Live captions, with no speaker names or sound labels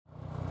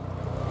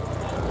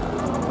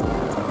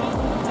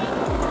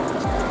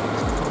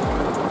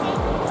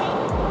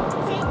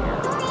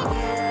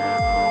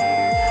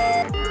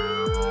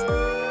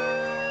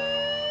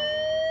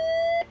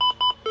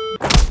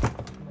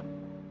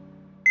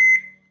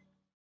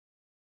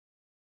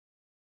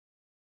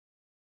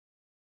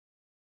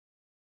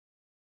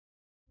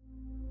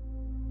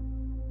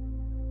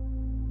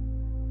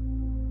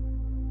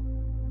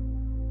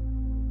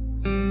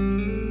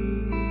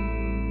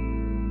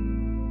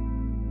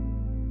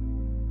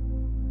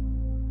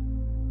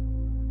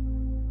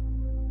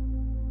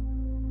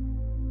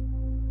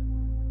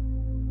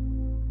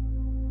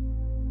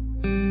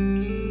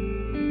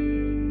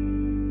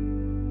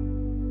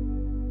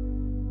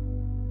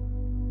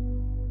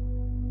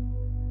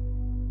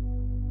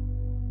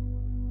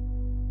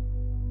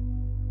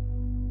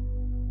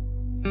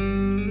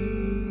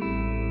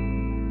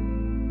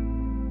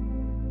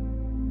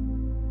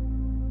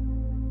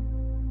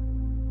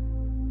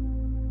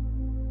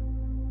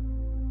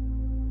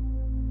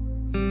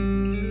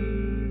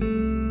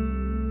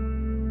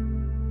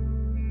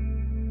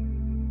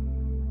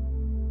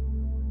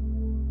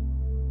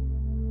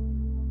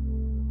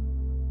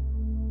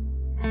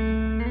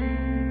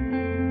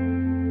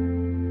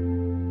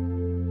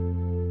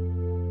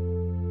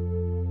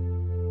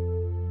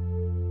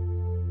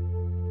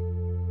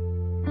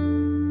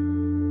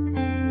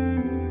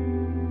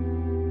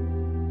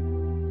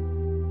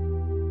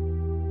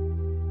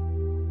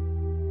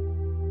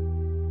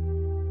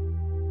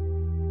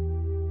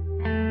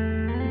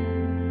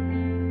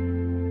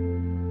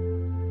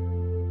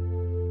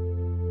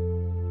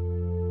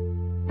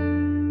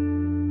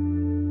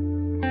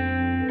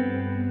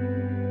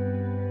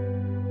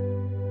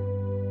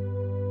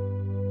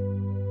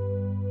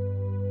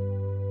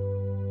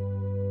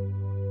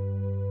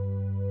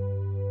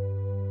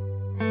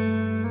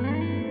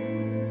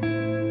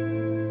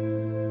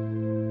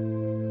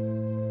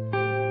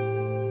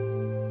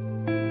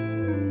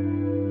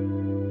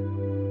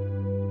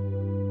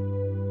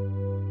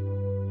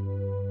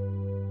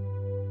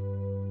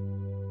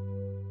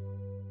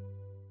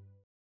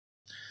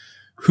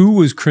Who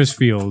was Chris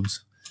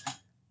Fields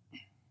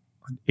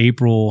on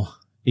April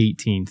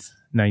 18th,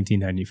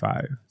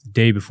 1995, the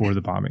day before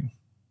the bombing?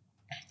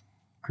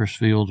 Chris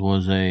Fields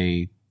was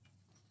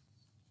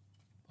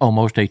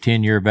almost a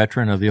 10-year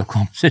veteran of the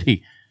Oklahoma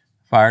City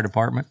Fire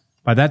Department.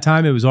 By that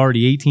time, it was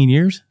already 18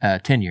 years?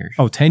 10 years.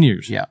 Oh, 10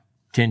 years. Yeah,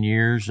 10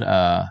 years.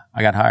 I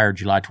got hired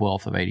July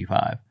 12th of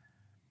 85.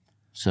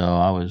 So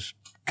I was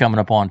coming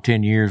up on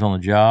 10 years on the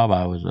job.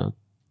 I was a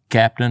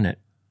captain at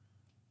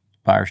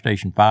Fire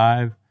Station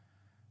 5.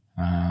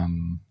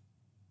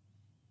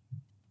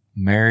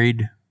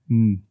 Married,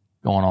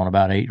 going on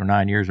about 8 or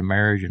 9 years of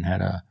marriage, and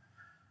had a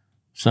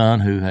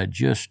son who had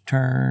just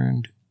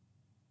turned,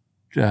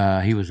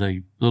 he was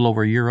a little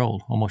over a year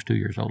old, almost 2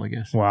 years old, I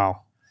guess.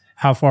 Wow.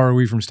 How far are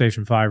we from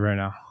Station 5 right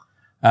now?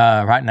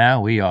 Right now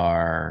we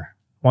are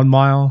 1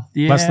 mile,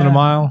 less than a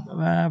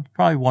mile?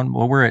 Probably one.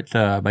 Well, we're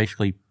at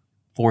basically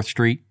 4th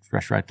Street,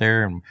 right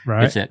there, and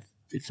it's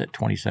at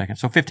 22nd,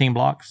 so 15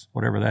 blocks,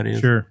 whatever that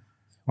is. Sure.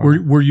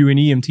 Were you an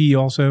EMT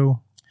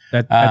also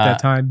at that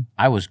time?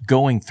 I was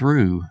going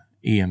through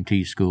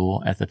EMT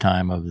school at the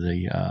time of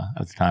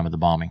the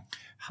bombing.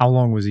 How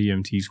long was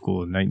EMT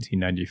school in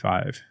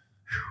 1995?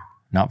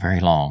 Not very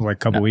long. Like a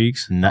couple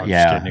weeks?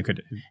 Yeah.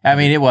 I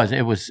mean, it was.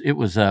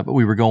 But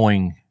we were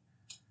going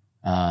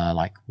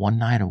like one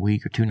night a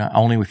week or 2 nights.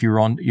 Only if you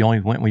only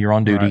went when you were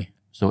on duty, right.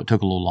 So it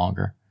took a little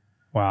longer.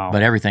 Wow.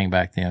 But everything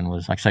back then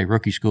was, like I say,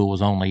 rookie school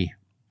was only.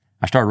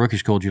 I started rookie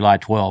school July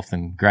 12th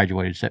and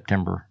graduated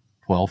September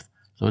 12th,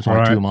 so it's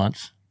only 2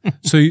 months.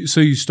 So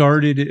you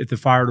started at the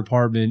fire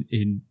department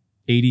in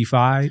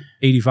 85?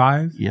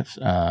 Yes,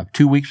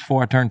 2 weeks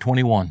before I turned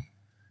 21.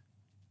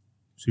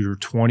 So you're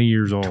 20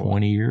 years old.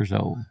 20 years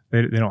old.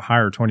 They don't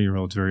hire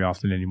 20-year-olds very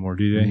often anymore,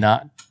 do they?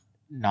 Not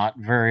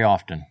very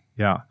often.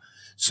 Yeah.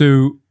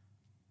 So,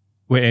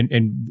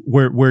 and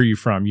where are you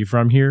from? You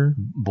from here?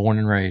 Born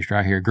and raised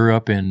right here. Grew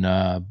up in,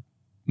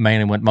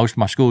 mainly went most of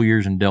my school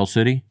years in Del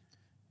City.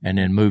 And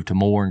then moved to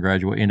Moore and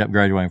ended up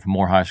graduating from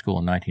Moore High School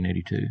in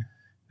 1982.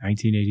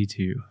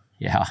 1982.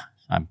 Yeah,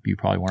 you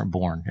probably weren't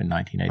born in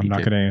 1982. I'm not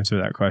going to answer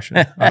that question.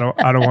 I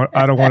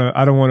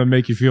don't want to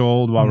make you feel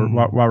old while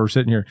we're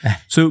sitting here.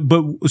 So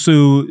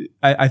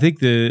I think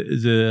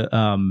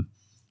the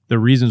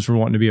reasons for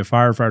wanting to be a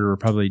firefighter are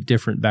probably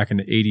different back in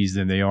the 80s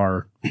than they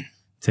are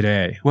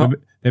today. Well,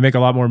 they make a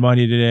lot more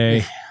money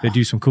today. They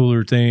do some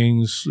cooler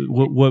things.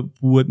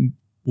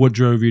 What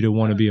drove you to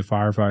want to be a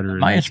firefighter?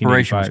 My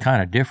inspiration was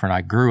kind of different.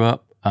 I grew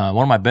up,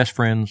 one of my best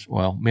friends,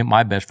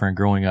 my best friend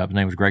growing up, his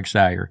name was Greg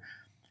Salyer.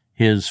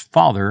 His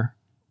father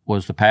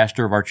was the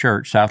pastor of our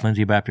church, South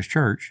Lindsay Baptist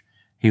Church.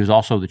 He was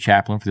also the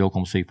chaplain for the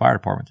Oklahoma City Fire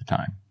Department at the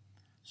time.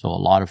 So a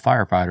lot of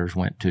firefighters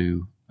went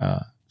to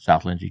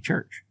South Lindsay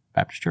Church,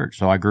 Baptist Church.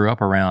 So I grew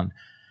up around,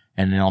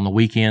 and then on the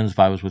weekends, if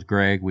I was with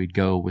Greg, we'd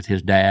go with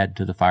his dad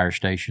to the fire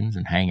stations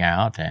and hang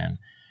out, and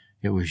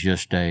it was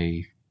just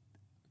a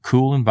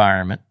cool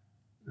environment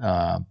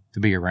to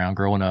be around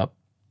growing up.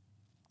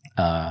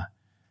 Kind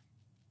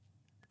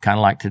of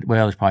like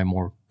there's probably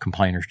more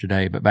complainers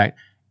today, but back,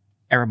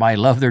 everybody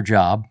loved their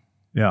job.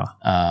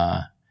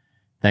 Yeah.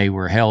 They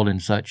were held in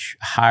such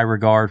high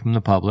regard from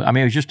the public. I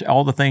mean, it was just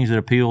all the things that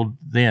appealed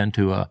then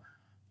to a,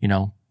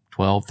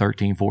 12,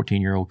 13,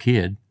 14-year-old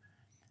kid.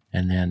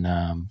 And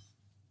then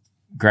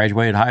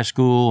graduated high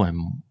school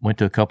and went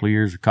to a couple of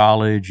years of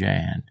college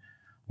and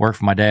worked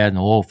for my dad in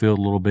the oil field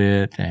a little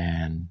bit,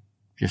 and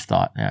just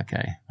thought,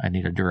 okay, I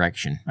need a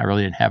direction. I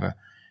really didn't have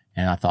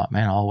and I thought,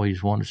 man, I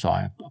always wanted, so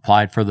I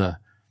applied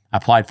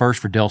first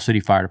for Del City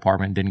Fire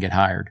Department and didn't get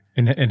hired.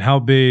 And how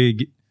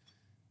big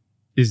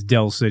is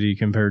Del City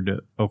compared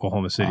to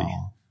Oklahoma City?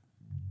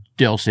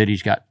 Del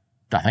City's got,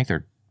 I think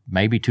they're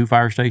maybe 2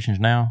 fire stations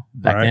now.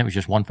 Back then it was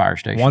just 1 fire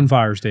station. 1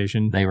 fire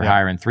station. They were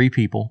hiring 3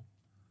 people,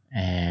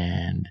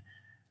 and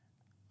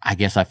I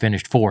guess I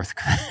finished 4th.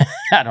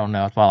 I don't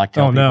know. That's why I like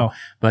telling people. No.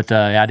 But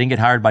I didn't get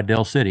hired by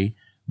Del City,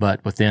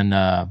 but within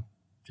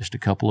just a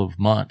couple of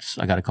months,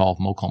 I got a call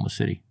from Oklahoma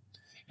City.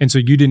 And so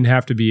you didn't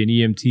have to be an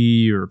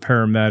EMT or a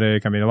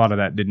paramedic. I mean, a lot of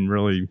that didn't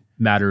really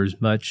matter as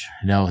much.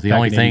 No, the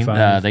only thing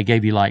they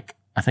gave you, like,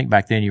 I think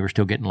back then you were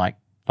still getting like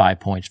 5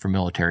 points for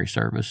military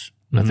service,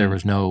 but there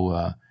was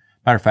no.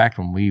 Matter of fact,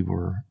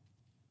 when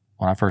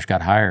I first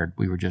got hired,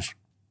 we were just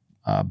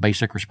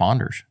basic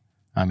responders.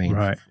 I mean,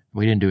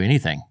 we didn't do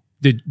anything.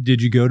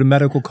 Did you go to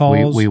medical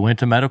calls? We went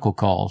to medical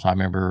calls. I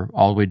remember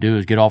all we'd do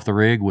is get off the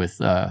rig with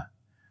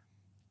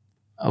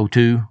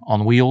O2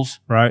 on wheels.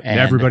 Right. And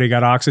everybody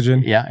got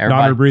oxygen. Yeah.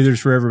 Non-rebreathers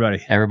for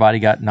everybody. Everybody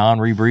got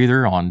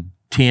non-rebreather on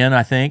 10,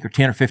 I think, or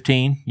 10 or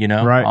 15, you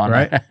know.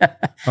 Right.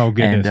 Oh,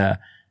 goodness.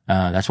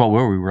 And that's what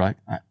we were like.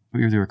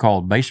 We either were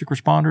called basic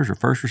responders or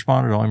first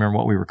responders. I don't remember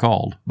what we were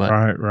called. But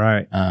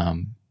right.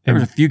 There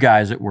was a few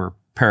guys that were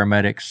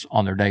paramedics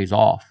on their days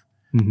off,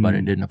 but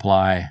it didn't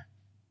apply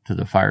to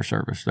the fire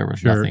service. There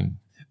was nothing.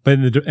 But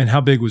and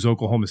how big was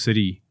Oklahoma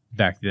City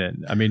back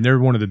then? I mean, they're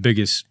one of the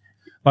biggest.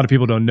 A lot of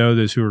people don't know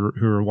this who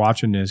are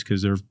watching this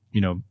because they're,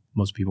 you know,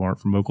 most people aren't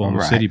from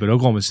Oklahoma City, but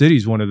Oklahoma City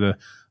is one of the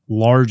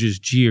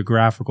largest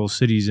geographical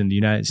cities in the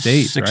United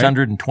States.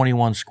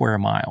 621 square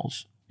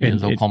miles.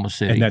 Is Oklahoma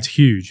City. And that's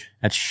huge.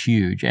 That's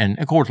huge. And,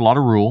 of course, a lot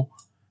of rural.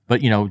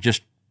 But, you know,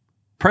 just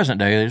present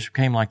day, it just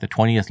became like the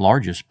 20th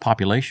largest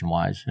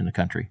population-wise in the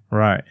country.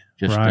 Right.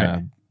 Just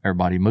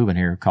everybody moving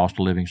here. Cost of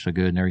living so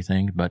good and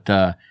everything. But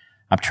I'm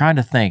trying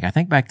to think. I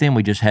think back then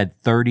we just had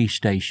 30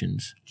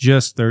 stations.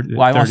 Just 30?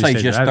 Well, I want to say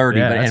just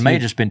 30, but it may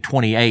have just been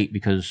 28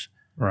 because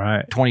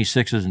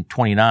 26s and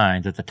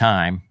 29s at the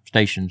time,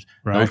 stations,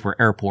 those were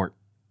airport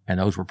and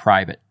those were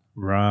private.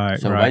 Right.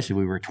 So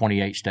basically we were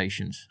 28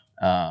 stations.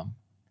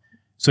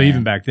 So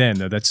even back then,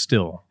 though, that's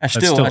still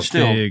a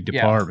big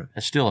department.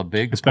 It's still a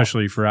big,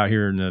 especially for out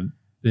here in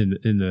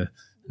the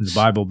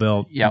Bible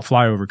Belt,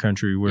 flyover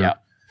country. Where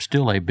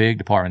still a big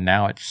department.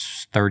 Now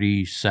it's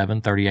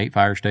 37, 38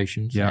 fire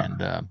stations,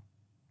 and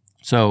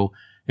so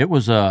it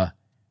was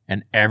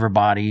and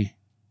everybody.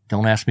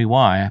 Don't ask me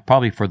why.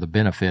 Probably for the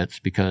benefits,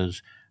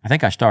 because I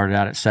think I started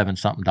out at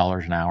 $7-something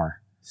an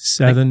hour.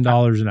 $7 an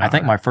hour. I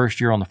think my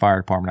first year on the fire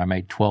department, I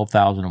made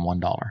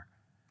 $12,001,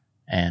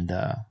 and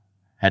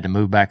had to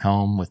move back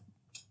home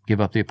give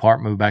up the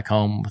apartment, move back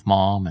home with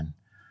mom, and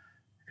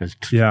because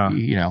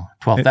you know,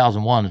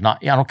 12,001 is not.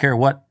 I don't care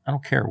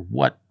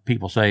what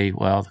people say.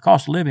 Well, the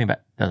cost of living,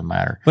 but doesn't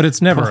matter. But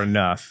it's never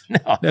enough,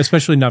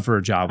 especially not for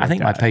a job. I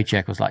think my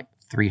paycheck was like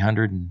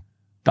 $300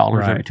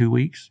 every 2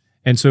 weeks.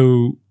 And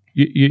so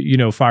you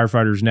know,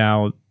 firefighters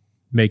now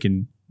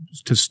making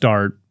to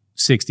start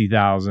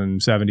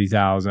 60,000,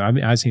 70,000. I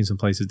mean, I've seen some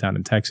places down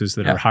in Texas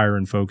that are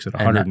hiring folks at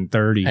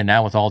 130. And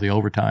now with all the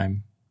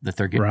overtime that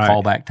they're getting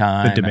callback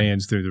time. The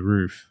demand's through the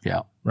roof.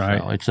 Yeah.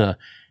 Right. So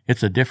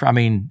it's a different, I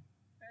mean,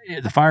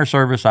 the fire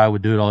service, I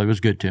would do it all. It was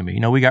good to me. You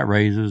know, we got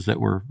raises that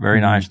were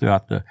very nice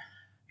throughout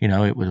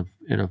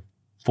it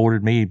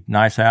afforded me a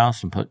nice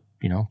house and put,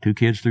 you know, 2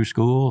 kids through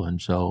school.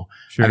 And so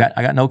I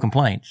got no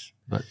complaints,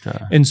 but,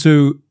 and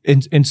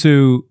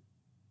so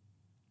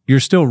you're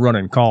still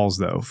running calls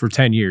though for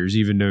 10 years,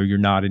 even though you're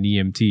not an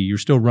EMT, you're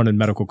still running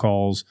medical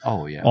calls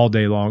all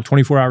day long,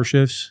 24-hour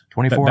shifts.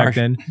 24 back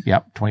then.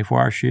 Yep.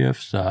 24-hour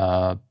shifts.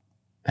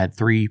 Had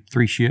three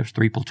shifts,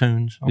 3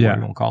 platoons, or whatever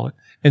you want to call it.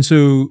 And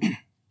so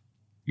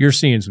you're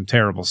seeing some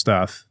terrible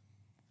stuff.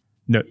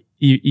 No,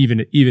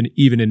 even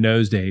in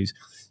those days,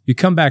 you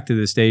come back to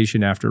the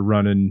station after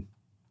running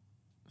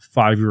a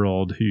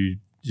 5-year-old who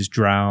just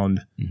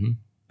drowned,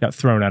 got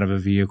thrown out of a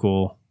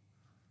vehicle.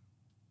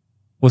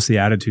 What's the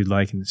attitude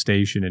like in the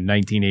station in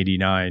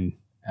 1989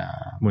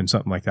 when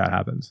something like that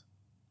happens?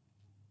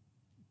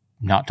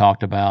 Not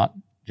talked about.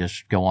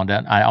 Just go on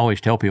down. I always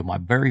tell people my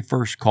very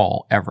first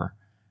call ever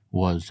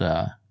was,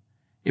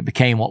 it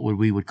became what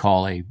we would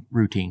call a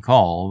routine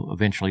call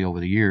eventually over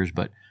the years,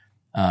 but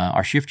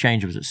our shift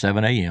change was at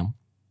 7 a.m.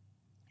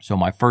 So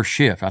my first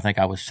shift, I think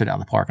I was sitting out in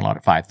the parking lot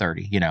at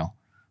 5:30, you know.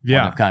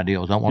 That kind of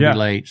deal. Don't want to be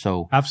late.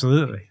 So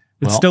absolutely.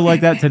 It's still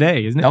like that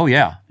today, isn't it? Oh,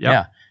 yeah.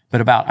 Yeah.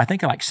 But I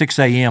think at like 6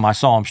 a.m., I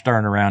saw him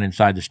stirring around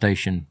inside the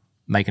station,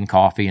 making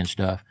coffee and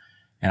stuff.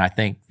 And I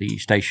think the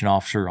station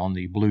officer on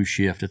the blue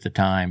shift at the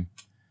time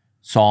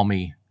saw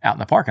me out in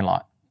the parking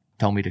lot,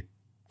 told me to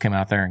come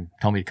out there and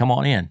told me to come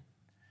on in.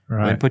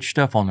 Right. And put your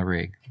stuff on the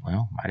rig.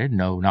 Well, I didn't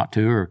know not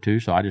to,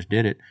 so I just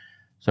did it.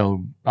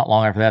 So not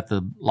long after that,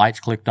 the lights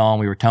clicked on.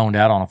 We were toned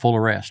out on a full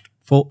arrest.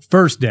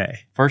 First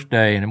day.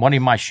 And it wasn't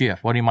even my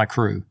shift, wasn't even my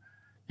crew.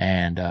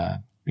 And,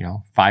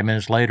 5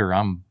 minutes later,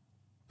 I'm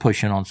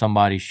pushing on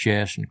somebody's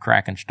chest and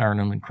cracking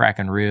sternum and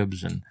cracking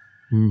ribs. And,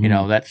 I'm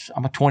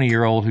a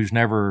 20-year-old who's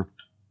never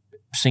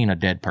seen a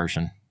dead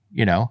person,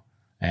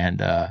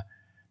 and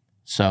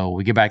so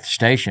we get back to the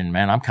station,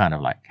 man, I'm kind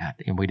of like, God,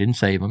 and we didn't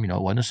save him,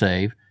 it wasn't a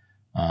save.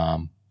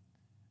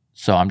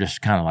 So I'm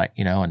just kind of like,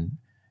 and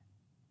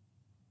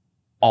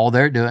all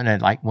they're doing,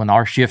 and like when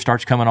our shift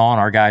starts coming on,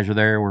 our guys are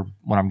there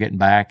when I'm getting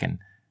back, and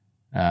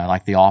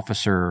like the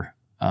officer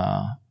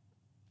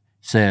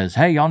says,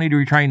 "Hey, y'all need to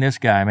retrain this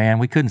guy, man.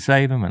 We couldn't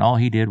save him, and all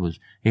he did was,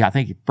 I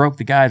think he broke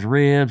the guy's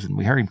ribs, and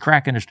we heard him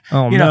cracking his."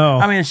 Oh, no.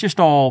 I mean, it's just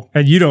all.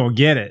 And you don't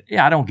get it.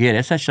 Yeah, I don't get it.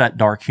 It's such that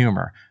dark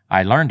humor.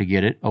 I learned to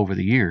get it over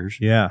the years.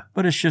 Yeah,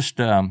 but it's just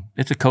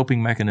it's a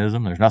coping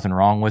mechanism. There's nothing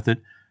wrong with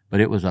it,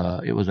 but it was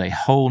a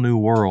whole new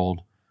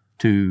world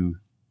to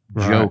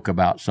joke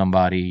about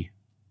somebody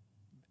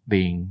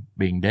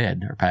being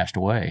dead or passed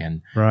away,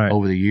 and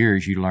over the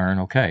years you learn,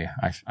 okay,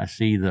 I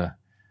see the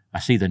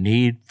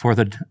need for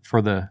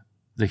the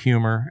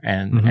humor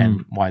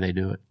and why they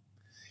do it,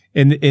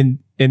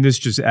 and this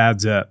just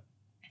adds up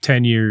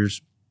 10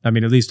 years. I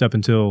mean, at least up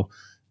until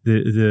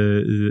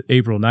the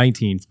April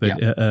 19th,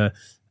 but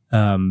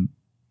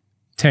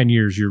 10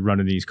 years you're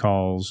running these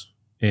calls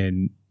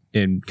and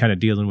kind of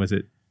dealing with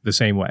it the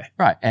same way,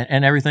 right?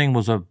 And everything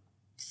was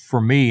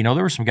for me, there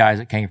were some guys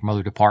that came from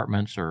other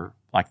departments or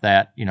like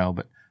that,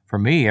 but for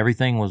me,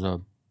 everything was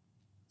a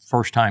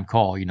first time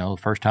call, the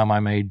first time I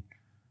made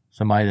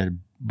somebody that had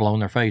blown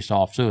their face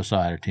off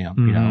suicide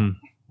attempt,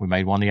 we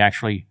made one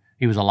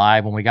he was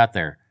alive when we got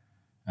there,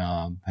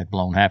 had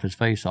blown half his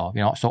face off,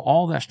 so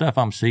all that stuff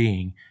I'm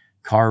seeing,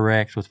 car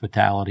wrecks with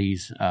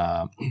fatalities,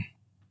 car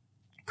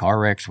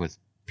wrecks with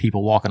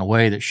people walking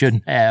away that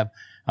shouldn't have,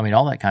 I mean,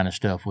 all that kind of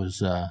stuff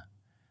was,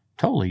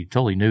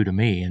 totally new to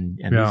me. And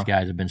these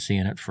guys have been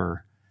seeing it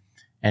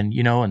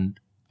and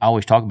I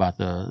always talk about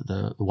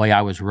the way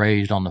I was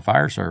raised on the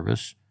fire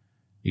service,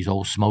 these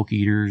old smoke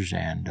eaters,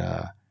 and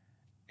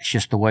it's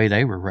just the way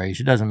they were raised.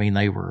 It doesn't mean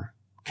they were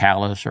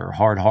callous or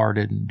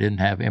hard-hearted and didn't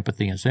have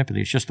empathy and sympathy.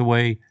 It's just the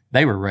way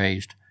they were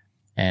raised,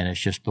 and it's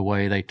just the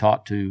way they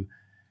taught to,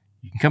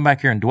 you can come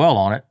back here and dwell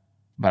on it,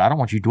 but I don't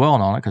want you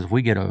dwelling on it, because if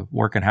we get a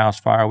working house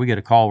fire, we get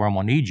a call where I'm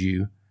going to need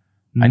you,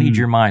 I need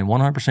your mind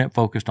 100%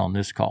 focused on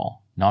this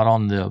call, not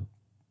on the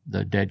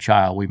dead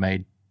child we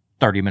made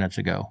 30 minutes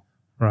ago.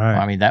 Right.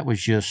 I mean, that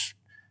was just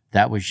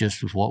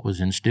what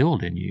was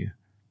instilled in you,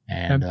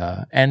 and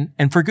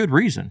for good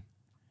reason.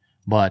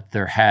 But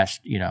there has,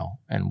 and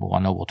I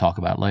know we'll talk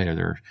about it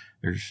later.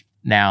 There's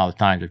now the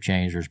times have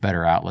changed. There's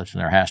better outlets,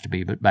 and there has to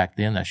be. But back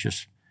then, that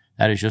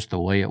is just the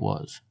way it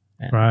was.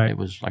 And it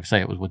was, like I say,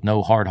 it was with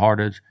no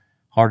hardness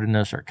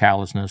or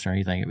callousness or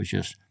anything. It was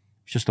just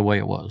the way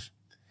it was.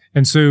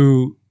 And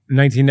so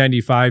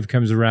 1995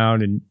 comes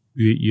around, and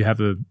you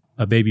have a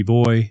baby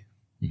boy,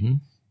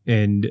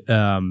 and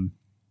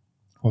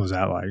what was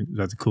that like? Was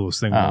that the coolest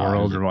thing in the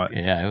world, or what?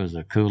 Yeah, it was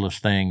the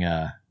coolest thing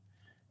ever.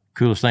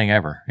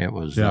 It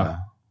was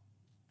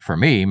for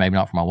me, maybe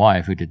not for my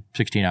wife, who did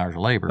 16 hours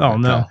of labor. Oh,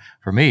 no.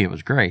 For me, it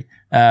was great.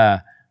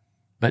 But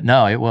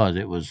no, it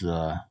was.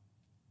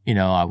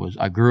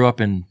 I grew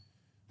up in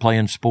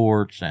playing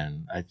sports,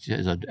 and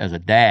as a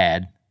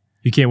dad,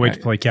 you can't wait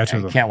to play catch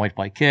with them. I can't wait to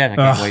play catch. I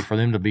can't wait for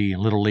them to be in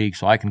little league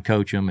so I can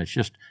coach them. It's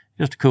just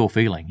a cool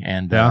feeling.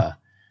 And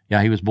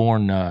he was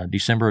born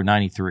December of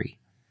 '93.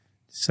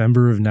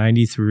 December of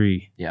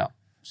 '93. Yeah.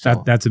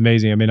 So, that's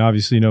amazing. I mean,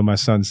 obviously, my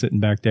son's sitting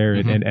back there,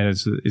 and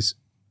it's man,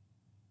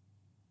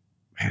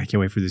 I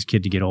can't wait for this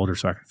kid to get older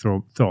so I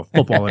can throw a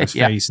football at his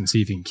face and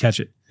see if he can catch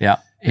it. Yeah.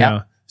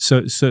 Yeah.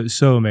 So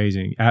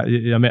amazing. I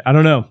mean, I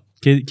don't know.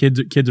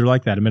 Kids are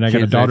like that. I mean, I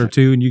got a daughter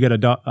too, and you got a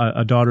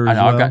daughter as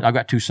well. I've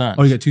got two sons.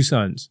 Oh, you got two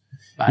sons.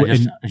 I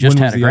just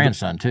had a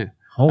grandson too.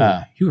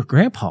 Oh, you were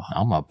grandpa.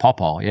 I'm a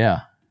pawpaw.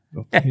 Yeah.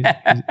 You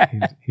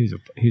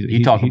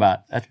talk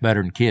about that's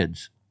better than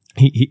kids.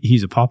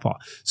 He's a pawpaw.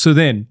 So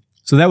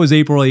that was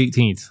April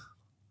 18th,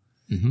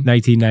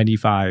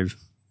 1995.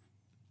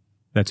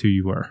 That's who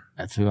you were.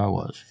 That's who I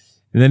was.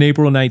 And then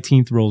April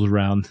 19th rolls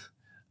around.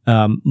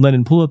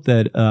 Lennon, pull up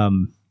that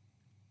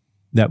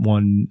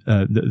one,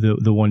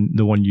 the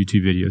one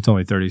YouTube video. It's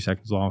only 30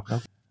 seconds long.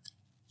 Okay.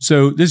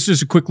 So this is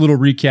just a quick little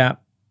recap.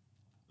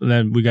 And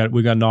then we got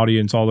an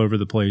audience all over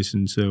the place.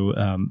 And so,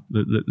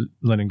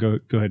 Lennon, go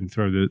ahead and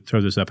throw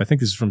this up. I think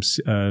this is from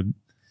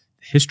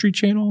History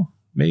Channel.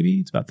 Maybe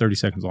it's about 30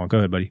 seconds long. Go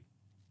ahead, buddy.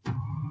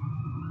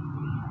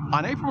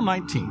 On April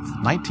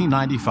 19th,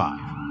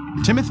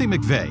 1995, Timothy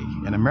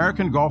McVeigh, an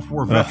American Gulf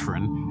War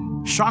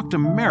veteran, shocked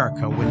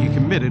America when he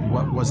committed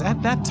what was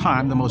at that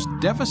time the most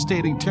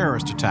devastating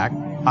terrorist attack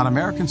on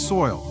American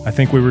soil. I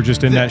think we were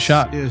just in that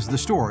shot. This is the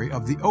story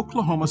of the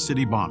Oklahoma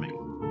City bombing.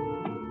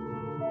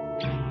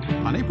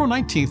 On April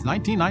 19th,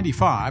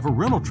 1995, a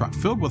rental truck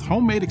filled with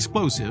homemade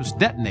explosives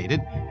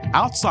detonated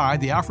outside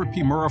the Alfred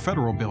P. Murrah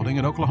Federal Building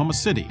in Oklahoma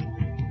City.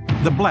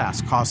 The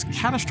blast caused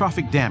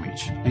catastrophic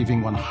damage,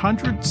 leaving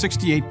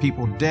 168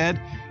 people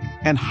dead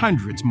and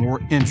hundreds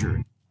more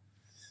injured.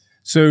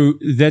 So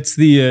that's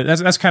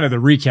that's kind of the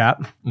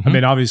recap. I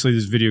mean, obviously,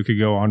 this video could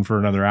go on for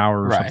another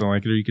hour or something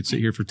like that, or you could sit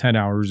here for 10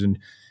 hours and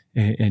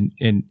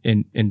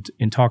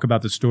talk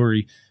about the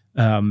story.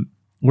 We're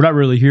not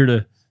really here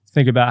to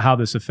think about how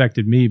this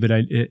affected me, but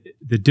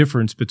the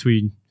difference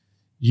between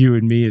you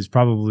and me is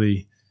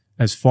probably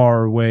as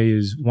far away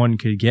as one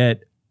could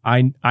get.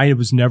 I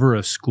was never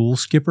a school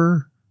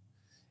skipper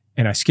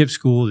and I skipped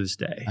school this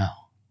day. Oh.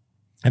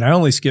 And I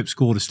only skipped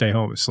school to stay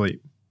home and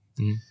sleep.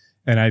 Mm.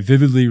 And I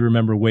vividly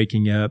remember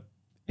waking up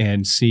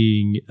and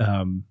seeing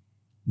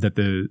that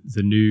the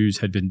news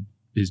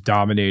is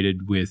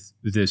dominated with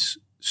this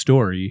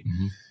story.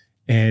 Mm-hmm.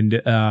 And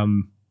it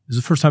was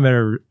the first time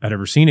I'd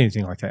ever seen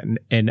anything like that.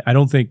 And I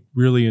don't think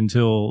really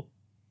until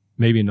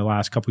maybe in the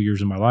last couple of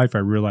years of my life, I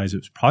realized it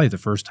was probably the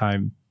first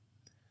time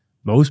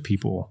most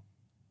people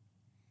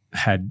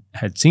had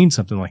seen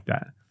something like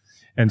that.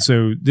 And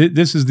so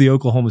this is the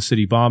Oklahoma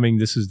City bombing.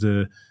 This is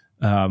the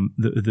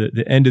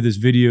end of this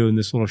video, and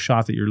this little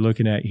shot that you're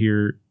looking at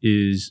here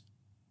is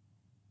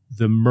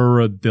the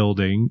Murrah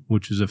building,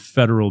 which is a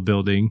federal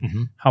building.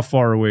 Mm-hmm. How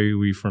far away are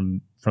we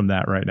from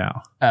that right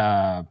now?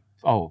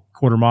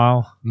 Quarter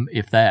mile,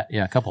 if that.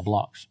 Yeah, a couple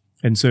blocks.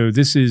 And so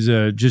this is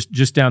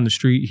just down the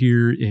street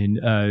here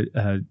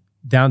in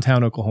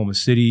downtown Oklahoma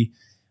City.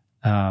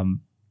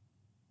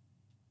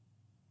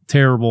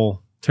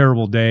 Terrible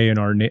day in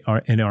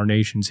our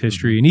nation's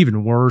history, and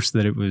even worse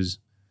that it was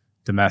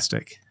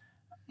domestic.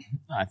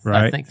 I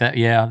think that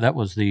that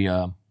was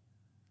the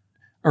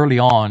early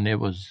on. It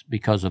was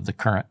because of the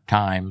current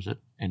times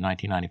in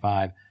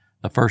 1995.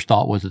 The first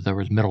thought was that there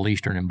was Middle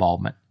Eastern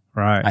involvement.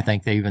 Right. I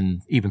think they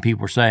even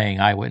people were saying,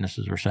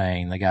 eyewitnesses were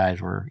saying the guys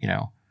were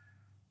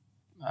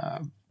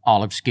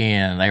olive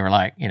skin. They were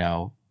like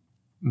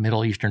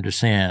Middle Eastern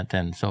descent,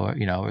 and so it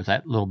was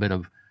that little bit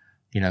of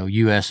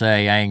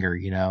USA anger.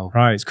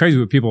 Right. It's crazy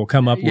what people will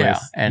come up with,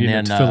 and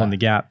then to fill in the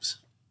gaps.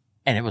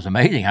 And it was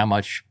amazing how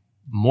much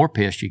more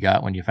pissed you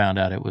got when you found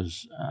out it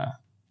was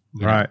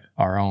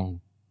our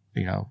own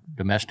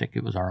domestic.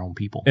 It was our own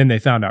people, and they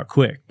found out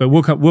quick. But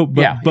we'll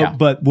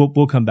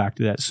come back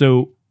to that.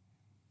 So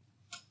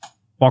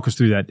walk us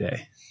through that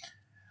day.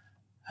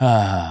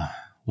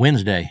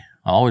 Wednesday.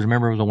 I always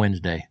remember it was a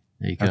Wednesday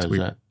because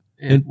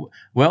it's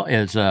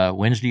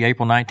Wednesday,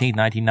 April 19th,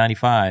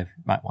 1995.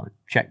 Might want to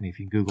check me if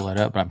you Google that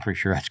up, but I'm pretty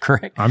sure that's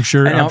correct. I'm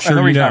sure. And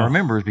the reason I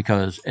remember is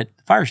because at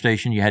the fire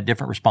station you had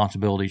different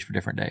responsibilities for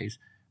different days.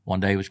 One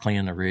day was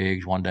cleaning the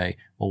rigs. One day,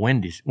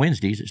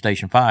 Wednesdays at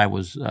Station 5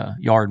 was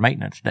yard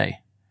maintenance day.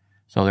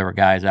 So there were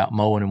guys out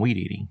mowing and weed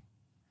eating.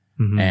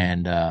 Mm-hmm.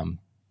 And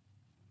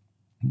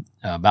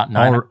about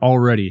 9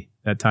 already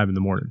that time in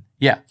the morning.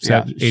 Yeah.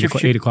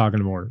 8 o'clock in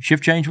the morning.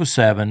 Shift change was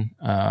 7.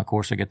 Of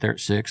course, I get there at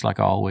 6 like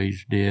I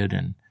always did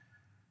and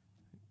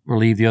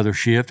relieve the other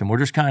shift. And we're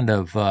just kind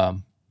of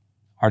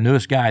our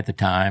newest guy at the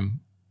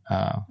time,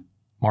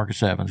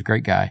 Marcus Evans, a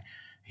great guy.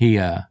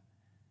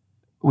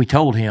 We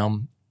told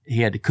him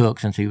he had to cook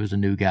since he was a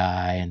new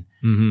guy. And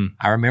mm-hmm.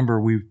 I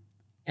remember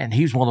and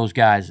he's one of those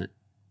guys that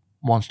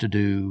wants to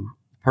do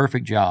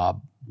perfect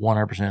job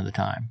 100% of the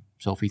time.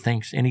 So if he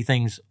thinks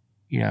anything's,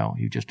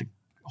 he's just a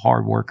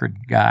hard worker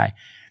guy.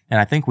 And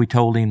I think we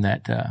told him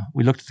that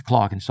we looked at the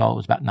clock and saw it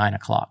was about 9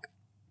 o'clock.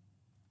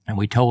 And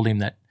we told him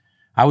that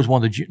I was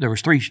there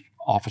was 3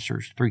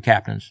 officers, 3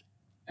 captains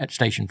at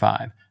Station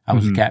 5. I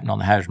was mm-hmm. the captain on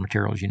the hazardous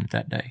materials unit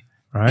that day.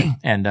 Right.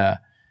 And the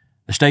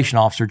station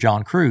officer,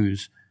 John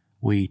Cruz,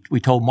 we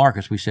told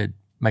Marcus, we said,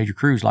 Major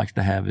Cruz likes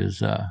to have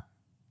his,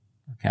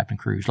 Captain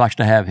Cruz likes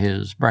to have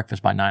his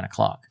breakfast by 9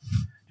 o'clock.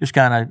 Just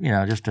kind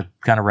of, just to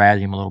kind of razz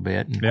him a little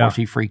bit. And of course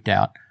he freaked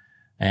out.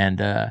 And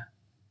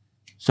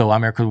so I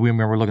remember, because we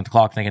remember looking at the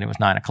clock thinking it was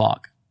 9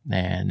 o'clock.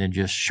 And then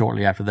just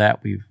shortly after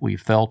that, we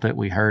felt it.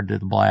 We heard the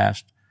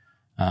blast.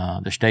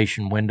 The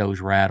station windows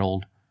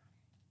rattled.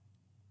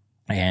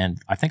 And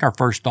I think our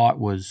first thought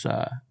was,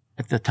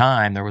 at the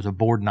time, there was a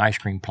board and ice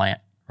cream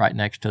plant right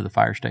next to the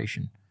fire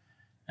station,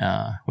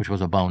 which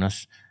was a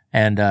bonus.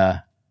 And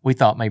we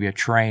thought maybe a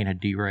train had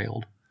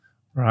derailed.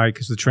 Right,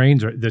 because the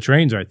train's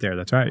right there.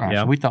 That's right.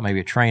 Yeah. So we thought maybe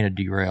a train had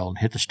derailed and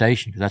hit the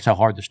station because that's how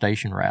hard the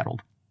station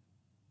rattled.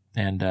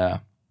 And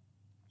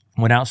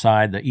went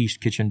outside the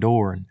east kitchen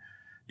door and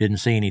didn't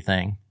see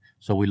anything.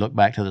 So we looked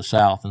back to the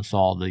south and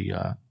saw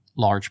the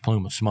large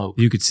plume of smoke.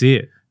 You could see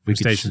it from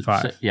Station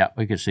 5.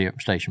 We could see it from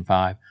Station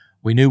 5.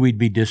 We knew we'd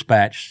be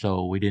dispatched,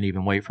 so we didn't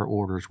even wait for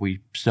orders.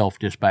 We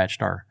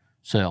self-dispatched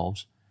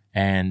ourselves.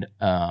 And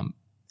one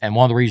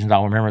of the reasons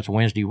I'll remember it's a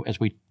Wednesday, as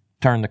we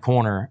turned the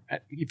corner,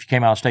 if you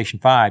came out of Station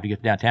 5 to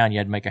get downtown, you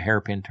had to make a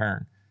hairpin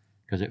turn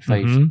because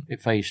it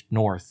faced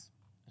north.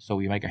 So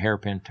you make a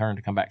hairpin turn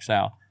to come back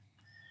south.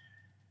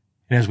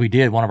 And as we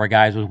did, one of our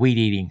guys was weed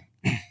eating.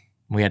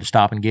 We had to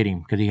stop and get him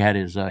because he had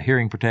his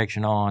hearing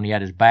protection on. He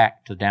had his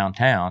back to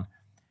downtown.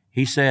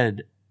 He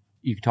said,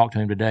 you can talk to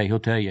him today, he'll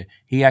tell you,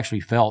 he actually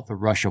felt the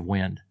rush of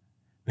wind.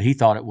 But he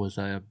thought it was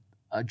a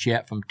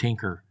jet from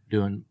Tinker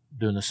doing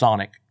the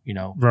sonic,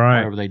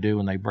 whatever they do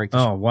when they break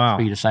the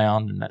speed of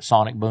sound and that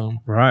sonic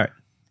boom. Right.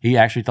 He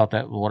actually thought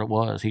that was what it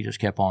was. He just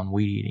kept on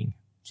weed eating.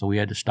 So we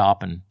had to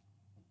stop and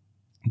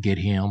get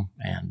him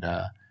and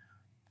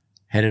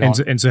headed on.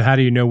 And so how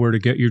do you know where to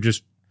go? You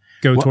just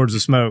go towards the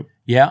smoke.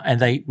 Yeah,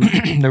 and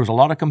there was a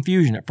lot of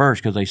confusion at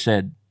first because they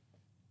said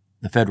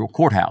the federal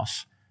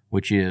courthouse,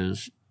 which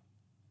is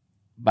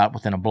about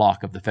within a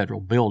block of the federal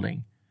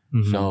building.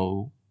 Mm-hmm.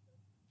 So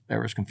there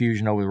was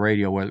confusion over the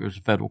radio whether it was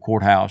the federal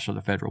courthouse or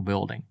the federal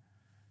building.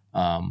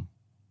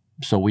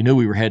 So we knew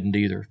we were heading to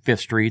either 5th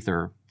Street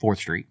or 4th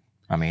Street.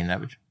 I mean, that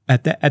was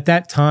At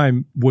that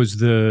time, was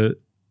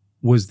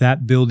that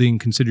building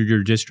considered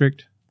your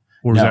district,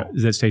 or No.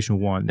 is that Station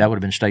 1? that would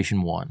have been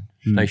Station 1.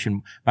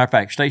 Matter of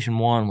fact, Station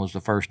 1 was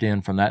the first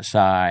in from that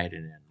side,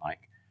 and then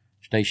like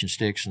Station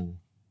 6 and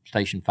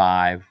Station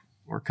 5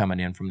 were coming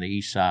in from the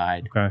east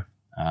side. Okay.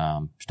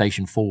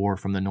 Station 4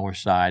 from the north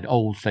side.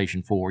 Old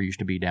Station 4 used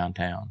to be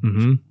downtown.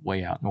 Mm-hmm. It's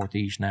way out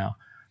northeast now,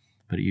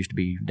 but it used to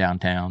be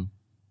downtown.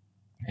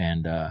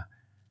 And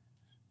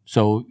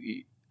so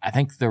I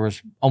think there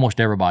was almost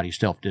everybody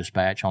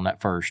self-dispatch on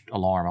that first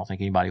alarm. I don't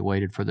think anybody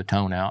waited for the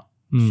tone out.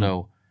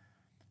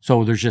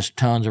 So there's just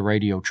tons of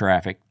radio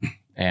traffic,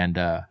 and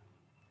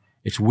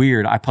it's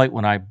weird. I play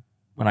when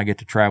I get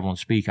to travel and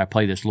speak. I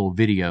play this little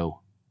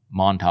video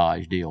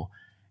montage deal,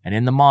 and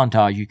in the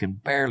montage you can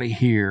barely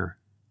hear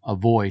a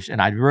voice,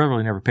 and I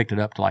really never picked it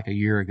up till like a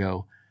year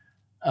ago,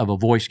 of a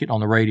voice getting on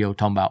the radio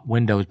talking about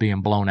windows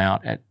being blown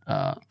out at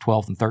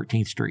 12th and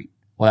 13th Street.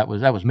 Well,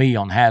 that was me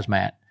on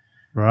hazmat.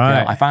 Right.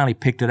 You know, I finally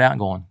picked it out and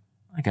going,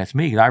 I think that's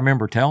me, because I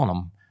remember telling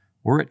them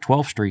we're at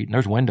 12th Street and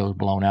there's windows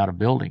blown out of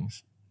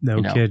buildings.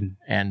 No kidding.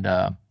 And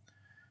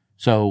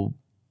so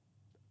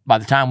by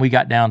the time we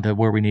got down to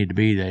where we needed to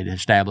be, they'd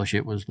established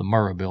it was the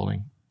Murrah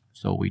building.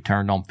 So we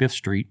turned on 5th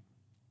Street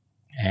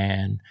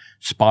and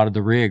spotted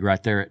the rig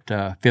right there at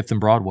 5th and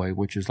Broadway,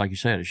 which is, like you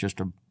said, it's just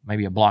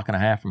maybe a block and a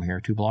half from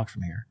here, 2 blocks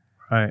from here.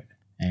 Right.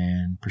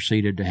 And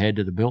proceeded to head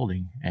to the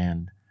building.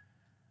 And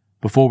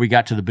before we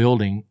got to the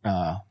building,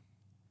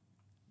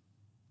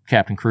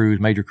 Captain Cruz,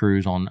 Major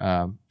Cruz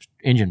on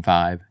Engine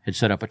 5 had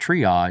set up a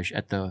triage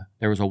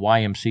there was a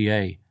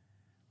YMCA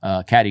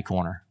caddy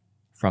corner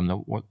from the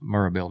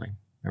Murrah building.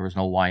 There was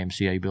no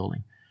YMCA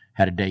building.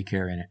 Had a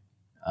daycare in it.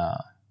 I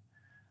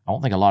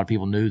don't think a lot of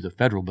people knew the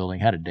federal building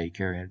had a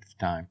daycare in it at the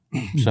time.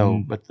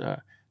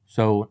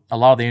 So a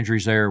lot of the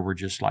injuries there were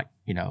just like,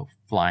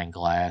 flying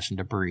glass and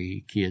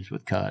debris, kids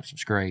with cuts and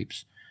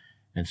scrapes.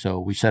 And so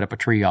we set up a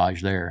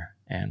triage there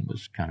and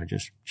was kind of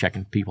just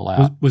checking people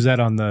out. Was that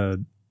on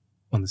the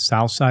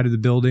south side of the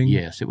building?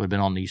 Yes, it would have been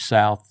on the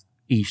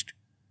southeast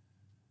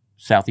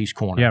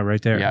corner. Yeah,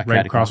 right there. Yeah,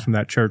 right across corner. from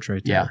that church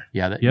right there.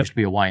 Yeah, that used to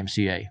be a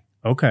YMCA.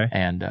 Okay.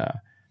 And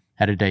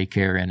had a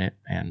daycare in it.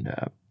 And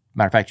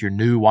matter of fact, your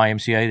new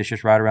YMCA that's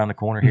just right around the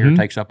corner here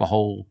takes up a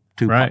whole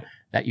 2 Right.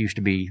 That used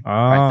to be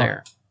right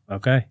there.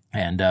 Okay.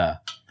 And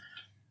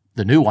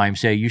the new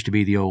YMCA used to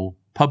be the old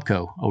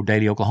Pubco, old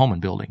Daily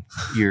Oklahoman building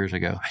years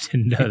ago. I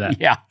didn't know that.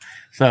 Yeah.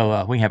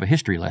 So we have a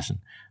history lesson.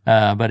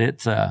 But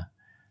it's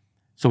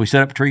so we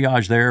set up a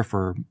triage there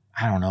for,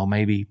 I don't know,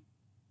 maybe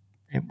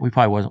we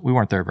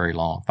weren't there very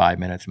long, 5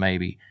 minutes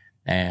maybe.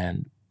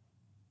 And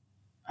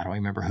I don't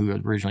remember who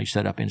originally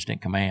set up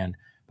Instant Command,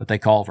 but they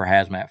called for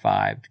Hazmat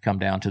 5 to come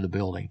down to the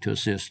building to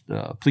assist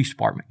the police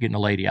department getting a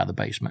lady out of the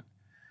basement.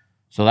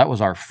 So that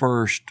was our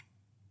first,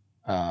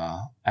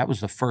 that was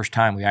the first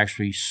time we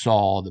actually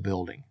saw the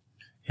building.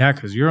 Yeah,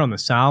 because you're on the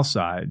south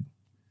side.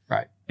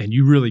 Right. And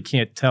you really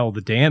can't tell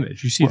the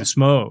damage. You see the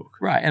smoke.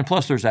 Right. And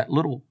plus there's that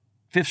little,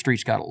 5th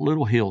Street's got a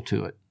little hill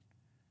to it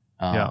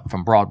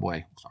from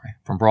Broadway.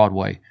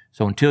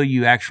 So until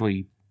you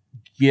actually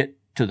get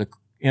to the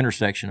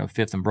intersection of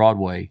 5th and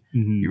Broadway,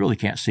 you really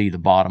can't see the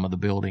bottom of the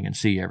building and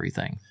see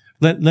everything.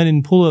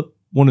 Lennon, pull up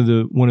one of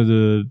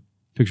the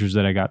pictures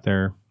that I got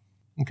there.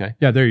 Okay.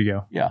 Yeah, there you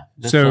go. Yeah.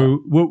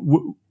 So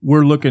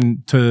we're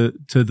looking to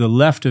the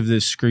left of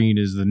this screen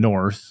is the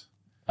north.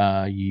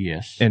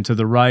 Yes. And to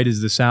the right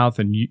is the south.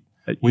 And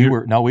we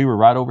were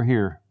right over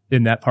here.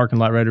 In that parking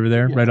lot right over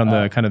there, right on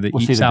the kind of the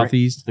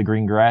southeast. The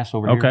green grass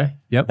over here. Okay,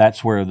 yep.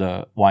 That's where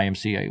the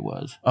YMCA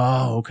was.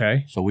 Oh,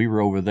 okay. So we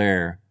were over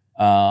there.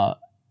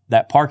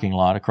 That parking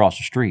lot across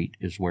the street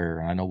is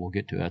where, I know we'll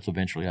get to,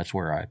 that's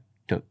where I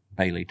took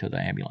Bailey to the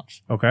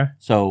ambulance. Okay.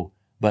 So,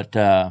 but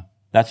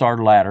that's our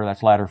ladder.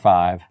 That's ladder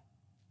 5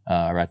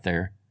 right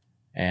there.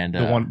 And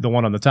the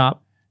one on the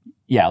top?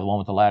 Yeah, the one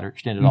with the ladder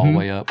extended all the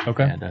way up.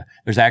 Okay. And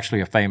there's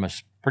actually a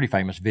pretty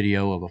famous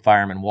video of a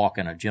fireman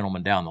walking a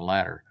gentleman down the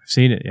ladder. I've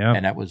seen it, yeah.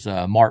 And that was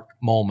Mark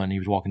Molman. He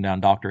was walking down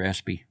Dr.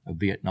 Espy, a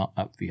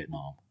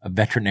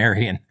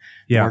veterinarian,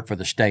 worked for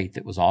the state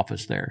that was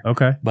office there.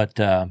 Okay. But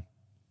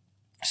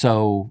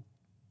so,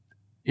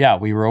 yeah,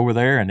 we were over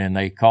there, and then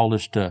they called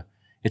us to.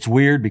 It's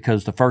weird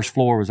because the first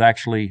floor was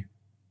actually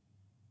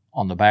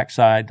on the back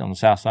side, on the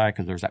south side,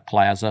 because there's that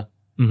plaza.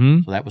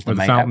 Mm-hmm. So that was where the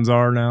main. Fountains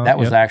are now. That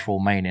was the actual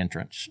main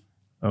entrance.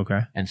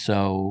 Okay. And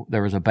so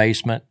there was a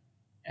basement,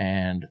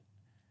 and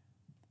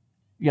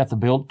you got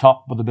the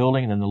top of the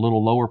building, and then the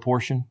little lower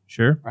portion.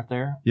 Sure. Right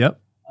there. Yep.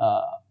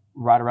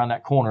 Right around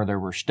that corner, there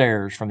were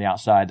stairs from the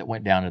outside that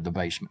went down to the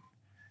basement.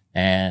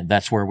 And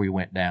that's where we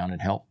went down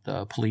and helped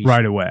the police.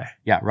 Right away.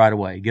 Yeah, right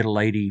away. Get a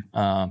lady.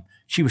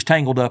 She was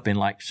tangled up in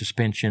like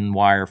suspension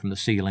wire from the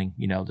ceiling,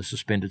 the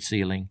suspended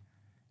ceiling.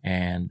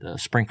 And the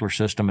sprinkler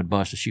system had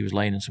busted. She was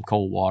laying in some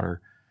cold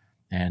water.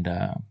 And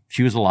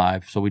she was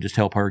alive. So we just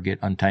helped her get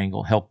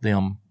untangled, help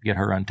them get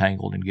her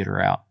untangled and get her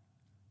out.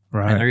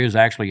 Right. And there is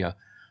actually a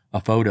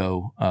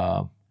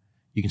photo.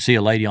 You can see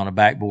a lady on a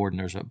backboard, and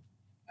there's a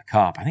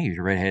cop. I think he was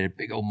a redheaded,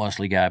 big old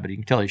muscly guy, but you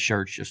can tell his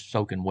shirt's just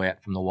soaking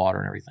wet from the water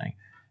and everything.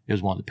 It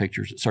was one of the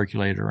pictures that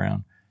circulated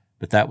around.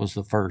 But that was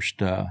the first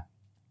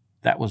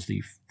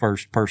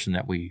person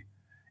that we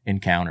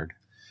encountered.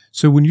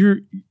 So when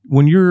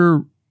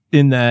you're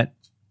in that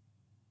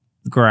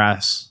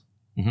grass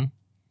Mm-hmm.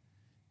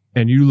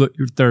 and you're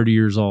 30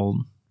 years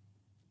old,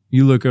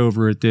 you look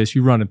over at this,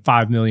 you're running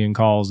 5 million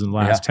calls in the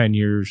last 10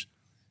 years.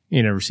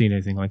 You never seen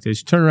anything like this.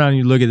 You turn around and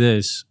you look at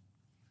this.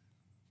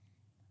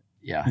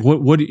 Yeah.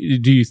 What do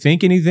you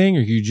think anything, or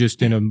you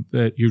just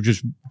you're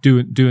just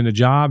doing the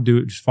job,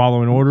 just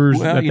following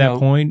orders at that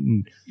point,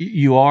 and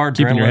you are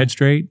keeping your head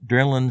straight?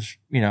 Adrenaline's,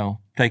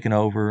 taking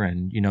over,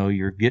 and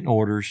you're getting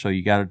orders, so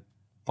you got to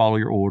follow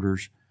your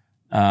orders.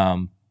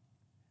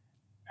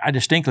 I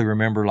distinctly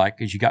remember,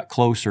 like, as you got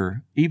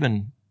closer,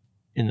 even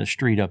in the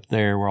street up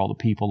there where all the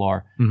people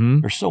are,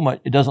 there's so much.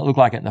 It doesn't look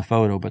like it in the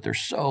photo, but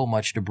there's so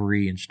much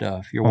debris and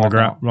stuff. You're on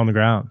the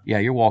ground. Yeah,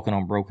 you're walking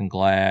on broken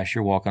glass.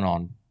 You're walking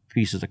on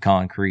pieces of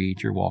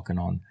concrete. You're walking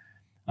on,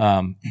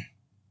 and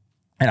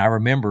I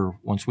remember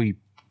once we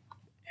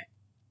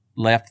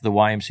left the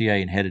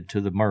YMCA and headed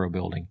to the Murrah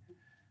building,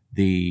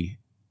 I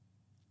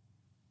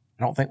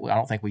don't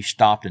think we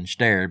stopped and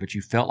stared, but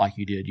you felt like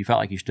you did. You felt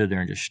like you stood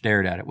there and just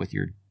stared at it with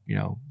your,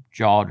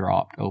 jaw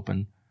dropped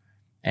open.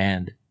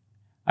 And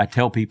I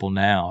tell people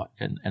now,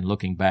 and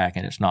looking back,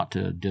 and it's not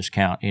to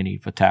discount any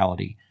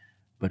fatality,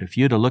 but if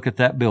you'd have looked at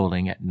that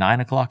building at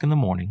 9:00 in the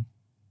morning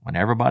when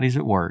everybody's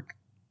at work,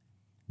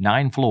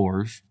 9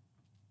 floors,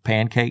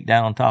 pancaked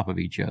down on top of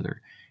each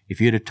other, if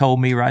you'd have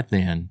told me right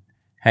then,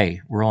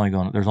 hey, there's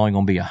only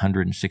going to be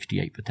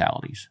 168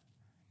 fatalities,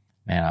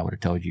 man, I would have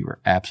told you were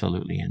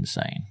absolutely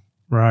insane.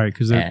 Right,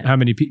 because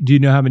do you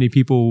know how many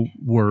people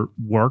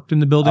worked in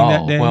the building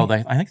that day? Well,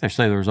 I think they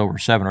say there was over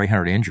 700 or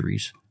 800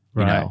 injuries,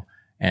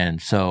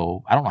 and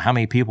so I don't know how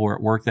many people were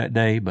at work that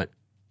day, but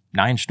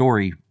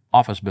 9-story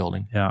office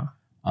building. Yeah.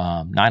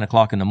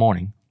 9:00 in the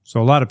morning.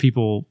 So a lot of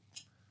people,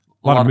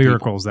 a lot of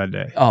miracles that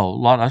day. Oh, a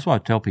lot. That's what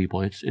I tell people.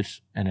 It's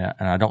and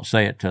I don't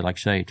say it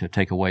to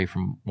take away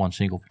from one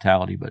single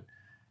fatality, but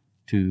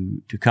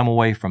to come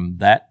away from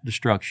that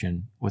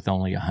destruction with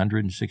only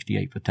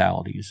 168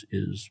 fatalities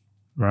is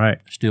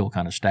still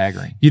kind of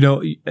staggering.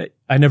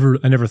 I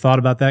never thought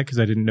about that because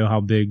I didn't know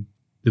how big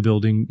the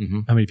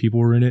building, how many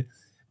people were in it.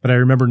 But I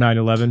remember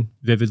 9/11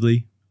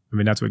 vividly. I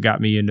mean, that's what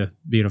got me into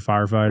being a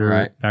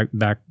firefighter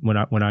back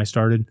when I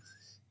started.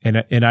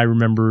 And I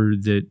remember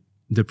that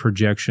the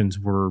projections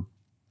were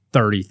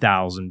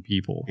 30,000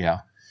 people. Yeah.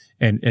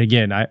 And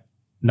again,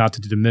 not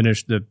to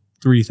diminish the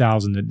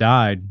 3,000 that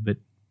died, but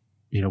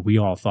we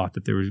all thought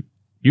that there was.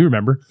 You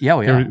remember?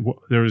 Yeah,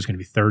 there was going to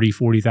be 30,000,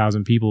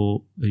 40,000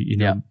 people.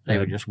 They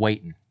were just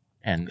waiting,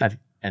 and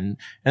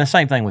the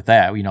same thing with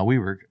that.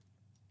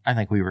 I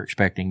think we were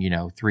expecting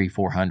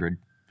 300-400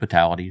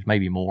 fatalities,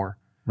 maybe more.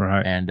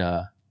 Right.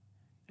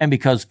 And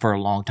because for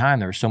a long time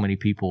there were so many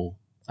people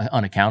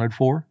unaccounted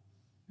for,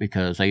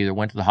 because they either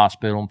went to the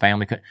hospital and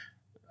family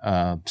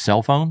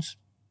cell phones.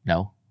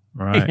 No.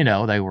 Right.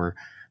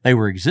 They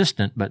were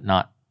existent, but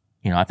not.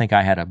 I think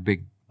I had a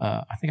big.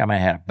 I think I might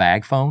have had a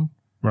bag phone.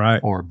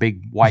 Right. Or a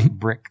big white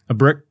brick. A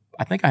brick?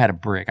 I think I had a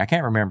brick. I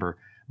can't remember.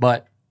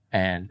 But,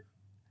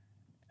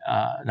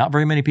 not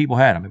very many people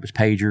had them. It was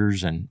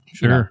pagers and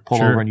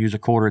pull over and use a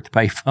quarter at the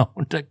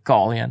payphone to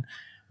call in.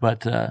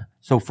 But,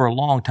 so for a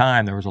long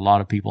time, there was a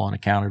lot of people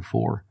unaccounted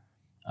for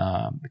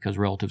because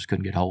relatives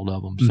couldn't get hold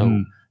of them.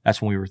 So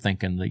that's when we were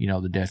thinking that,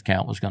 the death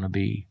count was going to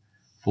be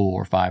 400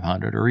 or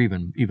 500 or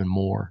even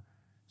more.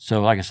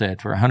 So like I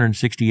said, for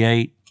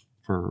 168,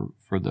 for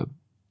the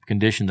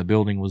condition the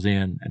building was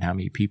in and how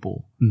many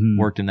people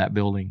worked in that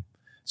building.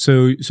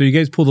 So you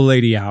guys pull the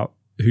lady out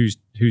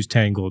who's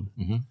tangled.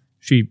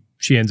 She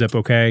ends up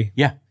okay.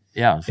 Yeah.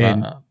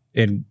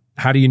 And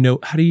how do you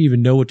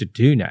even know what to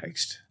do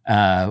next?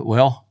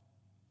 Well,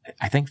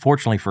 I think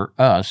fortunately for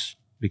us,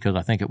 because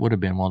I think it would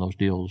have been one of those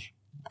deals.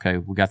 Okay,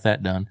 we got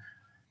that done.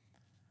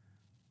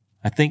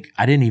 I think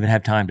I didn't even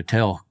have time to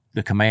tell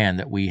the command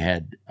that we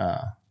had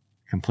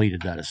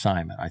completed that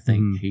assignment. I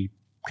think he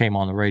came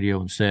on the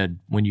radio and said,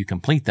 when you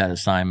complete that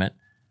assignment,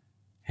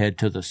 head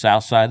to the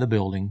south side of the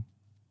building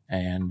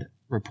and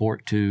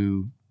report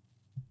to,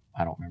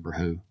 I don't remember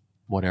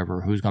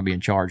who's going to be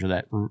in charge of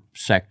that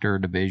sector,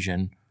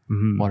 division,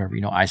 whatever.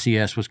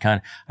 ICS was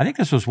I think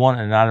this was one,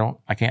 and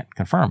I can't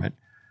confirm it,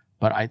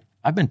 but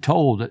I've been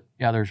told that,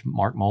 there's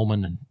Mark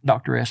Molman and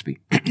Dr. Espy.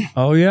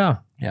 Oh, yeah.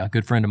 Yeah, a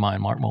good friend of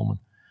mine, Mark Molman.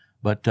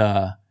 But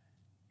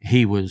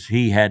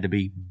he had to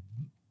be.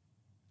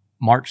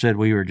 Mark said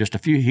he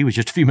was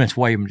just a few minutes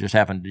away from just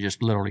having to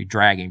just literally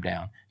drag him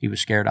down. He was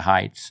scared of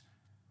heights.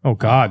 Oh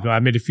God. I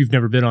mean, if you've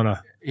never been on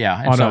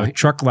a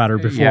truck ladder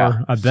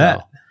before, I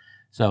bet.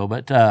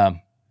 But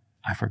I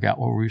forgot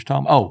what we were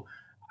talking about. Oh,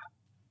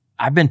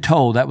 I've been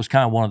told that was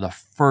kind of one of the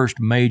first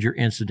major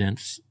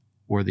incidents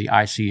where the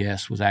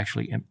ICS was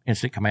actually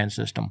Incident Command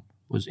System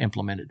was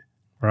implemented.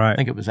 Right. I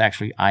think it was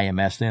actually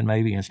IMS then,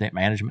 maybe Incident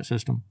Management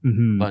System.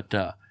 But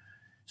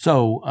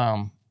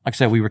like I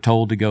said, we were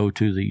told to go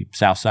to the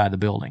south side of the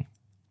building.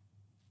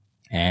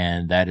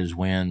 And that is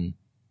when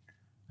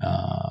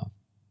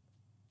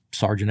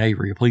Sergeant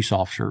Avery, a police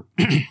officer,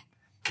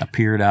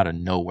 appeared out of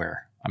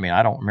nowhere. I mean,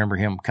 I don't remember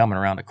him coming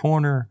around a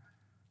corner,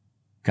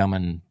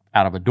 coming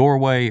out of a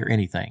doorway or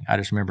anything. I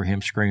just remember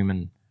him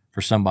screaming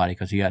for somebody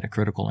because he had a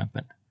critical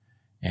infant.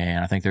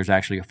 And I think there's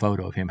actually a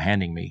photo of him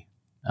handing me.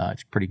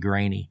 It's pretty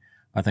grainy.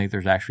 I think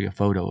there's actually a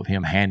photo of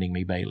him handing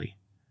me Bailey.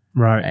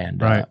 Right.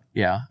 And right.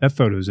 Yeah. That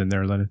photo's in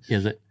there, Lennon.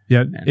 Is it?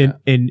 Yeah.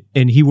 And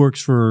he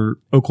works for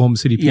Oklahoma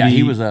City PD. Yeah,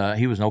 he was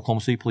an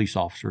Oklahoma City police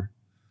officer.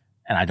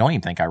 And I don't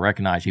even think I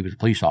recognized he was a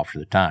police officer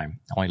at the time,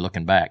 only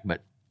looking back.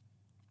 But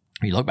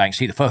when you look back and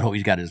see the photo,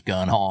 he's got his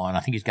gun on. I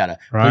think he's got a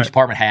police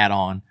department hat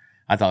on.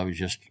 I thought he was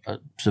just a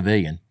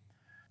civilian.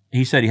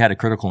 He said he had a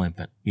critical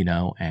infant,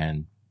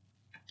 and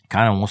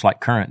kind of almost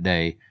like current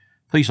day,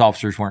 police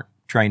officers weren't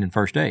trained in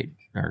first aid.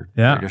 They're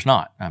just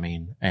not. I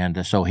mean,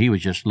 and so he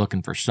was just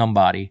looking for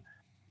somebody.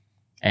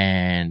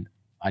 And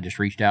I just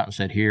reached out and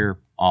said, here,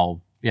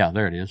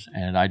 there it is.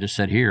 And I just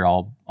said, here,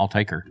 I'll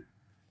take her.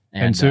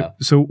 And so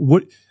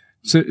for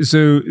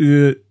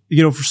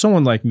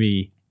someone like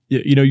me,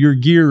 your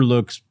gear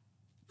looks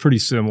pretty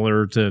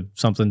similar to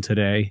something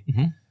today,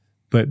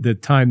 but the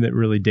time that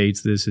really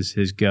dates this is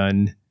his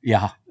gun.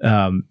 Yeah.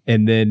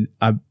 And then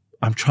I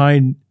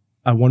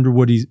wonder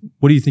what do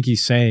you think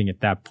he's saying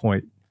at that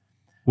point?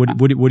 What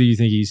do you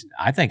think he's?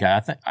 I think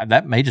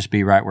that may just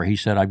be right where he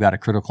said, I've got a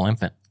critical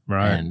infant.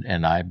 Right.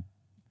 And I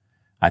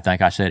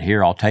think I said,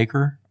 here, I'll take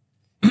her.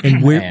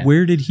 And how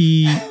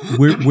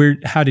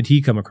did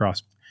he come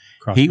across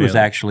he Bailey? Was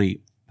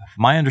actually,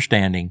 from my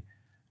understanding,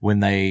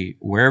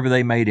 wherever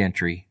they made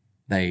entry,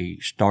 they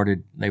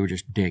were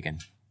just digging.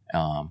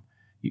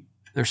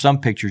 There's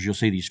some pictures you'll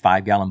see these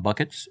 5-gallon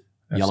buckets,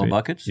 yellow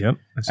buckets. Yep.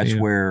 That's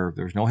where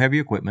there's no heavy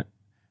equipment.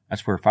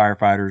 That's where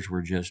firefighters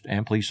were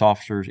and police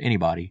officers,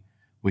 anybody,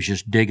 was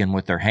just digging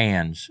with their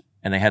hands.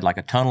 And they had like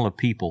a tunnel of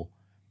people,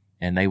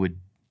 and they would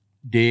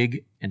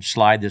dig and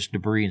slide this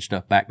debris and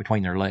stuff back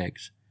between their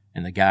legs.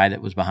 And the guy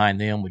that was behind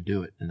them would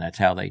do it. And that's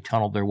how they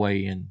tunneled their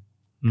way in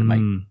to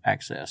make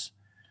access.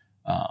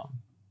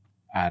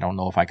 I don't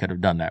know if I could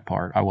have done that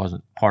part. I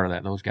wasn't part of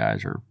that. Those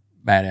guys are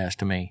badass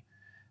to me,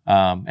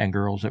 and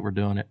girls that were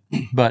doing it.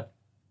 But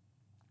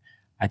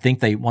I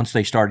think once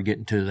they started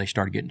getting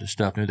to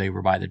stuff, knew they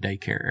were by the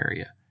daycare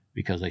area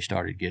because they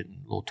started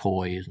getting little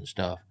toys and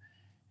stuff.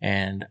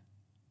 And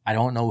I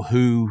don't know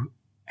who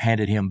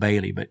handed him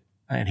Bailey,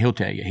 and he'll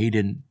tell you he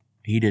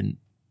didn't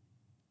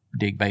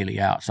dig Bailey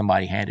out.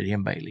 Somebody handed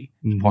him Bailey,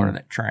 part of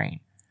that train.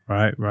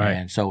 Right.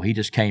 And so he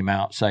just came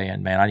out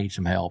saying, "Man, I need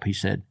some help." He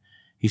said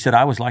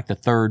I was like the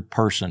third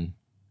person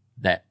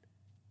that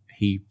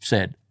he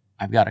said,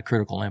 "I've got a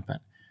critical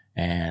infant."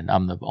 And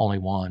I'm the only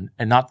one,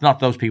 and not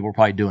those people were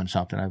probably doing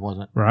something. I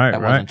wasn't. Right.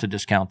 That wasn't to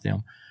discount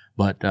them,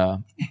 but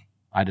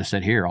I just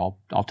said, "Here,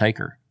 I'll take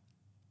her."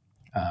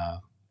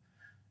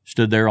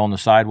 Stood there on the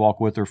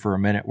sidewalk with her for a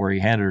minute, where he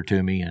handed her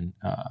to me, and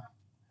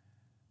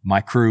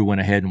my crew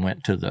went ahead and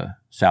went to the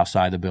south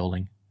side of the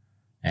building,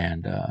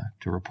 and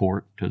to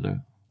report to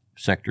the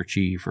sector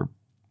chief or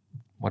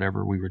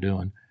whatever we were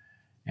doing.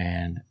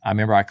 And I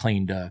remember I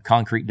cleaned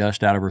concrete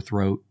dust out of her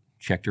throat,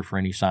 checked her for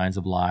any signs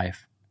of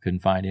life.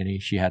 Couldn't find any.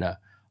 She had a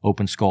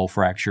open skull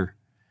fracture.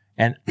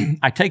 And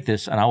I take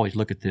this, and I always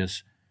look at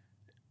this.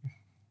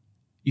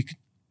 You could,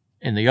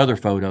 in the other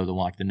photo, the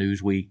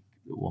Newsweek,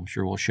 I'm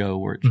sure we'll show,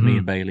 where it's me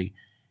and Bailey.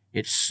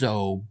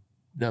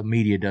 The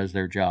media does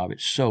their job.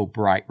 It's so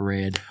bright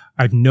red.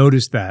 I've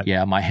noticed that.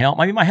 Yeah, my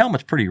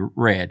helmet's pretty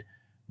red,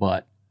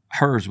 but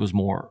hers was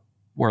more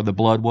where the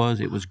blood was.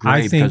 It was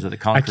gray because of the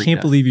concrete. I can't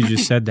dust. believe you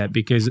just said that,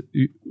 because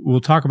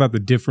we'll talk about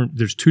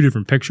there's two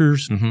different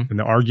pictures and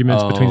the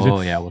arguments between the two.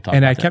 Oh, yeah, we'll talk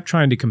and about I that. kept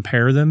trying to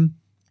compare them,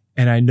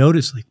 and I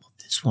noticed,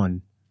 this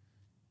one,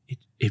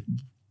 it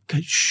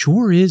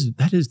sure is,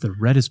 that is the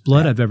reddest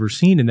blood I've ever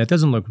seen, and that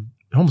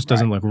almost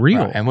doesn't look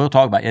real. Right. And we'll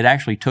talk about it. It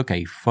actually took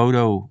a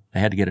photo. They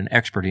had to get an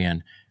expert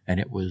in, and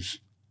it was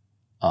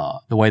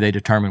the way they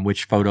determined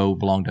which photo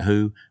belonged to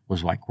who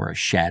was like where a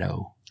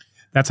shadow.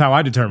 That's how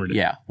I determined it.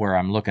 Yeah, where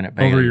I'm looking at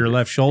Bailey. Over your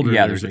left shoulder.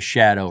 Yeah, there's a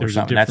shadow or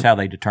something. That's how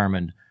they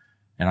determined,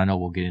 and I know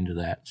we'll get into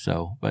that.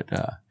 So, but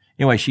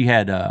anyway, she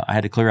had I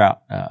had to clear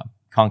out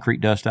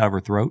concrete dust out of her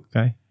throat.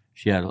 Okay.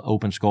 She had an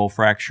open skull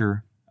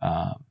fracture.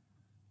 I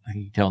think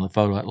you can tell in the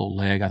photo that little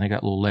leg. I think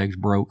that little leg's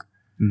broke.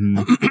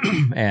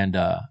 Mm-hmm. And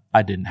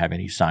I didn't have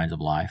any signs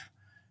of life.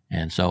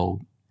 And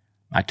so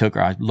I took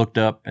her. I looked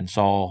up and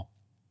saw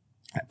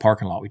that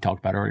parking lot we talked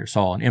about earlier,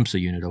 saw an IMSA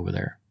unit over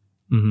there.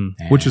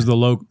 Mm-hmm. Which is the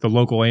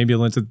local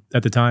ambulance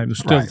at the time,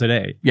 still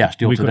today. Yeah,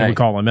 still today. We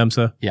call them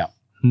IMSA. Yeah.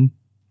 Mm-hmm.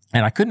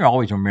 And I couldn't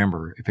always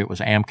remember if it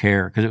was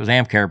AmCare, because it was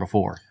AmCare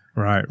before.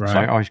 Right. So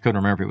I always couldn't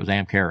remember if it was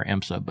AmCare or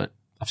IMSA, but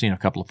I've seen a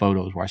couple of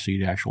photos where I see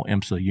the actual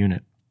IMSA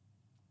unit.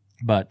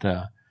 But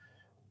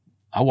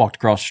I walked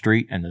across the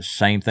street, and the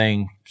same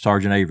thing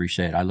Sergeant Avery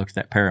said. I looked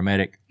at that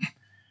paramedic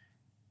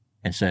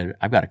and said,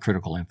 "I've got a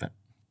critical infant."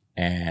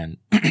 And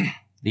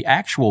the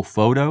actual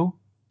photo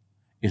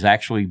is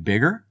actually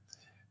bigger.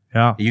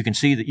 Yeah. You can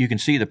see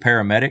the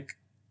paramedic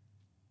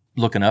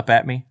looking up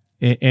at me.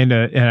 And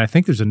I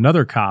think there's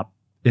another cop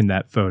in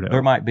that photo.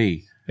 There might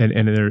be.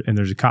 And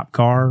there's a cop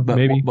car,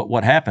 maybe. But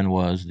what happened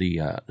was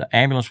the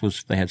ambulance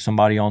was, they had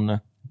somebody on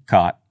the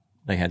cot,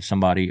 they had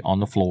somebody on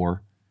the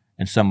floor,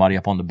 and somebody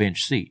up on the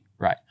bench seat.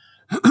 Right.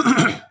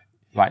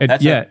 Right.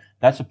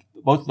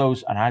 Both of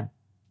those. And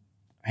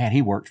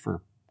he worked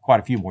for quite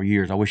a few more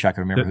years. I wish I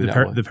could remember who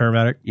that was. The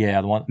paramedic.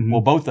 Yeah, the one. Mm-hmm.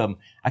 Well, both of them.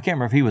 I can't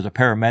remember if he was a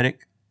paramedic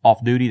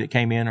off duty that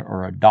came in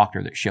or a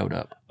doctor that showed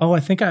up. Oh, I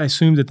think I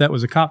assumed that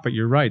was a cop, but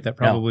you're right. That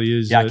probably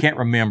is. Yeah, I can't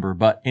remember.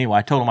 But anyway,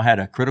 I told him I had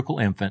a critical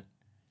infant.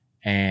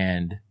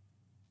 And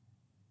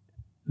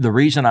the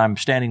reason I'm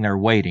standing there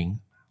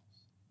waiting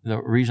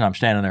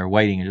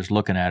and just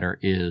looking at her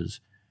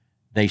is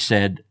they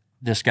said,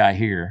 this guy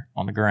here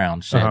on the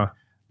ground said,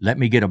 let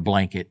me get a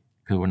blanket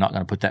because we're not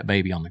going to put that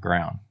baby on the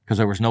ground. Because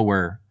there was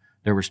nowhere,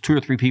 there was 2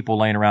 or 3 people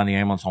laying around the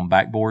ambulance on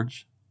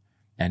backboards.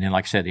 And then,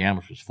 like I said, the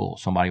ambulance was full.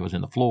 Somebody was in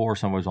the floor,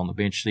 somebody was on the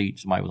bench seat,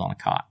 somebody was on a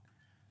cot,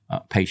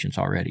 patients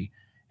already.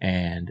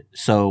 And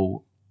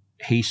so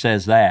he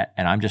says that,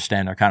 and I'm just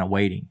standing there kind of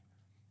waiting.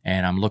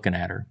 And I'm looking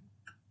at her,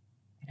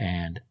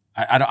 and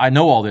I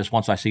know all this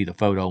once I see the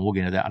photo, and we'll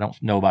get into that. I don't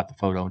know about the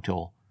photo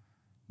until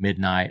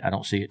midnight. I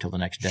don't see it till the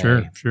next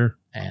day. Sure.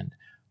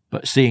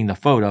 But seeing the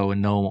photo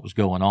and knowing what was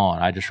going on,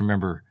 I just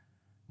remember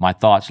my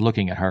thoughts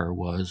looking at her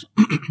was,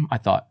 I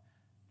thought,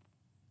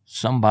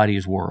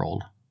 somebody's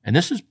world, and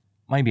this is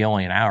maybe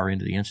only an hour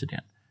into the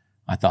incident.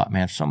 I thought,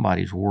 man,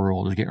 somebody's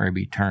world is getting ready to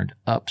be turned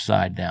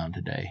upside down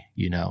today,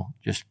 and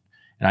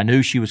I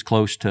knew she was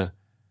close to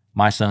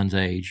my son's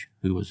age,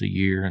 who was a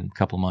year and a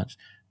couple of months.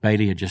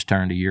 Bailey had just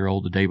turned a year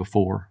old the day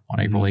before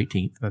on April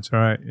 18th. That's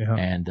right. Yeah.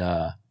 And,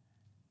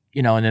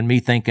 and then me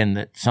thinking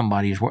that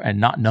somebody's, and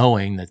not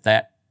knowing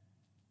that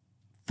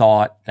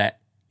thought,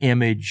 that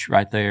image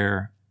right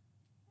there,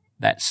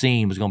 that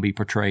scene was going to be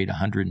portrayed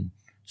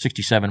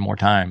 167 more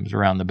times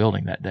around the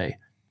building that day.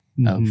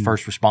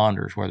 First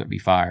responders, whether it be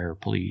fire,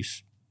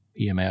 police,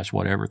 EMS,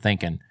 whatever,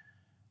 thinking,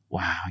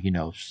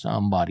 wow,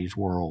 somebody's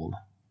world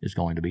is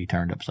going to be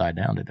turned upside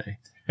down today.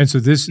 And so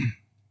this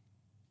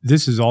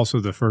is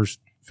also the first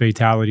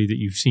fatality that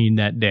you've seen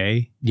that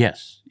day?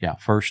 Yes. Yeah.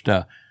 First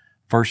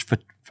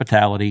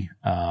fatality.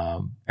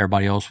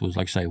 Everybody else was,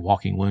 like I say,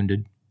 walking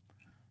wounded.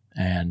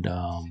 And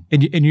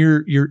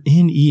you're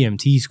in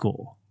EMT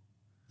school.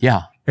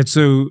 Yeah. And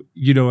so,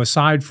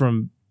 aside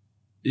from,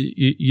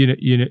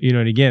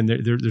 and again,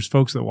 there's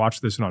folks that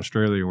watch this in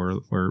Australia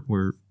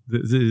where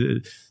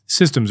the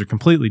systems are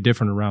completely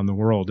different around the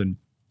world. And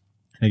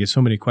I get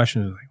so many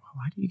questions like,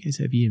 why do you guys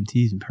have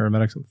EMTs and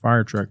paramedics with a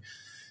fire truck?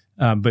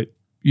 But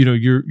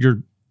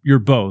you're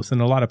both,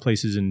 and a lot of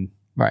places in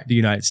the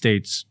United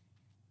States,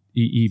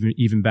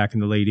 even back in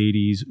the late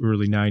 80s,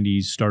 early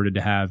 90s, started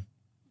to have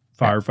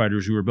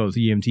firefighters who were both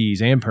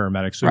EMTs and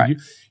paramedics. So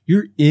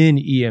you're in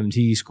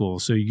EMT school,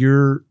 so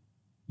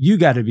you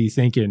got to be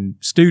thinking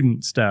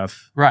student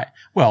stuff, right?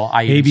 Well,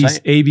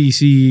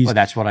 ABCs. Well,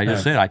 that's what I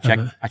just said. I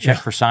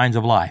checked for signs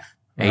of life.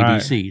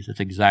 ABCs. That's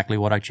exactly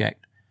what I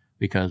checked,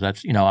 because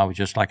that's I was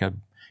just like a.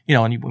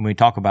 And when we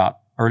talk about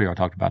earlier, I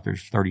talked about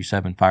there's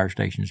 37 fire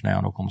stations now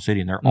in Oklahoma City,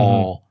 and they're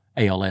all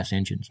ALS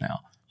engines now.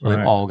 So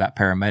they've all got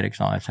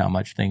paramedics on. That's how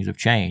much things have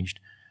changed.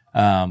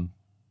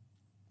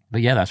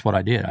 But yeah, that's what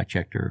I did. I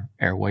checked her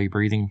airway,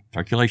 breathing,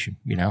 circulation.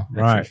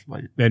 Right.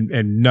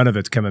 And none of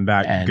it's coming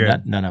back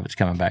good. None of it's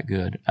coming back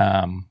good.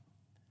 And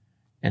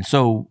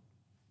so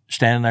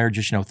standing there,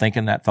 just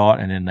thinking that thought,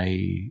 and then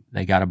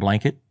they got a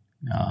blanket,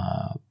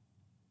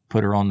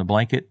 put her on the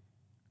blanket,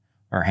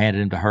 or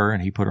handed him to her,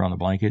 and he put her on the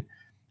blanket.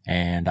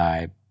 And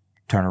I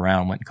turned around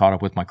and went and caught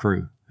up with my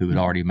crew, who had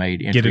already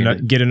made entry.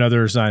 Get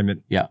another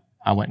assignment. Yeah.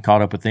 I went and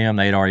caught up with them.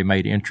 They had already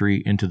made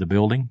entry into the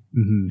building.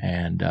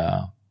 And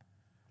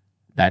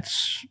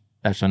that's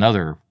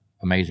another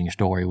amazing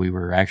story. We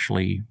were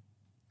actually,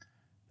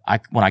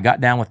 when I got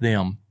down with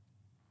them,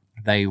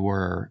 they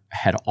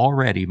had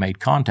already made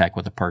contact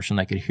with a person.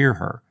 They could hear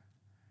her.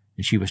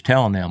 And she was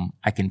telling them,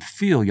 I can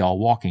feel y'all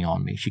walking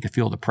on me. She could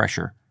feel the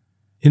pressure.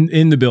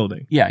 In the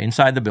building? Yeah,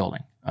 inside the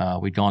building.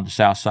 We'd gone to the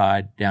south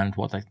side, down into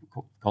what they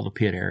call the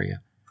pit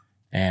area.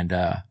 And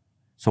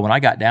so when I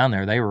got down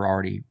there, they were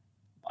already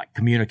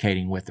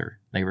communicating with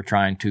her. They were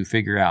trying to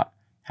figure out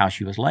how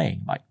she was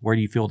laying. Like, where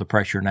do you feel the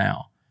pressure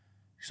now?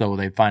 So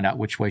they'd find out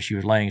which way she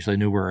was laying, so they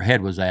knew where her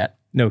head was at.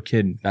 No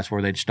kidding. That's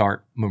where they'd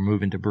start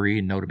removing debris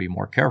and know to be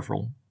more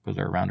careful, because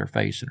they're around her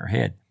face and her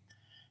head.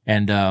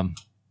 And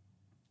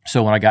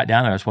so when I got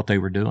down there, that's what they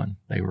were doing.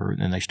 They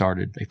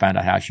found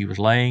out how she was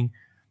laying.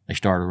 They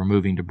started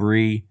removing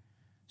debris.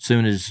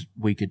 Soon as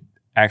we could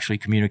actually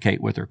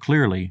communicate with her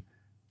clearly,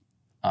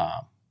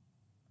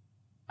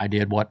 I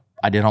did what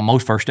I did on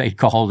most first aid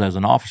calls as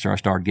an officer. I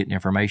started getting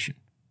information.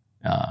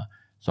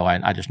 So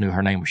I just knew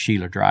her name was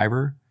Sheila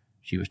Driver.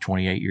 She was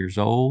 28 years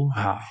old.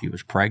 Wow. She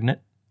was pregnant.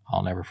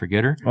 I'll never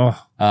forget her.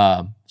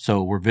 Oh.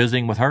 So we're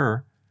visiting with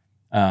her.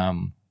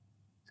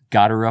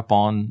 Got her up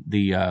on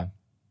the,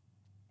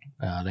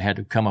 they had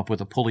to come up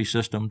with a pulley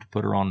system to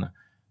put her on the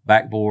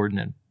backboard, and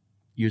then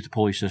use the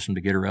pulley system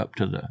to get her up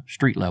to the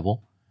street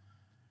level.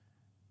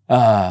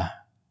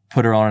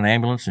 put her on an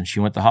ambulance, and she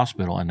went to the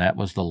hospital. And that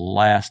was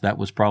that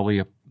was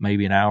probably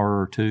maybe an hour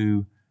or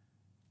two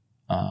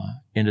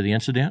into the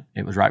incident.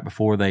 It was right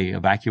before they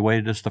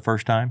evacuated us the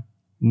first time.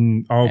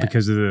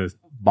 Because of the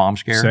bomb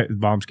scare?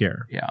 Bomb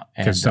scare. Yeah.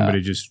 Because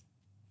somebody just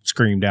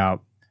screamed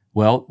out.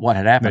 Well, what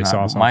had happened,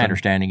 my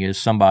understanding is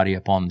somebody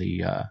up on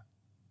the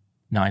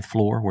 9th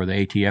floor where the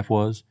ATF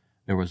was,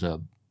 there was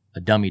a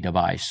dummy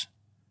device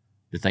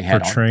that they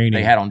had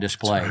on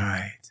display. That's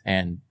right.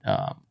 And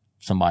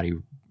somebody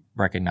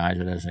recognized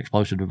it as an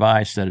explosive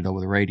device, set it over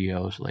the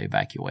radio, so they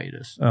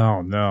evacuated us.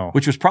 Oh, no.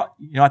 Which was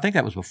I think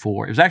that was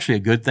before. It was actually a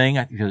good thing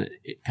because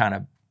it kind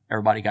of,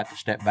 everybody got to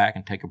step back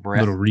and take a breath.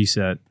 Little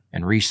reset.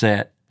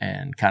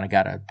 And kind of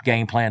got a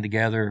game plan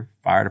together.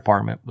 Fire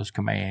department was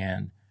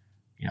command,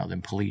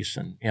 then police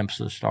and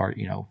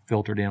IMSA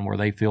filtered in where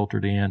they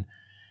filtered in.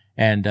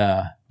 And,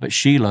 but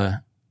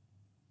Sheila,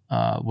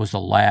 was the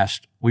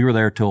last, we were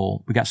there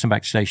till, we got sent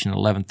back to station at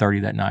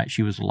 11:30 that night.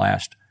 She was the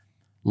last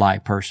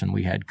live person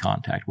we had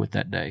contact with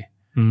that day.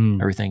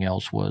 Everything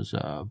else was,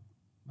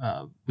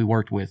 we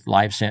worked with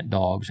live scent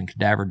dogs and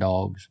cadaver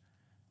dogs.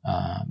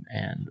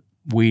 And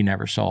we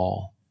never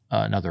saw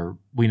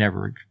we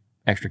never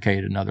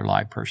extricated another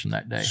live person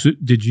that day. So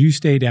did you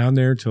stay down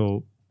there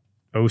till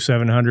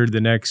 0700 the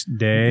next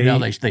day? No,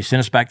 they sent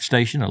us back to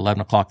station at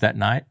 11 o'clock that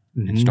night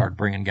and started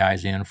bringing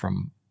guys in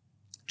from.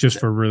 Just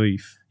for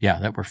relief. Yeah,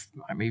 that were,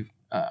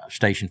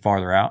 stationed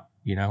farther out,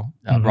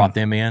 brought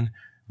them in.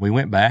 We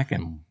went back,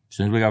 and as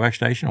soon as we got back to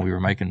station, we were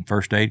making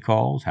first aid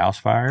calls, house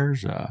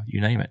fires, you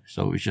name it.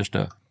 So it was just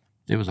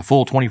it was a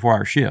full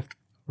 24-hour shift.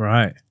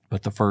 Right.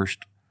 But the first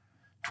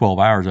 12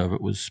 hours of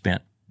it was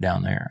spent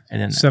down there.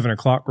 And then 7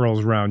 o'clock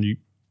rolls around, you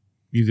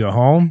go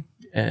home?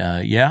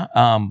 Yeah.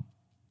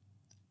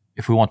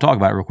 If we want to talk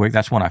about it real quick,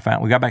 that's when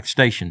we got back to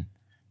station,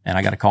 and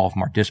I got a call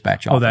from our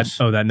dispatch office.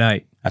 That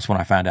night. That's when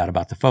I found out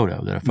about the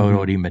photo, that a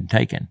photo had even been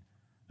taken.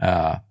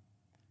 The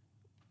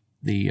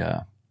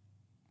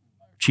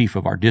chief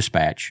of our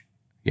dispatch,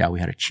 we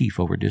had a chief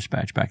over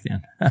dispatch back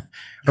then.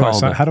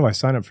 How do I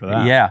sign up for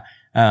that? Yeah.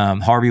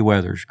 Harvey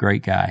Weathers,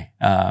 great guy.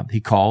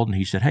 He called and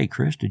he said, "Hey,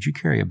 Chris, did you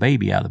carry a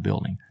baby out of the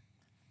building?"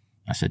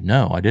 I said,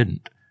 "No, I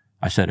didn't."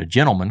 I said, "A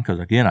gentleman," because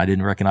again, I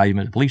didn't recognize him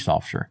as a police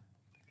officer.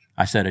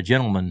 I said, "A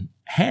gentleman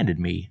handed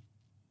me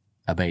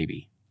a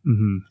baby."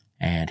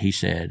 And he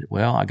said,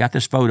 "Well, I got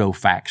this photo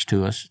faxed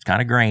to us. It's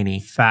kind of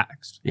grainy."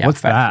 Faxed? Yeah, what's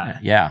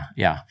that? Yeah.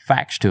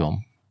 Faxed to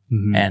him.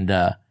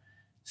 And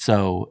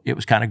so it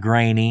was kind of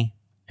grainy.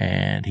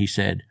 And he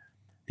said,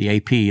 the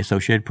AP,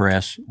 Associated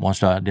Press, wants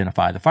to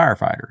identify the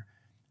firefighter.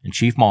 And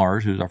Chief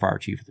Mars, who was our fire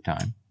chief at the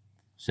time,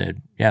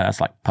 said, "Yeah, that's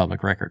like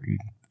public record.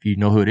 If you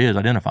know who it is,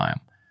 identify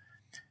him."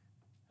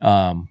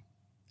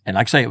 And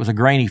like I say, it was a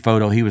grainy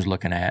photo he was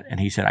looking at. And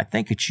he said, "I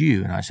think it's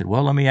you." And I said,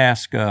 "Well, let me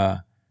ask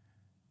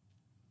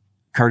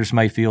Curtis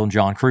Mayfield and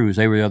John Cruz.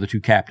 They were the other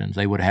two captains.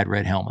 They would have had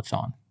red helmets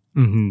on."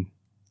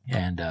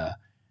 And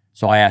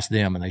so I asked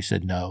them, and they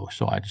said no.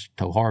 So I just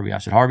told Harvey. I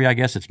said, "Harvey, I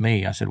guess it's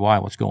me." I said, "Why?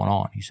 What's going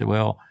on?" He said,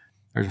 "Well,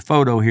 there's a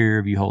photo here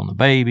of you holding the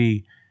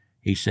baby."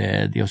 He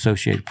said, "The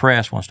Associated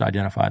Press wants to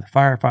identify the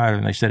firefighter,"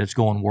 and they said it's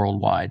going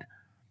worldwide.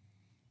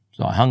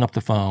 So I hung up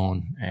the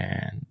phone,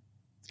 and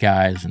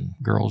guys and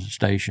girls at the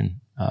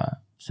station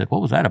said,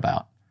 "What was that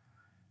about?"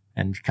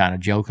 And kind of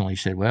jokingly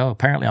said, "Well,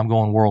 apparently I'm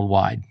going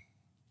worldwide."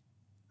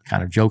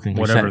 Kind of jokingly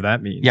whatever said,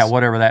 that means. Yeah,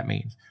 whatever that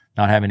means.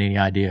 Not having any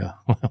idea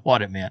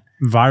what it meant.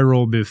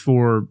 Viral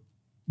before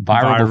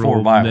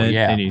viral,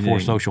 yeah, anything. before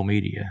social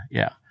media,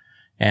 yeah.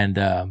 And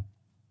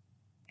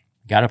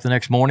got up the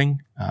next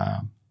morning.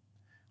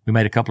 We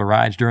made a couple of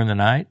rides during the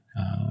night.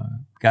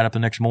 Got up the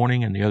next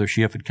morning, and the other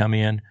shift had come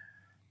in.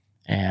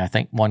 And I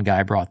think one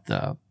guy brought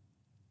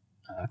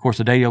of course,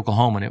 the Daily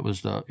Oklahoman. It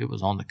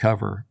was on the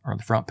cover or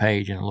the front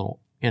page in a little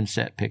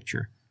inset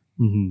picture.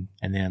 And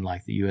then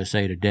like the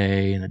USA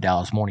Today and the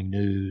Dallas Morning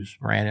News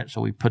ran it.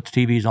 So we put the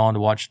TVs on to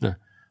watch the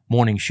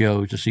morning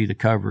shows to see the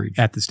coverage.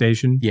 At the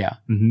station? Yeah.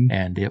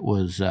 And it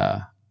was,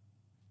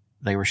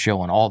 they were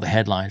showing all the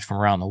headlines from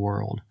around the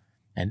world,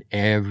 and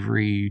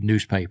every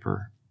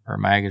newspaper or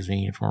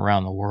magazine from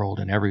around the world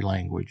in every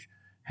language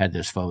had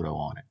this photo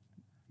on it.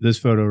 This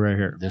photo right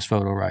here. This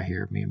photo right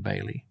here of me and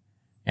Bailey.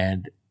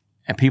 And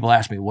people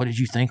ask me, "What did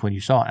you think when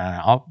you saw it?"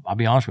 And I'll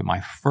be honest with you,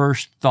 my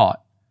first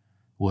thought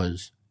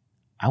was,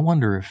 I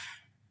wonder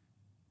if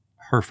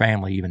her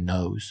family even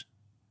knows.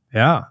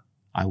 Yeah.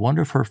 I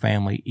wonder if her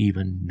family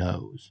even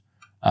knows.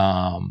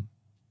 And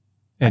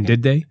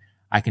did they?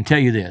 I can tell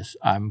you this.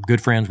 I'm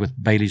good friends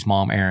with Bailey's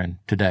mom, Erin,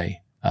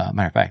 today.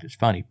 Matter of fact, it's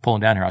funny.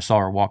 Pulling down here, I saw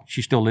her walk.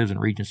 She still lives in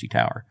Regency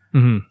Tower.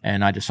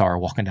 And I just saw her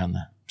walking down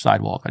the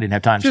sidewalk. I didn't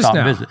have time to stop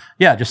and visit.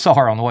 Yeah, just saw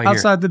her on the way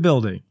outside the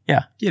building.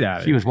 Yeah. Get out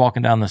of She was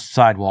walking down the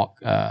sidewalk.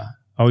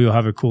 You'll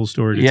have a cool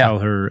story to tell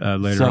her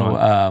later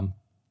on.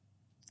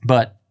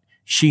 But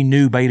she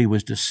knew Bailey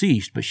was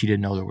deceased, but she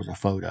didn't know there was a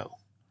photo.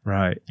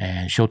 Right.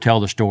 And she'll tell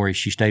the story.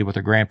 She stayed with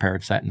her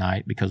grandparents that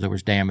night because there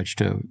was damage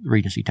to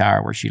Regency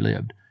Tower where she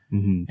lived.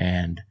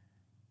 And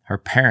her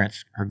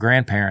parents, her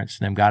grandparents,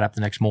 them got up the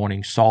next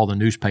morning, saw the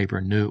newspaper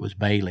and knew it was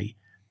Bailey.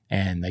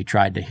 And they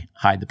tried to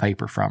hide the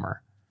paper from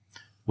her.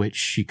 which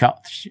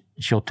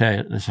she'll tell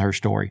you, this is her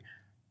story.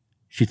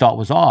 She thought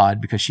was odd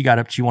because she got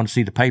up, she wanted to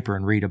see the paper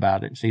and read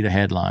about it and see the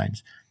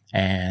headlines.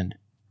 And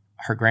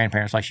her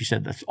grandparents, like she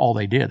said, that's all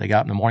they did. They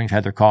got up in the mornings,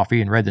 had their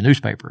coffee, and read the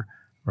newspaper.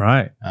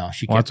 Right.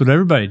 That's what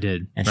everybody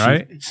did, and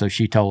right? So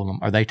she told them,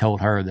 or they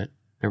told her that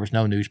there was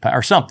no newspaper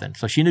or something.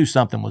 So she knew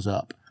something was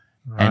up.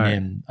 Right.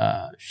 And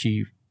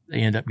then they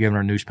ended up giving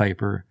her a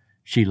newspaper.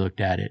 She looked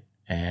at it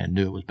and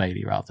knew it was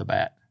Bailey right off the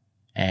bat.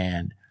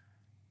 And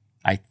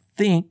I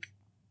think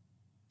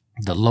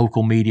the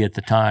local media at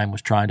the time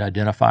was trying to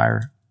identify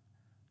her.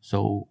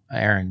 So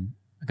Aaron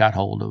got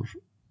hold of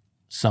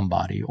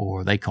somebody,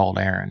 or they called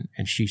Aaron,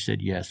 and she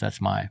said, "Yes, that's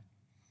my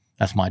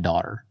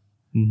daughter."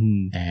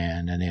 Mm-hmm.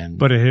 And then,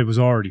 but it was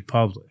already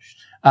published.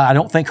 I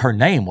don't think her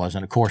name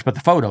wasn't, of course, but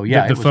the photo,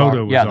 yeah, the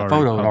photo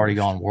had already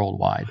gone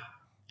worldwide,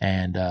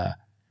 and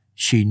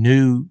she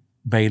knew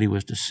Bailey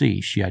was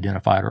deceased. She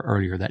identified her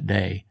earlier that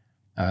day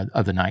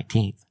of the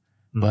 19th,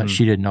 but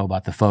she didn't know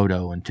about the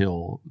photo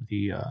until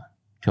the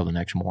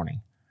next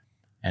morning.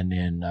 And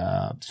then,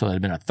 so it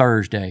had been a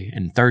Thursday,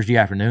 and Thursday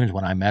afternoons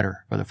when I met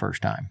her for the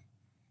first time.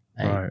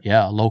 Right.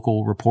 Yeah, a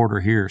local reporter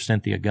here,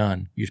 Cynthia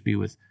Gunn, used to be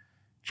with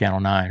Channel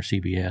 9 or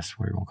CBS,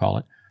 whatever you want to call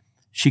it.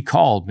 She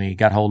called me,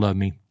 got hold of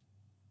me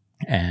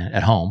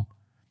at home,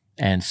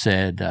 and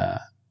said,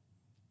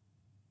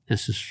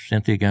 this is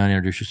Cynthia Gunn,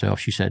 introduce yourself.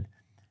 She said,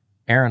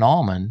 Erin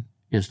Allman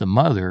is the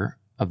mother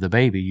of the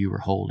baby you were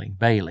holding,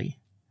 Bailey.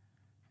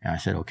 And I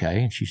said,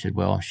 okay. And she said,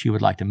 well, she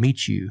would like to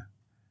meet you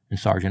and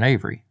Sergeant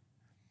Avery.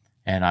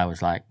 And I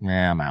was like,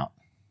 nah, I'm out.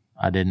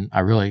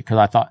 Because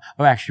I thought,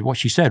 actually what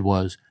she said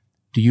was,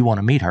 do you want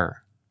to meet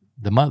her,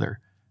 the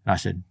mother? And I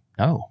said,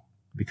 no,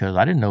 because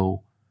I didn't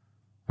know.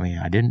 I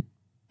mean,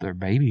 their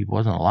baby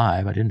wasn't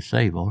alive. I didn't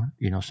save her.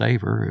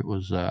 It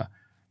was, I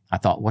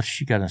thought, what's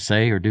she going to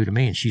say or do to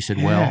me? And she said,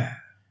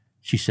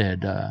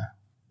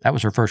 that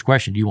was her first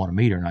question. Do you want to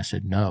meet her? And I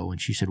said, no.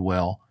 And she said,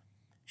 well,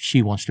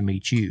 she wants to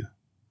meet you.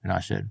 And I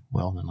said,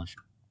 well, then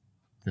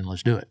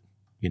let's do it.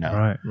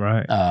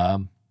 Right.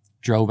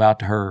 Drove out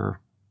to her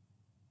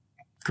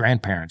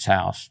grandparents'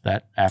 house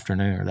that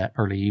afternoon or that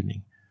early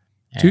evening.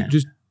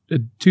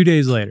 2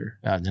 days later.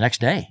 The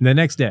next day. The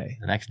next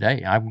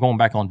day. I'm going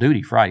back on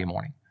duty Friday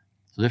morning.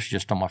 So this is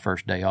just on my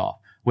first day off,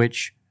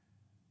 which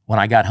when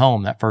I got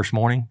home that first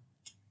morning,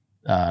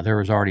 there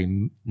was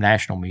already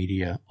national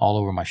media all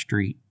over my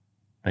street.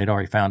 They'd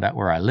already found out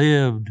where I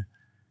lived.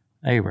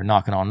 They were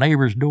knocking on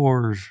neighbors'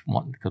 doors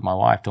because my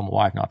wife told my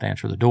wife not to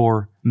answer the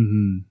door.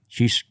 Mm-hmm.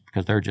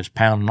 Because they're just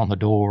pounding on the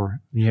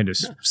door. You had to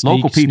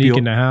sneak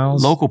in the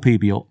house. Local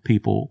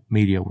people,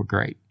 media were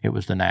great. It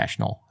was the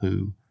national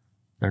who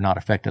they're not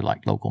affected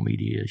like local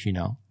media is,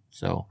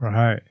 So,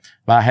 right.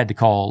 But I had to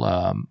call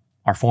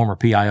our former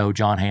PIO,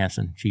 John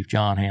Hanson, Chief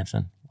John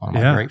Hanson, one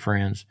of my great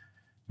friends.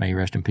 May he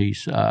rest in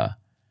peace.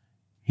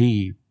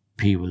 He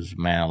was,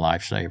 man, a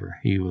lifesaver.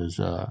 He was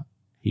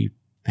he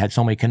had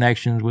so many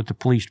connections with the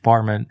police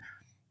department.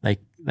 They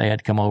had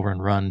to come over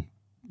and run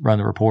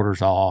the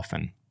reporters off.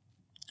 And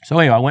so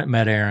anyway, I went and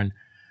met Erin,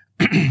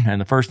 and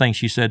the first thing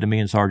she said to me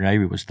and Sergeant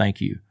Avery was, thank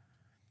you.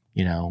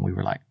 We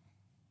were like,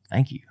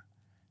 thank you.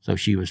 So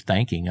she was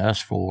thanking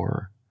us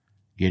for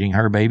getting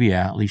her baby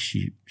out. At least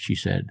she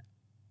said,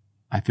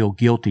 I feel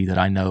guilty that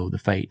I know the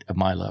fate of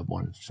my loved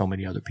ones. So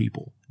many other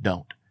people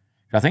don't.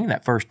 I think in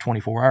that first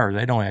 24 hours,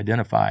 they'd only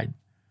identified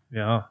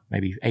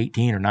maybe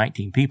 18 or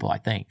 19 people, I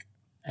think.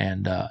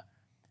 And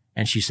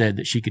she said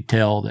that she could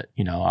tell that,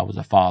 I was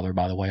a father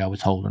by the way I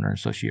was holding her. And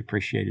so she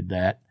appreciated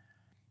that.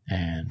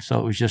 And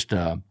so it was just,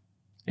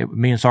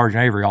 me and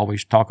Sergeant Avery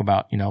always talk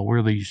about,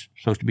 we're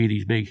supposed to be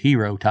these big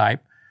hero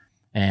type,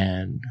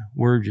 and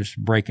we're just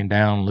breaking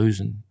down,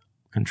 losing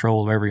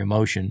control of every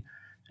emotion.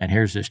 And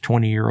here's this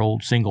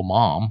 20-year-old single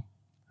mom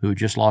who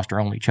just lost her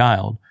only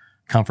child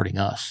comforting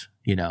us,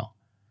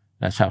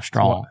 That's how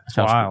strong. It's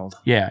wild.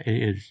 Yeah,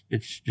 it is.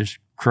 It's just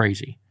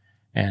crazy.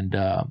 And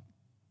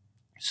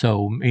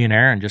so me and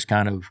Erin just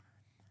I was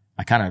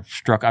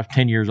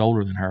 10 years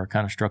older than her,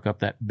 kind of struck up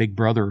that big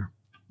brother,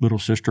 little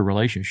sister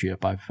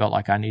relationship. I felt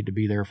like I needed to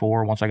be there for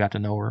her once I got to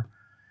know her.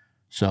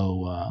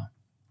 So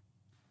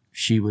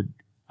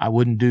I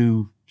wouldn't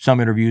do some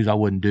interviews I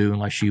wouldn't do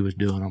unless she was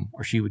doing them,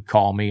 or she would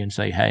call me and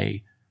say,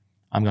 hey,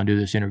 I'm going to do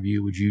this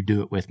interview. Would you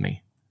do it with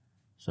me?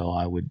 So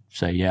I would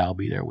say, yeah, I'll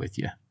be there with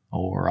you,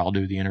 or I'll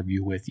do the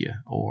interview with you,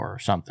 or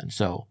something.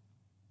 So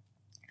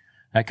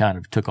that kind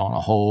of took on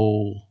a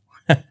whole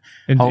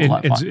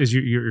lot. Is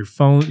your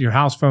phone, your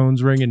house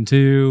phone's ringing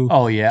too?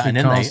 Oh yeah, and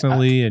then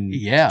constantly,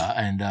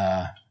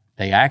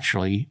 they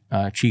actually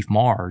Chief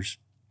Mars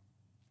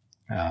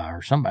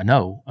or somebody,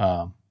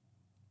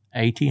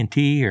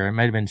 AT&T, or it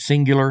might have been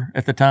Singular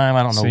at the time.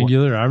 I don't know.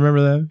 Singular, I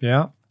remember that.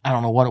 Yeah, I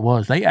don't know what it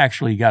was. They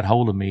actually got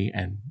hold of me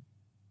and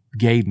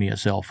gave me a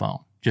cell phone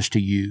just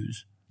to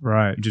use.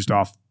 Right, just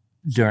off.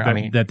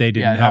 That they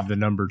didn't have the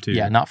number to.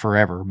 Yeah, not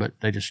forever, but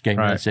they just gave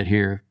me that. Said,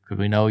 here, because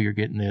we know you're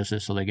getting this,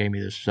 so they gave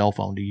me this cell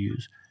phone to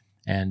use.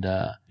 And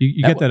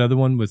you get that other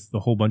one with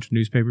the whole bunch of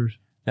newspapers.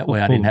 That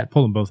way I didn't have to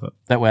pull them both up.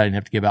 That way I didn't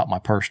have to give out my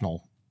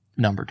personal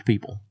number to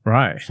people.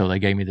 Right. So they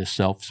gave me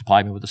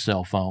supplied me with a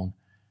cell phone.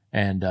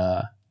 And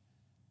like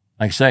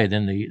I say,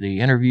 then the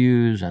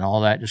interviews and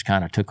all that just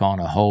kind of took on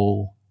a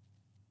whole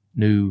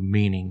new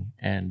meaning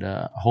and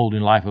a whole new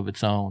life of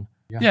its own.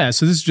 Yeah.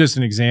 So this is just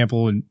an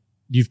example, and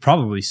you've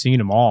probably seen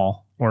them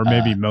all, or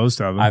maybe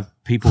most of them.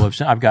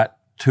 I've got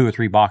 2 or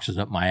 3 boxes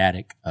up my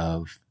attic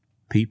of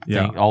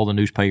people, all the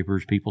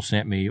newspapers people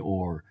sent me,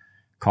 or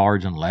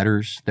cards and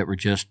letters that were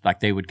just like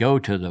they would go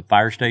to the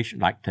fire station,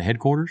 like to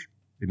headquarters,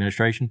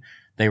 administration.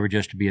 They were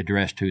just to be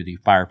addressed to the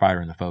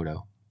firefighter in the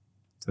photo.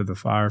 To the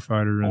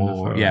firefighter in the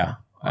photo. Yeah.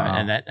 Wow.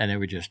 And they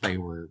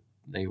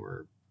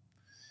were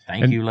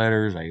thank you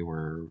letters. They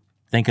were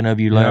thinking of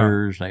you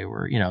letters. They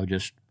were,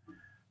 just,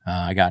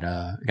 I got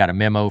a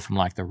memo from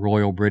like the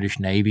Royal British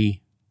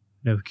Navy.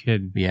 No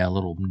kidding. Yeah. A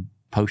little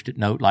Post-it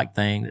note like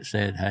thing that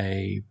said,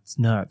 hey, it's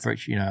nuts.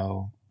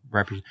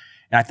 Represent.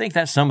 And I think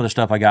that some of the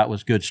stuff I got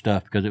was good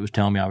stuff because it was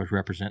telling me I was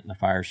representing the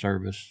fire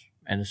service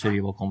and the city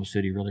of Oklahoma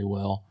City really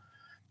well.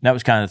 And that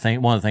was kind of the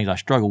thing. One of the things I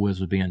struggled with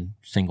was being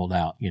singled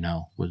out,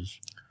 was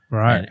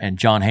right. And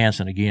John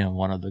Hanson, again,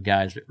 one of the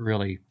guys that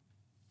really,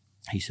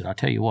 he said, I'll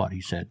tell you what,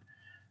 he said,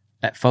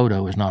 that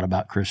photo is not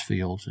about Chris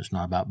Fields. It's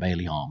not about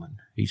Bailey Allman.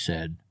 He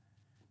said,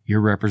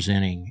 you're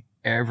representing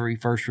every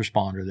first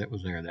responder that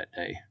was there that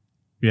day.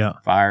 Yeah.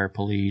 Fire,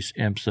 police,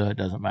 IMSA, it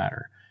doesn't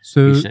matter.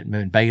 So he said,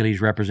 and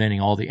Bailey's representing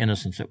all the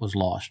innocence that was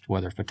lost,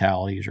 whether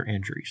fatalities or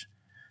injuries.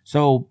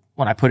 So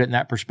when I put it in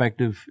that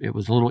perspective, it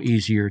was a little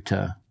easier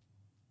to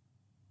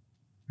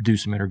do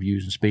some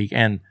interviews and speak.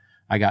 And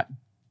I got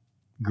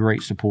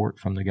great support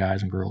from the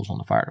guys and girls on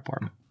the fire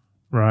department.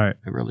 Right.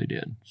 It really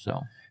did.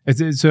 So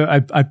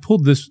I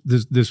pulled this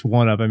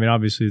one up. I mean,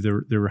 obviously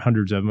there were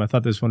hundreds of them. I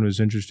thought this one was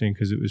interesting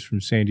because it was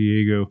from San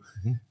Diego.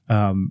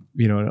 Mm-hmm.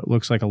 And it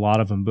looks like a lot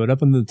of them. But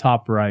up in the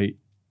top right,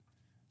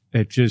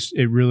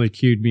 it really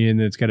cued me in.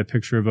 It's got a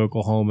picture of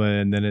Oklahoma,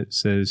 and then it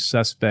says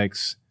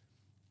suspects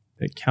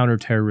that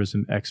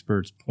counterterrorism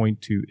experts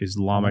point to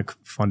Islamic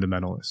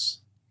fundamentalists.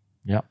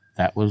 Yep,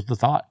 that was the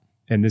thought.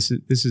 And this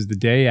is the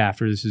day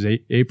after. This is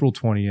April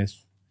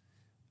 20th.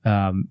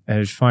 And I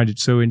just find it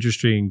so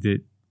interesting that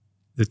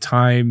the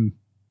time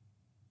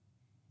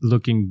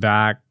looking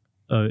back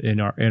in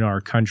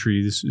our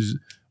country, this is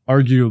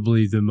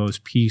arguably the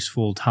most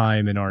peaceful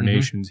time in our mm-hmm.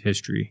 nation's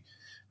history,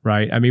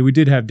 right? I mean, we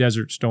did have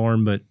Desert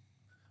Storm, but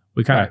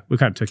we kind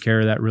of took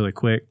care of that really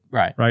quick,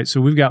 right? So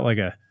we've got like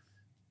a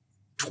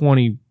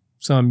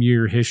 20-some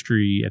year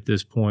history at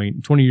this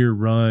point, 20-year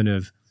run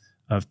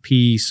of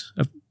peace,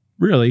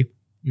 really.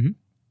 Mm-hmm.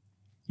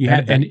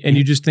 And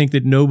you just think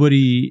that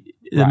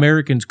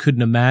Americans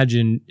couldn't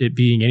imagine it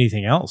being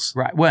anything else.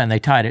 Right. Well, and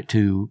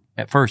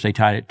at first they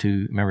tied it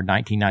to, remember,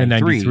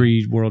 1993. The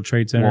 93 World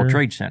Trade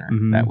Center.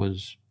 Mm-hmm. That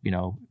was,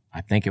 I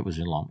think it was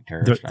Islamic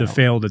terrorists. The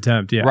failed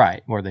attempt, yeah.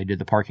 Right, where they did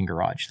the parking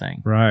garage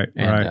thing. Right,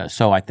 and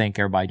so I think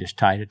everybody just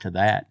tied it to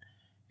that.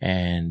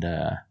 And,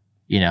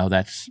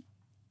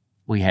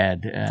 we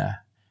had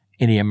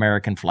any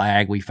American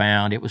flag we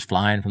found, it was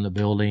flying from the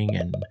building,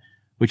 and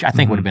which I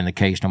think would have been the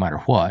case no matter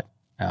what.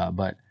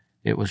 But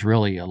it was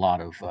really a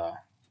lot of,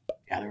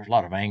 there was a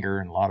lot of anger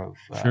and a lot of,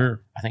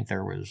 sure. I think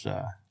there was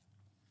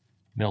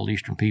Middle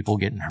Eastern people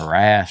getting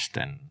harassed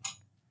and,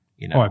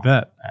 I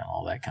bet. And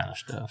all that kind of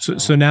stuff.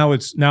 So now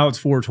it's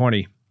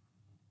 420.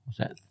 Was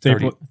that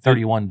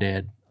 31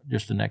 dead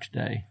just the next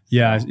day?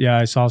 Yeah, so.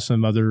 I saw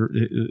some other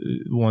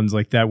ones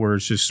like that where it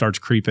just starts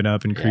creeping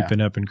up and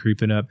creeping up and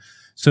creeping up.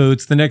 So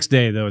it's the next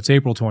day though. It's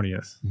April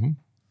 20th. Mm-hmm.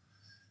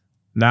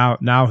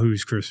 Now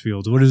who's Chris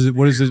Fields? What does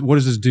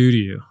this do to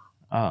you?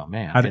 Oh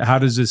man, how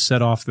does this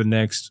set off the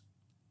next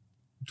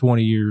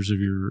 20 years of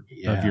your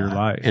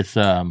life? It's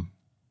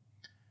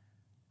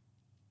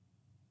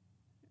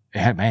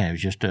it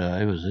was just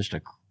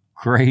a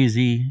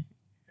crazy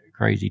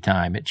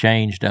time. It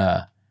changed.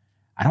 I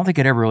don't think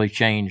it ever really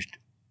changed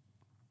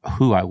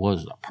who I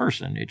was as a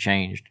person. It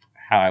changed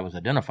how I was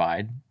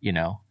identified,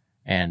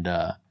 and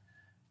I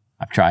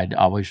tried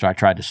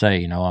to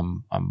say,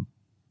 I'm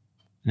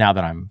now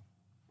that I'm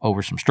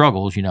over some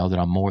struggles, that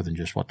I'm more than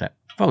just what that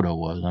photo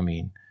was. I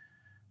mean,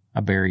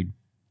 I buried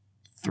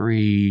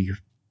 4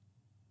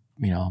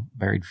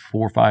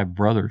 or 5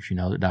 brothers,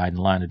 that died in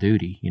the line of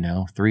duty,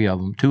 2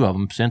 of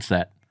them since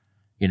that,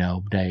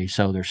 day.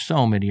 So there's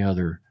so many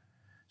other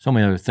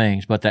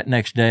things. But that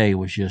next day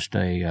was just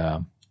like I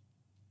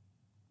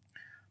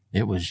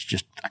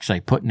say,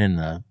 putting in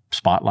the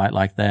spotlight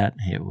like that.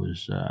 It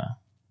was,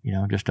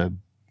 just a.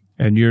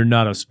 And you're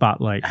not a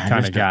spotlight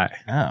kind of guy.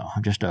 No,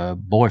 I'm just a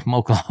boy from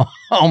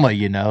Oklahoma,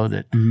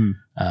 that. Mm-hmm.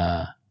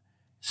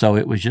 So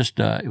it was just,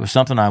 it was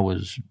something I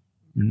was.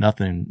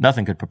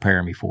 Nothing could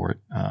prepare me for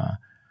it.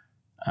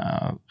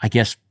 I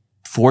guess,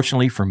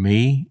 fortunately for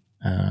me,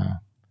 I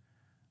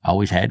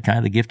always had kind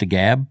of the gift of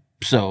gab.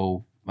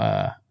 So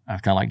I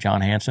was kind of like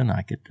John Hanson.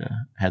 I could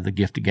have the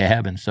gift of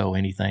gab, and so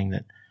anything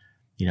that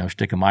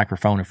stick a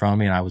microphone in front of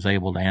me, and I was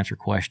able to answer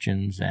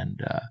questions,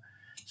 and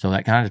so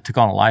that kind of took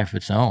on a life of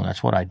its own.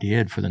 That's what I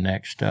did for the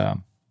next.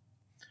 And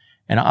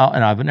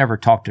I've never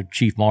talked to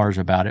Chief Mars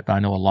about it, but I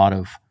know a lot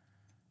of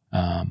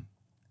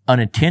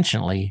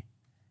unintentionally,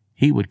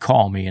 he would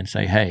call me and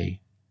say,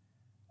 hey,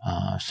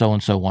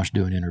 so-and-so wants to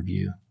do an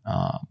interview.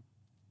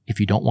 If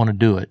you don't want to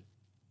do it,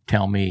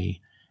 tell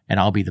me, and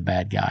I'll be the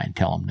bad guy and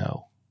tell him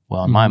no.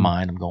 Well, in my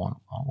mind, I'm going,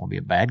 I don't want to be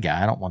a bad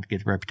guy. I don't want to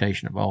get the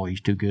reputation of, oh,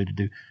 he's too good to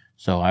do.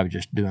 So I was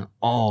just doing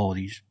all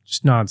these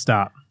just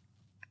nonstop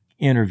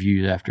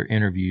interviews after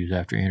interviews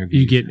after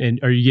interviews.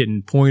 Are you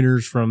getting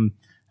pointers from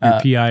your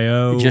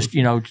PIO? Just,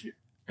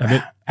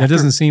 that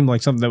doesn't seem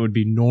like something that would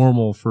be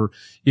normal for,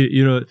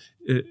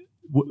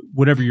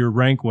 whatever your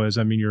rank was.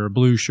 I mean, you're a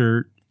blue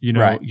shirt,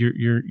 Right.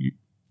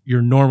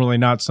 you're normally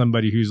not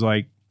somebody who's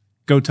like,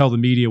 go tell the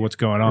media what's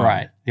going on.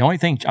 Right. The only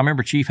thing, I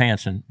remember Chief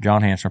Hansen,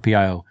 John Hansen, our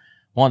PIO,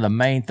 one of the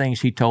main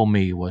things he told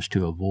me was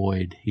to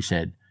avoid, he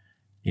said,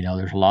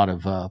 there's a lot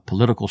of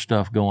political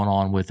stuff going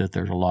on with it.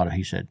 There's a lot of,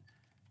 he said,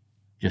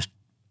 just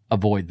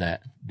avoid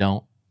that.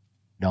 Don't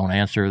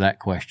answer that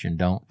question.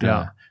 Don't.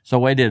 So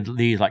we did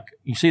these, like,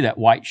 you see that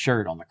white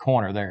shirt on the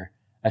corner there.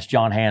 That's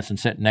John Hansen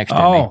sitting next to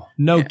me. Oh,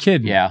 no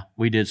kidding. Yeah.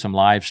 We did some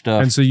live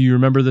stuff. And so you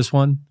remember this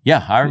one?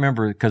 Yeah. I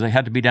remember because I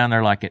had to be down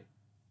there like at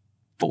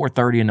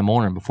 4:30 in the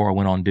morning before I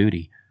went on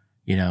duty,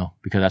 because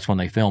that's when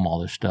they film all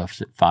this stuff.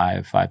 It's at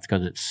 5,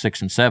 because it's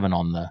 6 and 7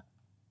 on the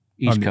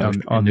East Coast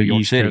in New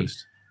York City.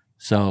 Coast.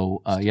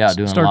 So,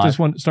 doing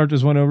Start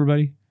this one over,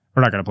 buddy.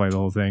 We're not going to play the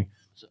whole thing.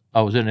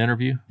 Oh, was it an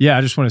interview? Yeah,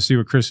 I just want to see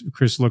what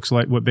Chris looks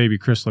like, what baby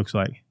Chris looks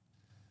like.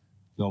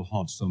 Still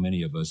haunts so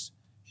many of us.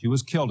 She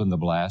was killed in the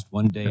blast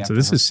one day after so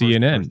this her is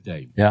CNN.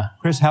 birthday. Yeah.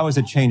 Chris, how has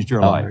it changed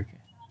your life? Okay.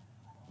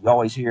 You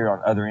always hear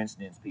on other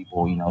incidents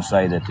people,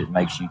 say that it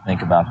makes you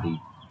think about the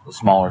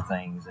smaller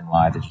things in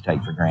life that you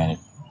take for granted.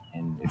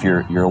 And if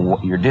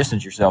you're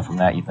distance yourself from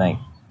that, you think,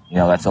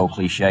 that's old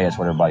cliche. That's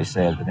what everybody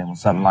says. But then when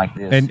something like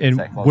this, and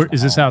where,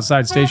 is this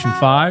outside Station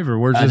 5 or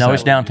where's this? No,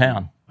 it's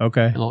downtown.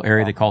 Okay. A little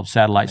area they called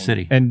Satellite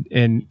City. And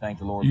thank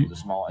the Lord for the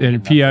small.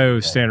 And PIO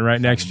is standing right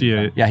next to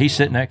you. Yeah, he's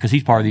sitting there because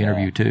he's part of the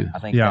interview too. I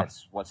think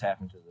that's what's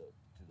happened to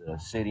the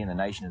city and the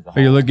nation as a whole.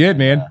 Oh, you look good,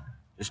 man.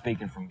 Just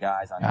speaking from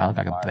guys, I look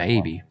like a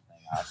baby.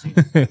 I've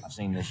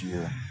seen this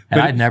year.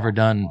 And I'd never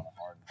done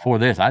before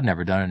this. I'd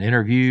never done an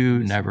interview.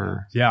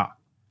 Never. Yeah.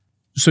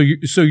 So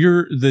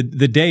you're the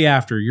day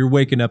after you're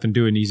waking up and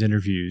doing these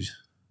interviews.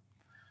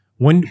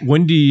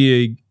 When do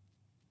you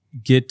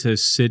get to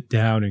sit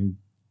down and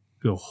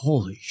go,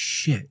 holy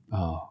shit?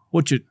 Oh,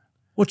 what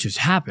just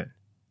happened?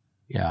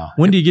 Yeah.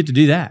 When do you get to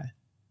do that?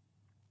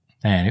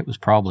 Man, it was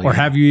probably. Or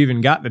have you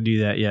even got to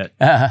do that yet?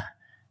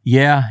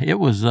 Yeah, it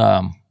was.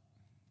 It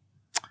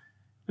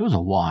was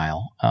a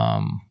while. I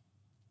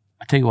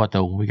tell you what,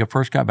 though, when we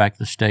first got back to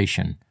the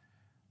station,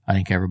 I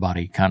think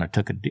everybody kind of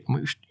took of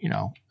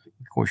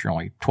course, you're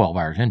only 12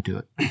 hours into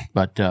it,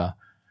 but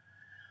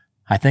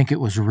I think it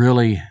was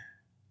really,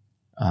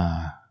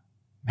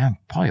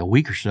 probably a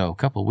week or so, a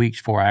couple of weeks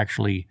before I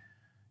actually,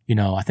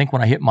 I think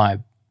when I hit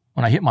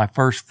my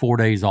first 4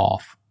 days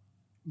off,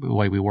 the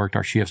way we worked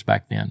our shifts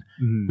back then,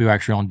 we were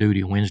actually on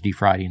duty Wednesday,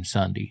 Friday, and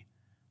Sunday.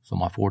 So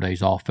my 4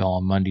 days off fell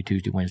on Monday,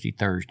 Tuesday, Wednesday,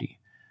 Thursday.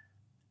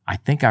 I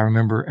think I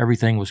remember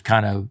everything was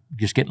kind of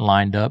just getting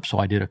lined up, so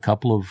I did a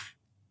couple of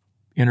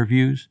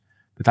interviews,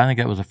 but I think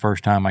that was the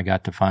first time I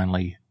got to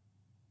finally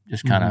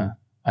just kind of,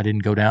 I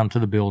didn't go down to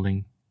the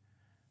building.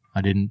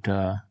 I didn't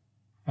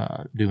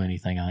do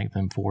anything, I think,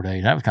 in 4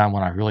 days. That was kind of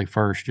when I really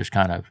first just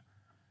kind of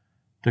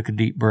took a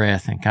deep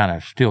breath and kind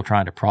of still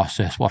trying to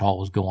process what all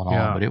was going on.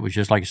 Yeah. But it was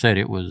just, like I said,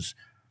 it was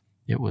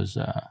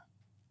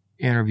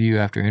interview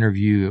after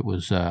interview. It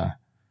was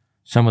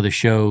some of the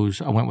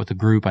shows, I went with a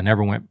group. I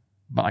never went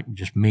like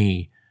just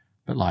me,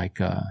 but like,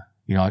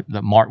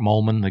 the Mark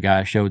Molman, the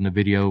guy I showed in the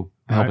video,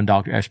 helping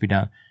Dr. Espy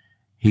down,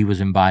 he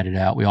was invited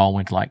out. We all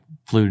went to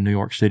flew to New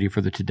York City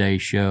for the Today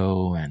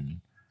Show.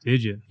 And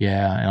did you?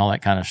 Yeah, and all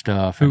that kind of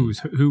stuff. Who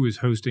was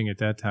hosting at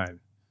that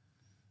time?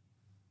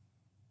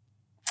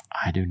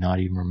 I do not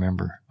even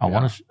remember. I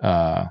want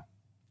to,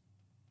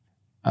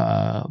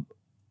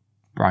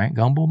 Bryant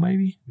Gumbel,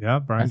 maybe? Yeah,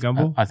 Bryant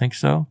Gumbel. I think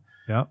so.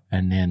 Yeah.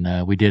 And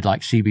then we did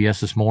CBS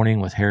This Morning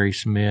with Harry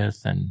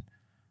Smith and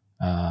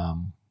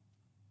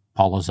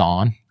Paula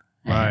Zahn.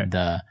 Right.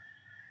 And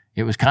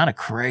it was kind of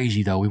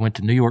crazy, though. We went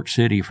to New York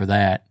City for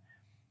that,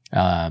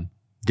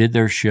 did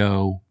their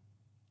show.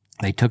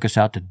 They took us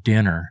out to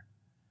dinner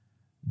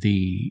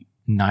the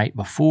night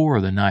before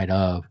or the night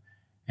of.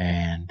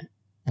 And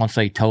once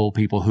they told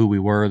people who we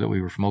were, that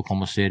we were from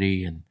Oklahoma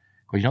City, and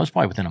it's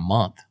probably within a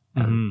month.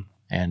 Mm-hmm.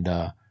 And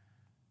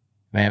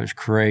man, it was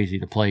crazy.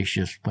 The place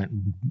just went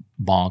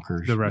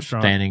bonkers. The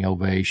restaurant, standing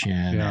ovation,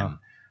 and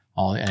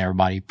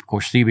everybody. Of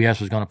course, CBS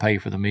was going to pay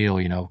for the meal,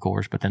 of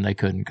course, but then they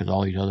couldn't because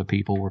all these other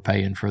people were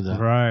paying for the.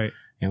 Right.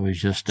 It was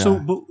just so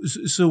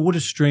what a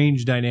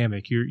strange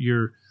dynamic.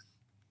 You're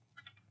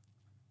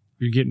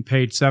getting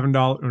paid $7,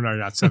 or no,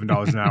 not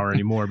 $7 an hour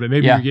anymore, but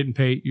maybe you're getting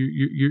paid.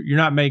 You're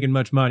not making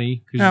much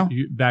money because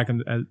back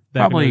in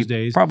those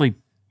days, probably,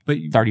 but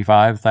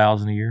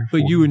 $35,000 a year. But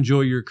 40. You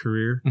enjoy your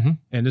career, mm-hmm.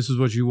 and this is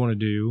what you want to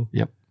do.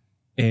 Yep.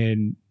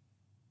 And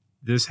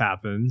this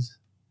happens,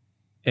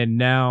 and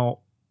now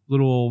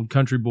little old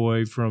country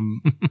boy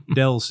from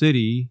Dell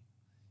City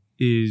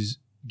is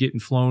getting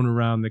flown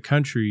around the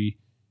country,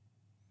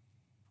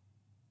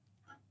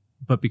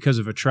 but because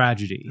of a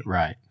tragedy.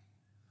 Right.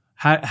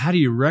 How do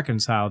you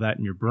reconcile that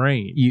in your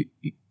brain? You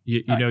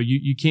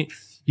can't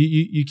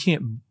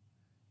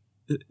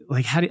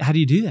like how do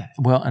you do that?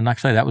 Well, and like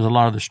I say, that was a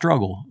lot of the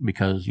struggle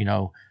because,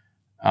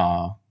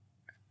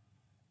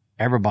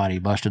 everybody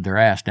busted their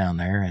ass down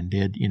there and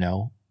did,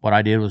 what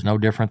I did was no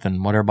different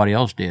than what everybody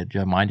else did.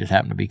 Mine just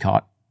happened to be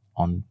caught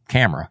on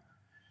camera.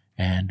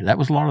 And that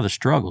was a lot of the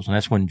struggles. And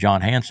that's when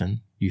John Hanson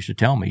used to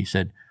tell me, he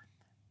said,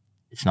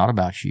 it's not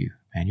about you,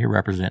 man. You're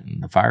representing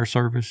the fire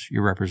service.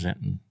 You're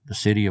representing the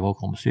city of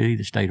Oklahoma City,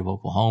 the state of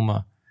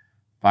Oklahoma,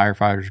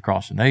 firefighters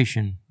across the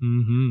nation.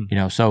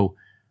 Mm-hmm. So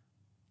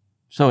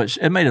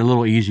it made it a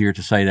little easier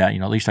to say that,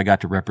 at least I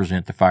got to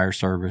represent the fire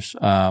service.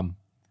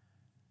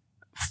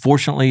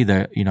 Fortunately,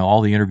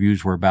 all the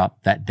interviews were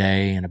about that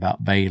day and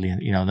about Bailey,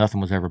 and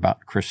nothing was ever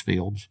about Chris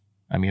Fields.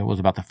 I mean, it was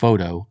about the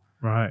photo,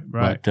 right.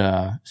 But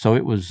so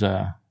it was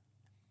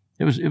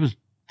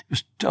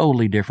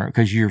totally different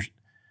because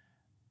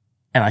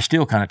and I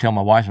still kind of tell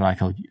my wife, and I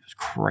go, it was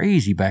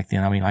crazy back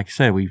then. I mean, like I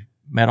said, we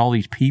met all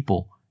these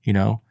people,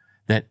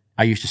 that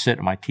I used to sit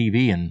at my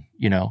TV and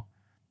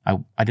I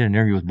did an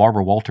interview with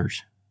Barbara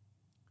Walters.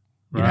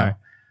 Right.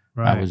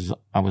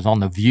 I was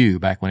on The View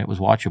back when it was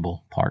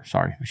watchable.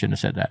 Sorry, I shouldn't have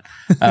said that.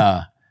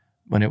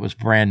 When it was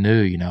brand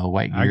new,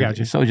 I got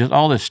you. So just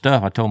all this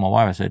stuff, I told my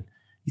wife, I said,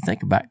 you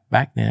think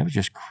back then, it was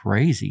just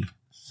crazy.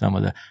 Some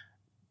of the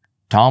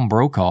Tom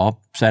Brokaw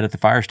sat at the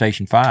Fire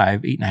Station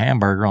 5 eating a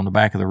hamburger on the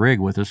back of the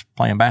rig with us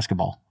playing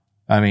basketball.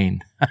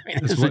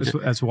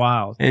 That's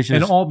wild. It's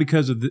just, and all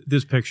because of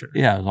this picture.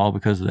 Yeah, it was all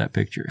because of that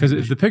picture. Because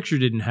if the picture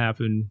didn't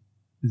happen,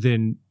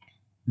 then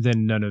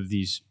none of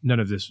this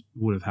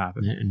would have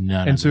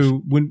happened.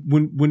 So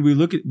when we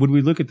look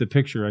at the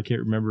picture, I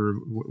can't remember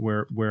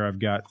where I've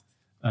got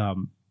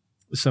some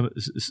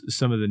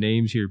of the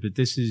names here, but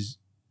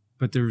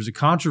there's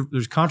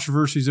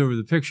controversies over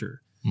the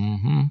picture,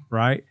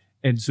 right?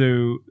 And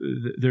so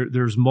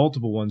there's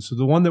multiple ones. So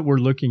the one that we're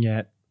looking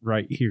at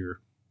right here,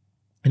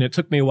 and it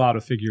took me a while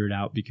to figure it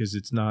out because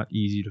it's not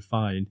easy to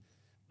find,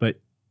 but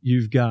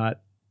you've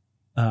got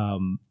a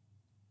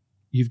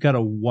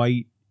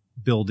white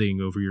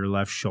building over your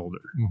left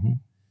shoulder. Mm-hmm.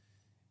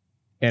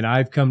 And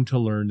I've come to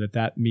learn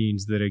that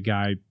means that a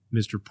guy,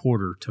 Mr.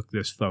 Porter, took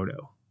this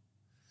photo.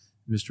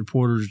 Mr.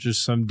 Porter's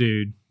just some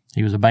dude.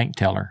 He was a bank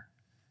teller.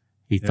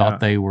 He thought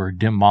they were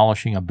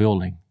demolishing a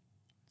building.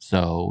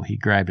 So he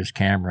grabbed his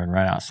camera and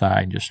ran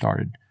outside and just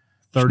started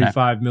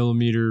 35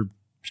 millimeter.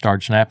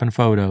 Started snapping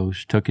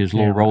photos, took his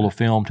little roll of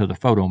film to the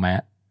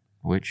photomat,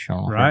 which I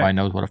don't know if everybody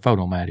knows what a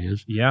photomat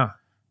is. Yeah.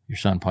 Your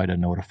son probably doesn't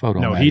know what a photomat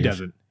is. No, he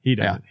doesn't. He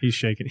doesn't. Yeah. He's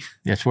shaking.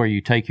 That's where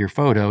you take your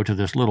photo to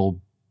this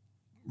little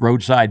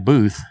roadside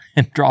booth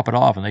and drop it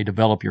off, and they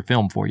develop your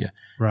film for you.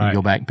 Right. You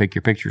go back and pick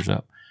your pictures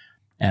up.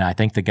 And I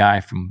think the guy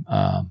from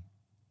that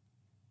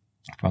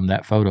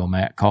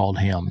photomat called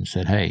him and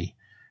said, "Hey,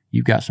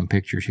 you've got some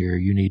pictures here.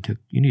 You need to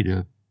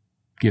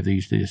give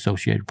these to the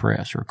Associated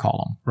Press or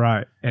call them."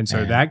 Right. And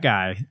so that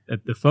guy,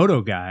 the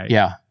photo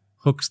guy,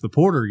 hooks the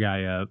Porter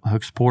guy up.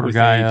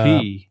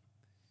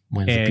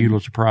 Wins the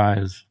Pulitzer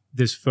Prize.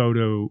 This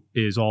photo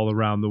is all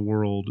around the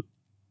world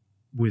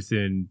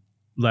within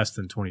less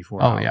than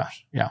 24 hours. Oh,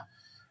 yeah.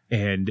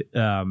 And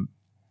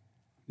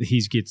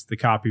he gets the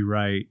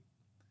copyright.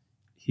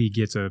 He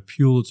gets a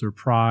Pulitzer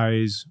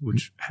Prize,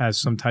 which has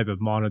some type of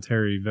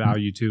monetary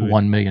value to it.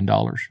 $1 million.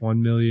 $1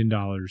 million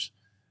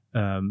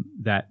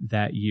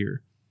that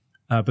year.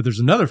 But there's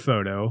another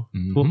photo.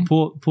 Mm-hmm.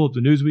 Pull up the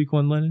Newsweek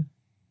one, Lennon.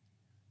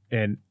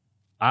 And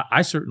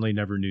I certainly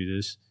never knew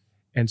this.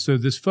 And so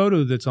this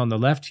photo that's on the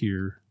left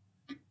here,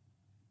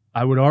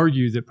 I would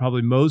argue that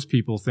probably most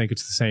people think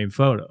it's the same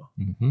photo.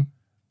 Mm-hmm.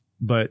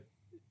 But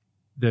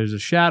there's a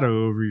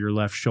shadow over your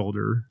left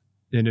shoulder.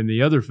 And in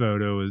the other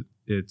photo,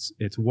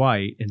 it's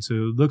white. And so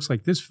it looks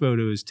like this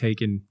photo is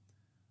taken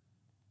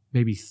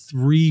maybe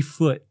 3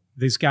 foot.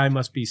 This guy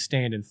must be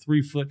standing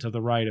 3 foot to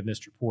the right of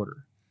Mr.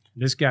 Porter.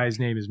 This guy's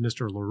name is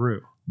Mr.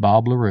 LaRue.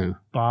 Bob LaRue.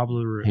 Bob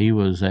LaRue. He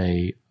was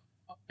a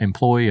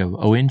employee of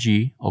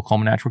ONG,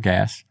 Oklahoma Natural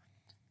Gas.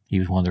 He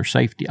was one of their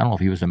safety. I don't know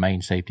if he was the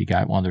main safety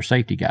guy, one of their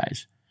safety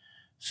guys.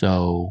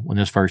 So when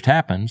this first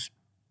happens,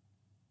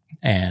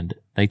 and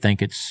they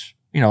think it's,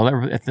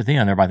 at the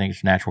end, everybody thinks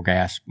it's natural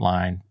gas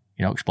line,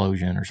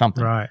 explosion or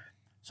something. Right.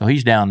 So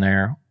he's down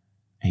there.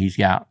 He's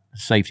got a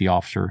safety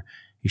officer.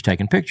 He's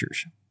taking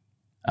pictures.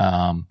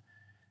 And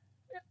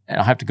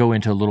I'll have to go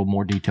into a little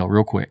more detail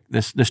real quick.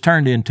 This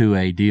turned into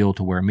a deal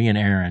to where me and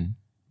Erin,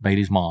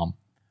 Bailey's mom,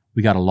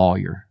 we got a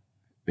lawyer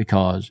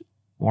because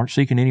we weren't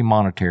seeking any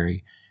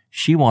monetary.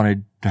 She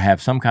wanted to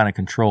have some kind of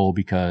control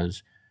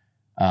because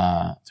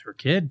it's her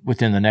kid.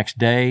 Within the next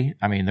day,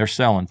 I mean, they're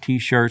selling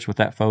T-shirts with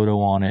that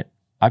photo on it.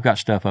 I've got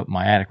stuff up in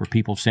my attic where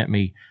people sent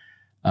me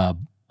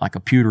like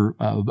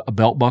a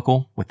belt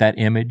buckle with that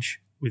image.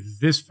 With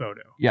this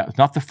photo. Yeah, it's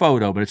not the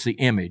photo, but it's the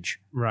image.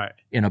 Right.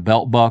 In a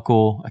belt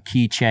buckle, a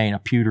keychain, a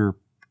pewter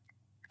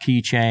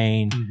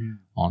keychain,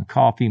 on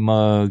coffee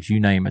mugs, you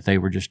name it. They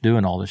were just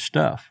doing all this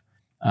stuff.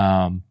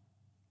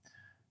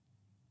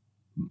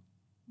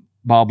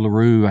 Bob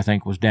LaRue, I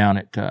think, was down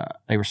at,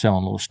 they were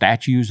selling little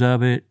statues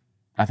of it.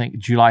 I think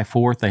July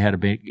 4th, they had a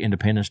big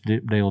Independence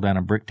deal down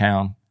in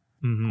Bricktown.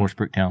 Mm-hmm. Of course,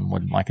 Bricktown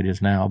wasn't like it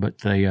is now, but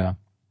they, I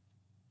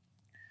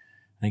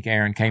think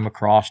Aaron came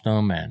across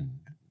them and,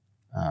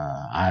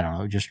 I don't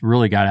know, just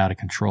really got out of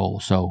control.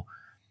 So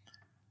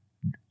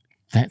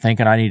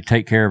thinking I need to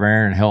take care of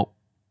Aaron and help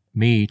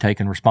me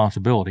taking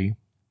responsibility,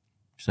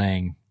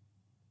 saying,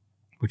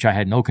 which I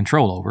had no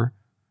control over,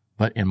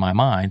 but in my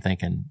mind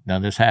thinking, none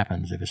of this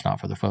happens if it's not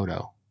for the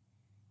photo.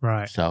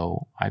 Right.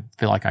 So I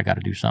feel like I got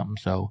to do something.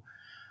 So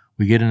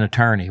we get an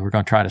attorney. We're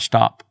going to try to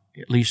stop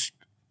at least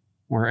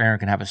where Aaron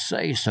can have a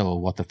say-so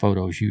of what the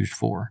photo is used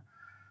for.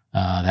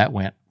 That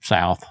went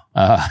south.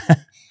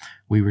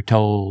 We were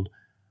told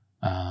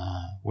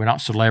we're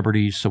not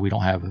celebrities, so we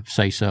don't have a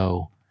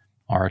say-so.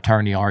 Our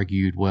attorney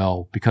argued,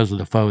 well, because of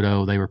the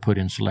photo, they were put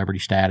in celebrity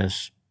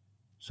status,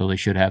 so they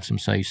should have some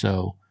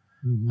say-so.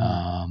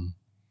 Mm-hmm.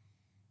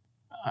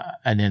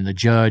 And then the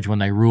judge, when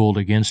they ruled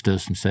against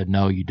us and said,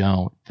 no, you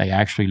don't, they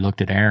actually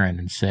looked at Aaron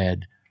and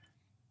said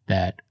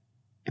that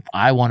if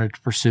I wanted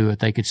to pursue it,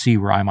 they could see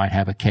where I might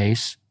have a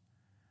case,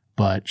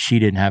 but she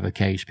didn't have a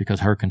case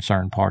because her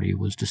concerned party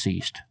was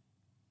deceased.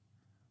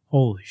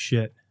 Holy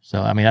shit.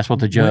 So, I mean, that's what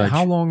the judge...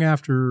 How long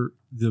after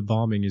the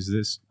bombing is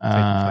this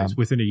taking place?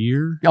 Within a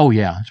year? Oh,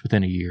 yeah. It's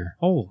within a year.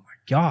 Oh, my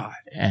God.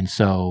 And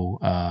so...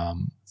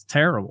 it's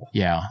terrible.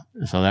 Yeah.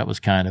 So that was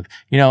kind of...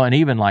 and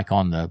even like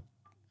on the...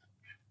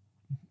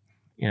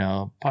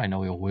 probably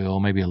no ill will,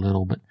 maybe a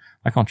little, but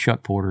like on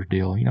Chuck Porter's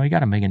deal, he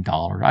got $1 million.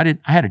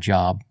 I had a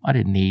job. I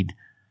didn't need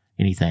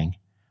anything.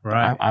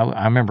 Right.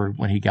 I remember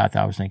when he got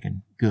that, I was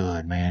thinking,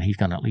 good, man, he's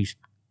going to at least,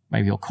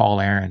 maybe he'll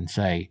call Aaron and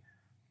say,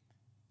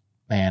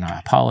 man, I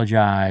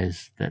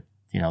apologize that,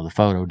 the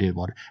photo did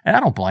what, and I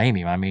don't blame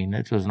him. I mean,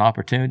 it was an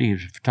opportunity. He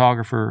was a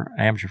photographer,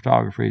 an amateur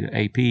photographer, the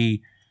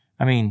AP.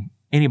 I mean,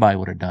 anybody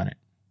would have done it.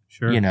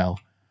 Sure.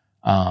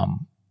 Of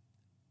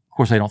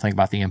course, they don't think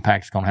about the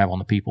impact it's going to have on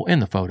the people in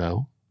the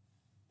photo.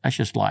 That's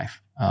just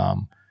life.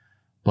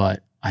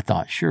 But I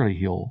thought surely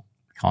he'll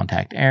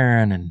contact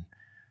Aaron and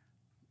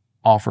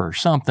offer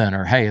something,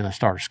 or hey, let's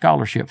start a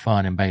scholarship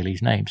fund in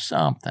Bailey's name,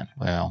 something.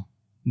 Well,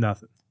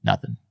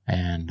 nothing.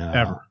 And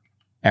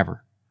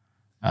ever.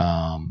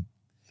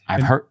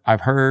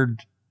 I've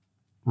heard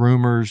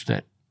rumors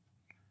that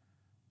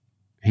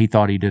he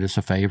thought he did us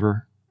a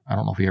favor. I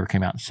don't know if he ever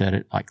came out and said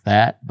it like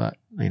that, but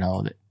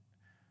that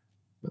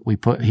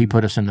he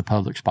put us in the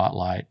public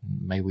spotlight,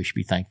 and maybe we should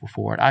be thankful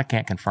for it. I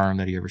can't confirm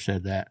that he ever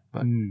said that,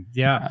 but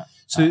yeah.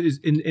 So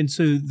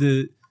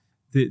the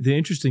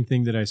interesting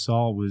thing that I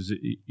saw was,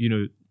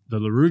 the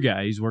LaRue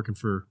guy, he's working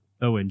for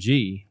ONG.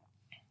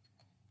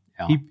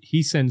 Yeah.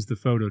 He sends the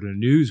photo to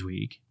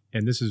Newsweek,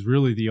 and this is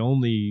really the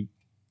only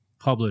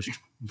published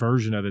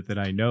version of it that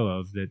I know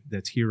of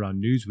that's here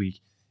on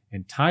Newsweek.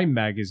 And Time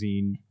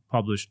Magazine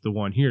published the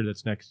one here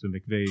that's next to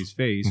McVeigh's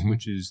face, mm-hmm.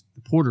 which is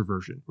the Porter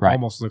version. Right.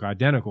 Almost look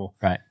identical.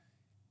 Right.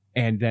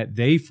 And that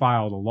they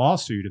filed a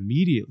lawsuit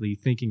immediately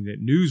thinking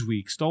that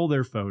Newsweek stole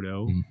their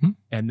photo, mm-hmm.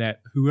 and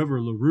that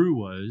whoever LaRue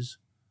was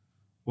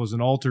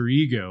an alter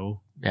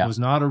ego, was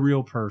not a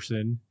real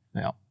person.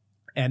 Yeah.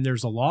 And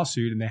there's a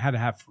lawsuit, and they had to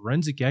have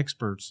forensic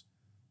experts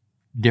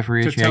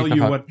differentiate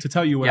to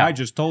tell you what I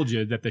just told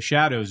you, that the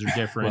shadows are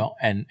different. Well,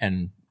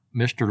 and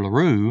Mr.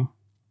 LaRue,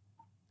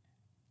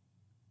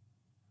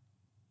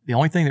 the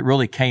only thing that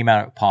really came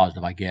out of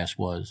positive, I guess,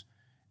 was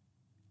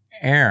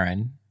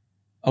Aaron,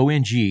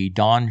 ONG,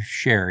 Don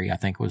Sherry, I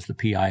think was the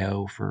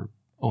PIO for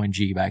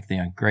ONG back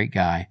then. Great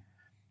guy.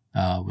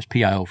 Was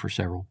PIO for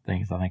several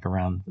things, I think,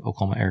 around the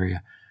Oklahoma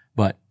area.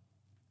 But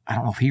I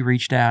don't know if he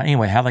reached out.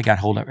 Anyway, how they got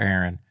hold of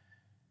Aaron,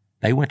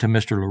 they went to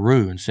Mr.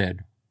 LaRue and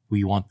said,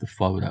 we want the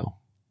photo.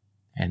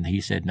 And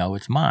he said, no,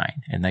 it's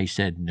mine. And they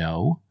said,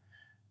 no,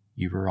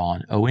 you were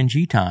on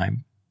ONG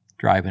time,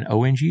 driving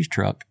ONG's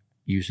truck,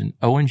 using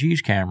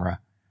ONG's camera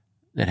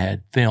that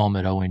had film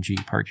that ONG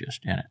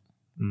purchased in it.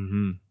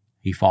 Mm-hmm.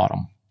 He fought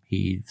them.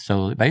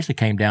 So it basically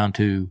came down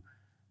to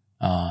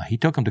he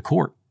took them to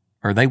court,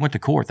 or they went to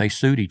court. They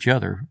sued each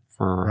other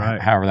for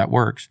however that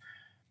works.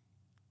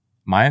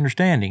 My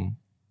understanding,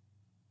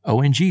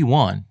 ONG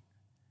won.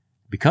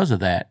 Because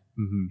of that,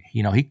 mm-hmm.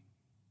 He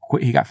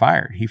quit. He got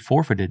fired. He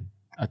forfeited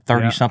a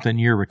 30-something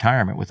year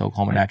retirement with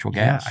Oklahoma Natural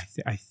Gas.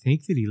 Yeah, I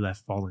think that he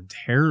left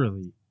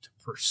voluntarily to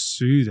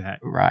pursue that.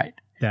 Right.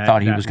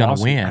 Thought he was going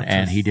to win,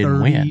 and he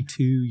didn't win.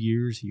 32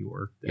 years he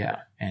worked there. Yeah,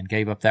 and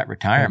gave up that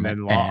retirement.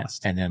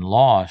 And then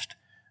lost.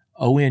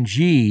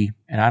 ONG,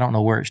 and I don't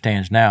know where it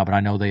stands now, but I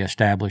know they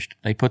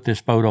put this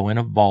photo in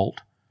a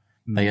vault.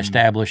 Mm. They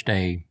established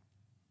a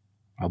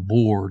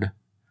board,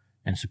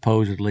 and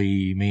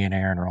supposedly me and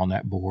Aaron are on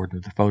that board,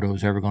 that the photo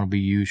is ever going to be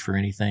used for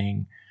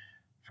anything,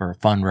 for a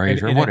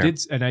fundraiser or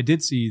whatever. I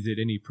did see that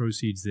any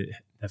proceeds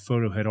that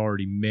photo had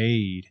already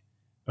made,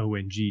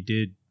 ONG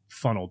did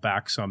funnel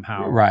back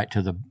somehow, right,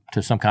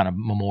 to some kind of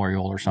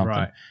memorial or something,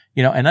 right.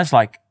 And that's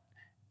like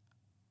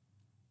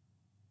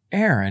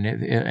Aaron,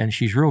 and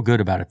she's real good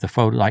about it. The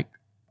photo, like,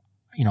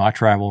 I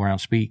travel around,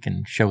 speak,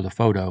 and show the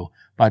photo,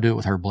 but I do it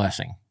with her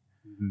blessing.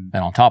 And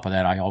on top of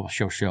that, I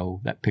also show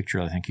that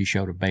picture I think you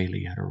showed of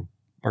Bailey at her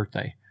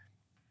birthday.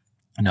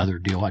 Another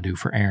deal I do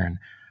for Erin.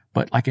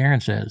 But like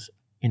Erin says,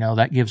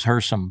 that gives her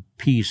some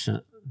peace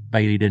that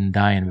Bailey didn't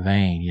die in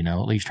vain. At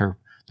least the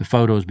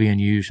photo is being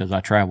used as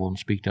I travel and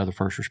speak to other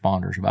first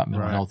responders about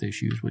mental health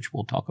issues, which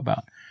we'll talk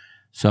about.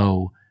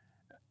 So,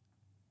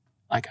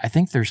 I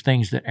think there's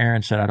things that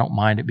Erin said I don't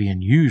mind it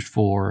being used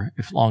for,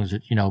 as long as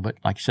it, but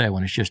like you said,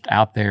 when it's just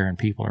out there and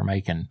people are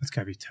making. That's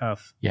gotta be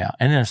tough. Yeah.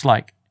 And then it's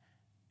like,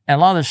 and a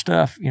lot of this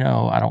stuff,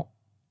 I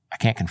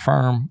can't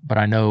confirm, but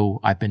I know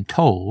I've been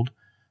told,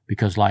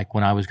 because like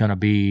when I was going to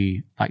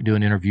be like do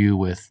an interview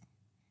with,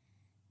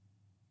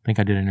 I think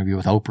I did an interview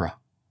with Oprah,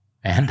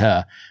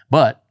 and,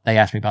 but they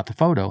asked me about the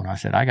photo and I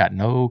said, I got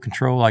no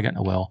control.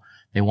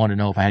 They wanted to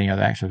know if I had any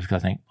other access,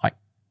 because I think like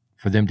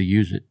for them to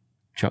use it,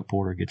 Chuck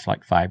Porter gets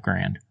like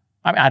 $5,000.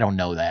 I mean, I don't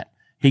know that.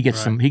 He gets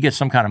some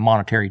kind of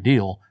monetary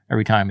deal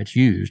every time it's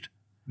used,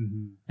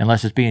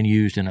 unless it's being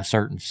used in a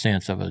certain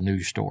sense of a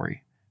news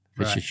story.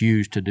 If it's just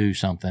used to do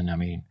something, I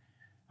mean,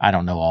 I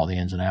don't know all the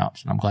ins and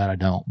outs, and I'm glad I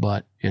don't,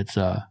 but it's,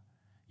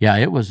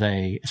 it was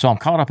so I'm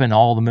caught up in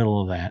all the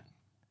middle of that.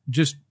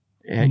 Just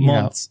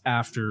months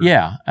after.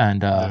 Yeah.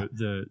 And,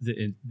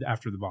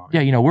 after the bombing.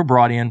 Yeah. We're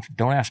brought in,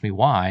 don't ask me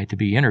why, to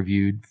be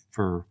interviewed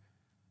for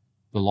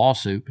the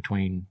lawsuit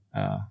between,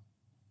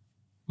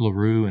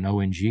 LaRue and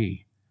ONG.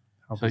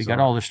 So you got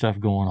all this stuff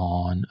going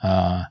on.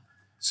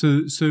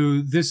 So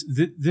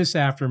this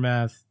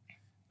aftermath,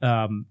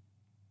 the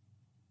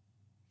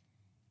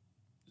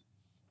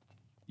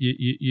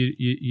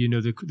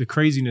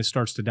craziness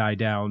starts to die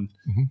down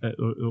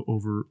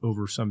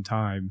over some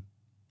time,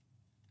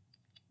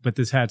 but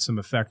this had some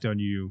effect on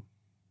you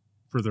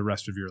for the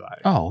rest of your life.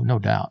 Oh, no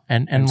doubt.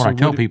 And what so I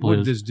tell people what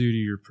is, did this do to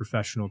your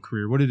professional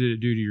career? What did it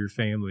do to your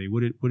family?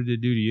 What did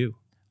it do to you?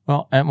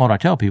 Well, and what I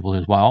tell people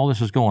is, while all this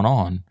is going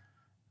on,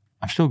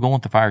 I'm still going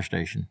to the fire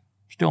station,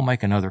 still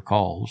making other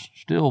calls,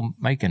 still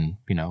making,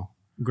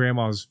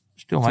 Grandma's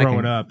still throwing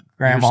making, up.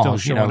 Grandma's You're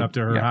still showing up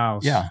to her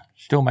house. Yeah,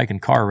 still making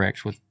car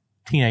wrecks with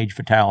teenage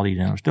fatalities,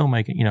 and I'm still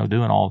making,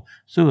 doing all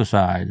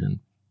suicides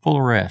and full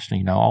arrests,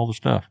 and, all the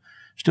stuff,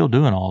 still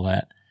doing all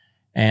that.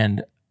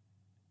 And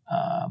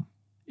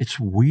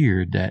it's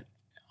weird that,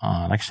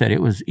 like I said,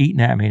 it was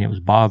eating at me and it was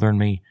bothering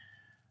me.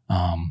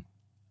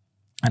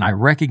 And I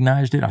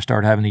recognized it. I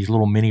started having these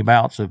little mini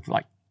bouts of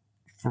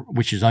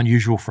which is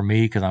unusual for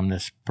me, because I'm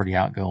this pretty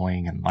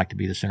outgoing and like to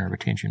be the center of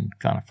attention,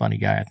 kind of funny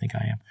guy. I think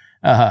I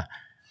am.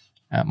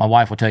 My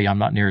wife will tell you I'm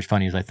not near as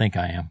funny as I think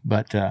I am,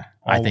 but I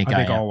think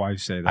I am. All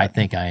wives say that. I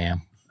think I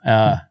am.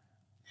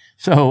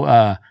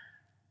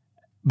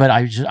 But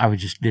I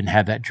just didn't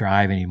have that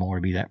drive anymore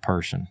to be that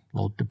person. A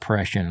little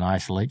depression and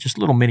isolate, just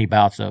little mini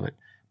bouts of it.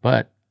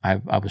 But I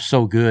was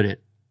so good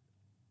at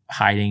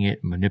hiding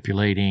it,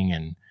 manipulating,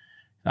 and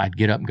I'd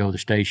get up and go to the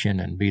station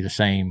and be the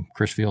same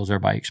Chris Fields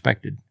everybody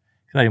expected,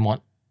 because I didn't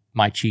want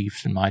my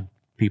chiefs and my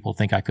people to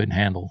think I couldn't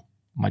handle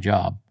my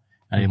job.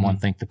 I didn't want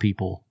to think the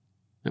people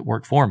that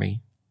worked for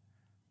me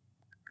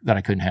that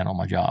I couldn't handle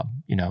my job.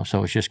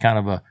 So it's just kind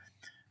of a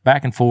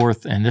back and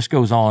forth, and this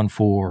goes on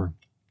for,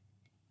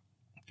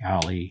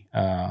 golly,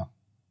 I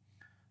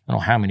don't know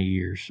how many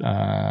years.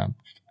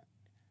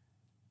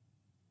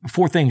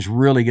 Before things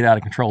really get out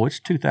of control, it's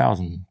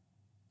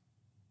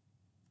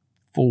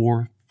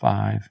 2004,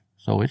 5.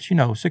 So it's,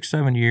 6,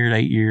 7 years,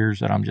 8 years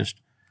that I'm just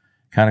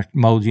kind of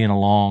moseying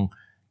along.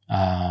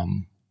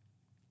 And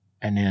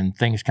then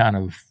things kind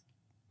of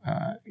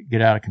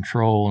get out of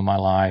control in my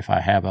life. I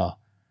have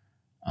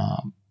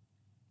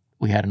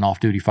we had an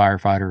off-duty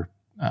firefighter.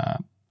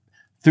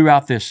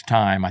 Throughout this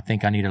time, I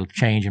think I need a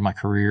change in my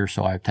career,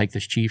 so I take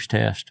this chief's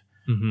test.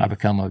 I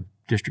become a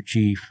district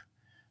chief.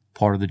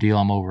 Part of the deal,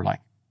 I'm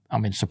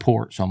in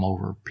support, so I'm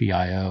over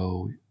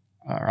PIO,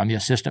 or I'm the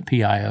assistant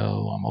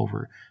PIO. I'm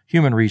over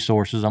human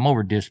resources. I'm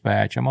over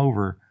dispatch. I'm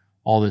over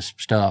all this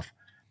stuff.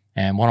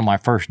 And one of my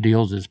first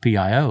deals as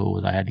PIO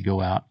was I had to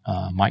go out.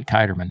 Mike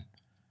Titerman,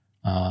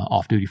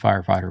 off-duty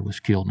firefighter, was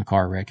killed in a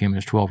car wreck. Him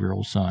and his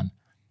 12-year-old son,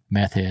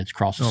 meth heads,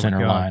 crossed the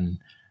center line.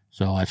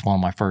 So that's one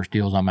of my first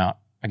deals. I'm out.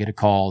 I get a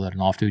call that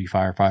an off-duty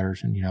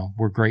firefighter's, and,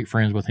 we're great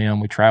friends with him.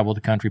 We travel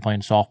the country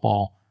playing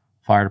softball,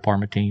 fire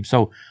department team.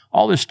 So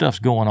all this stuff's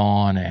going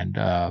on, and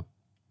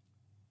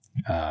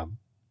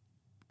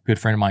good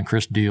friend of mine,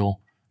 Chris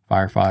Deal,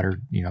 firefighter,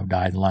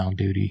 died in the line of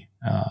duty.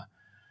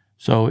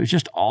 So it's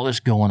just all this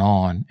going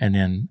on. And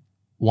then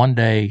one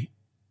day,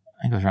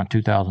 I think it was around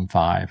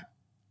 2005,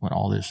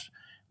 when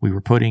we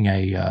were putting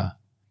a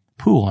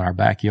pool in our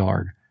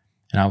backyard,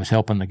 and I was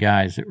helping the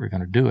guys that were going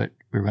to do it.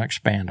 We were going to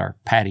expand our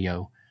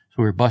patio. So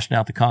we were busting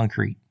out the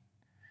concrete.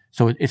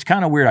 So it's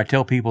kind of weird. I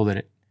tell people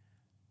that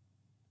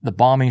the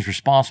bombing's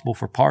responsible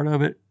for part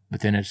of it,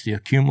 but then it's the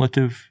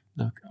cumulative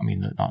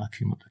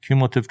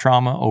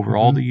trauma over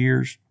all the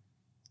years.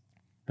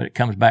 But it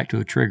comes back to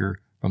a trigger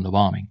from the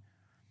bombing.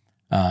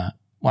 When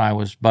I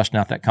was busting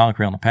out that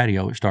concrete on the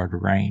patio, it started to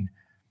rain.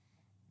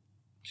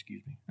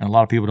 Excuse me. And a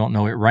lot of people don't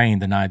know it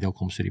rained the night of the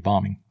Oklahoma City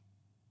bombing.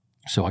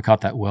 So I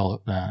caught that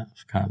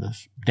it's kind of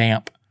this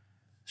damp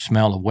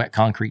smell of wet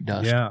concrete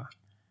dust. Yeah.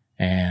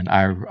 And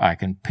I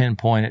can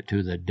pinpoint it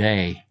to the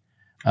day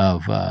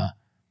of, matter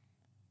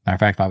of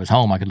fact, if I was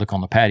home, I could look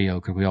on the patio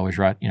because we always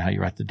write, how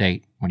you write the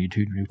date when you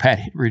do new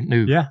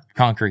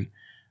concrete.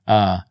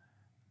 But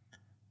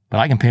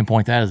I can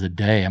pinpoint that as a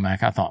day. I mean,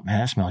 I thought, man,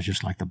 that smells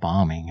just like the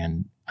bombing.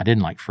 And I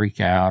didn't like freak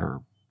out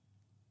or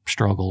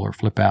struggle or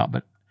flip out,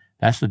 but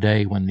that's the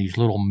day when these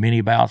little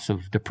mini bouts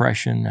of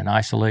depression and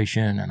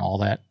isolation and all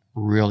that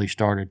really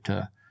started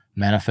to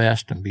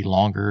manifest and be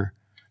longer.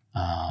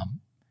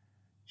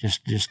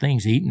 Just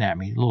things eating at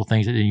me, little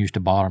things that didn't used to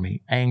bother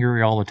me.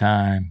 Angry all the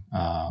time,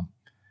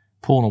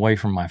 pulling away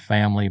from my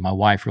family. My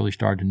wife really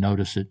started to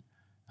notice it.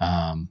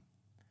 I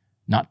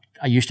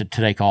used to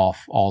take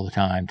off all the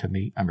time to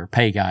meet,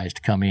 pay guys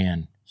to come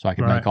in so I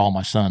could make all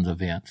my son's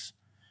events.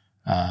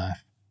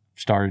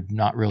 Started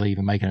not really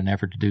even making an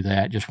effort to do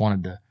that. Just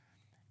wanted to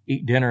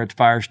eat dinner at the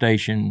fire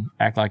station,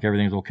 act like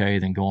everything's okay,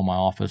 then go in my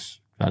office,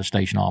 got a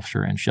station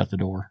officer, and shut the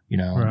door,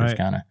 and just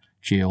kind of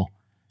chill.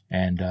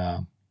 And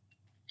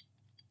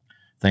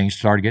things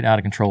started getting out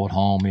of control at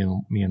home.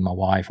 Me and my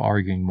wife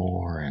arguing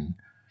more and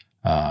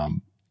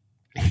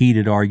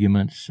heated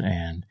arguments.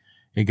 And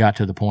it got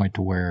to the point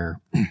to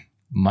where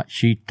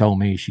she told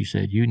me, she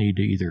said, you need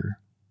to either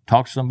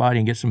talk to somebody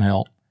and get some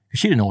help,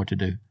 because she didn't know what to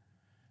do.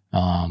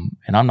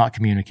 And I'm not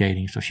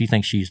communicating, so she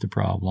thinks she's the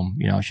problem.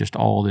 It's just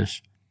all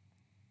this.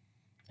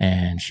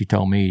 And she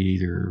told me to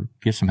either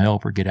get some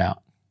help or get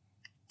out.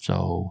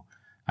 So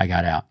I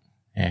got out,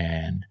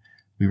 and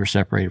we were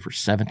separated for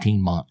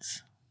 17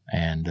 months.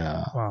 And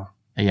wow,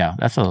 yeah,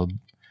 that's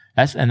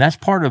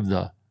part of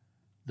the.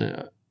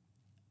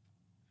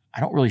 I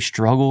don't really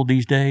struggle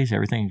these days.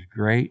 Everything's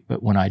great,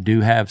 but when I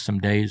do have some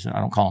days, and I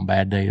don't call them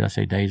bad days, I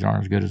say days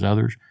aren't as good as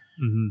others.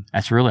 Mm-hmm.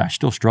 I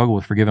still struggle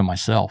with forgiving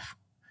myself.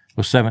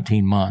 Those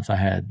 17 months, I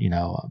had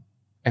a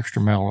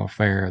extramarital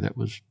affair that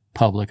was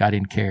public. I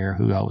didn't care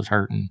who I was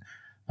hurting.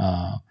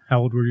 How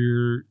old were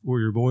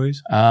your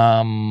boys?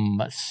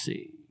 Let's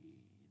see,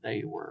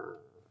 they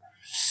were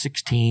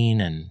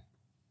 16 and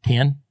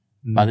 10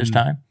 by this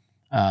time.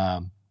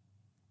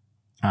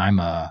 I'm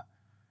a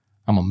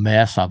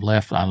mess. I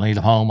leave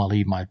home. I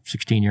leave my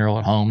 16-year-old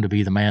at home to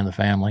be the man of the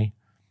family.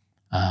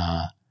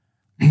 I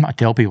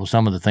tell people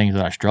some of the things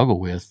that I struggle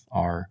with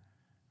are,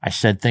 I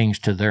said things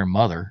to their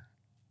mother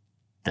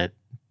that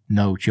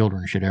no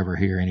children should ever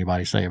hear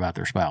anybody say about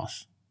their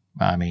spouse.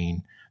 I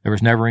mean, there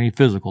was never any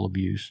physical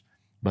abuse,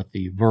 but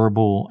the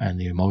verbal and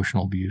the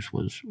emotional abuse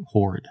was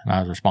horrid, and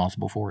I was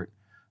responsible for it.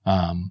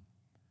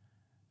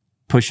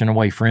 Pushing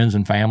away friends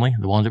and family,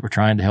 the ones that were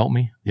trying to help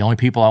me. The only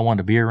people I wanted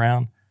to be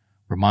around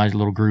were my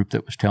little group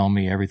that was telling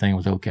me everything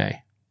was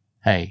okay.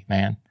 Hey,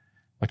 man,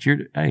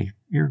 you're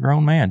a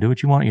grown man. Do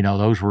what you want.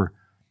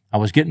 I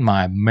was getting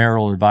my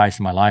marital advice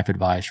and my life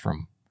advice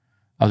from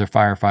other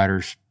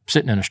firefighters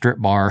sitting in a strip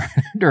bar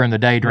during the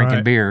day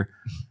drinking beer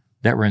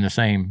that were in the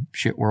same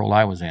shit world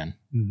I was in.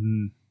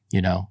 Mm-hmm.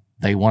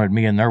 They wanted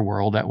me in their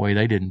world. That way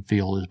they didn't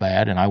feel as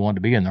bad, and I wanted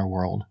to be in their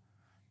world.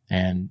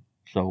 And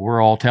so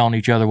we're all telling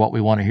each other what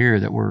we want to hear,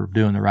 that we're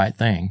doing the right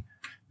thing.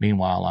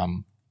 Meanwhile,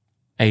 I'm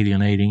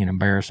alienating and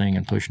embarrassing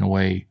and pushing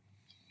away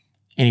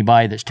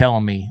anybody that's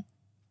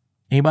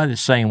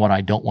saying what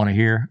I don't want to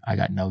hear. I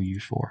got no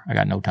use for. I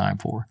got no time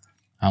for.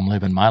 I'm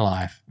living my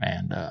life,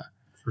 and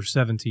for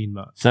 17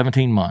 months.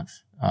 17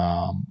 months.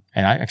 And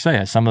I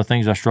say some of the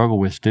things I struggle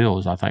with still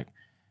is I think,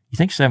 you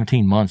think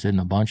 17 months isn't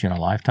a bunch in a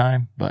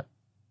lifetime, but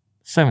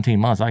 17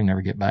 months I can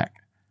never get back.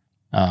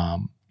 I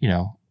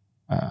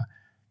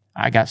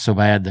got so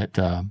bad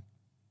that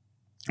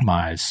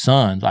my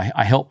sons,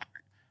 I helped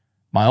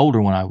my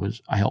older one.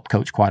 I helped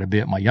coach quite a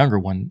bit. My younger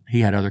one, he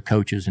had other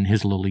coaches in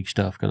his little league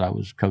stuff because I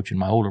was coaching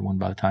my older one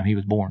by the time he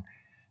was born.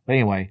 But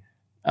anyway,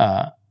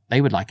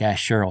 they would ask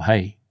Cheryl,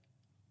 hey,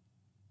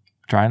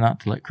 try not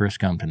to let Chris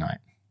come tonight.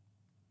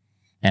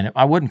 And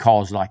I wouldn't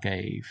cause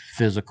a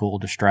physical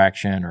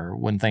distraction or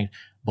wouldn't think,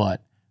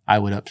 but I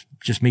would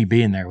just me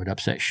being there would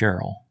upset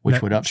Cheryl,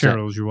 which would upset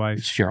Cheryl's your wife.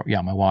 Cheryl,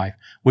 yeah, my wife,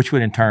 which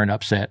would in turn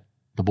upset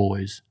the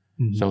boys.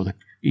 Mm-hmm. So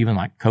even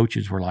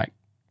coaches were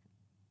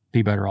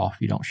be better off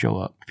if you don't show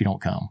up, if you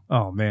don't come.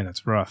 Oh man,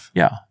 that's rough.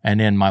 Yeah. And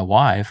then my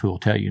wife, who will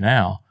tell you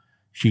now,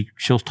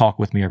 she'll talk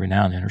with me every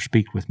now and then or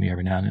speak with me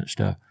every now and then and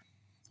stuff.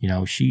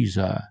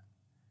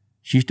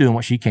 She's doing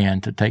what she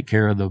can to take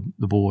care of the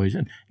boys.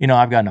 And,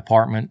 I've got an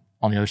apartment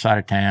on the other side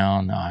of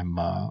town. I'm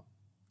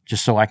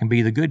just so I can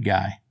be the good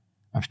guy.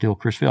 I'm still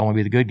Chris Phil. I want to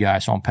be the good guy.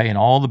 So I'm paying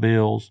all the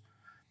bills.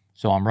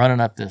 So I'm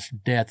running up this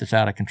debt that's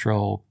out of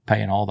control,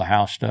 paying all the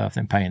house stuff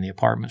and paying the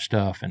apartment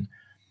stuff. And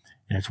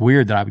it's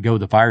weird that I would go to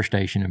the fire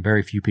station and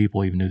very few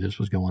people even knew this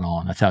was going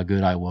on. That's how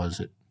good I was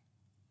at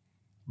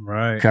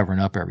covering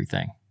up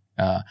everything.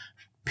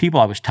 People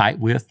I was tight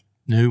with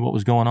knew what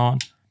was going on.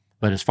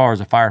 But as far as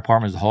the fire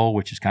department as a whole,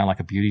 which is kind of like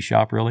a beauty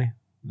shop, really,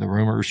 the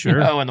rumors,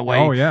 and the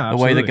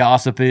way the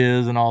gossip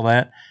is and all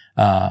that,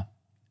 a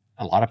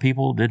lot of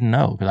people didn't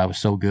know because I was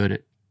so good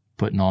at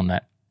putting on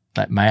that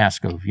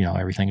mask of,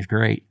 everything's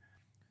great.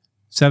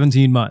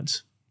 17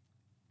 months.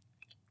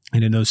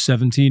 And in those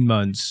 17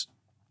 months,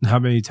 how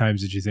many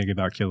times did you think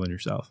about killing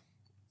yourself?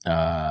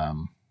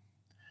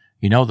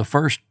 The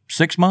first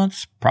 6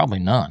 months, probably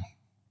none,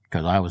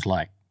 because I was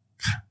like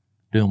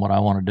doing what I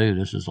want to do.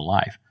 This is a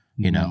life,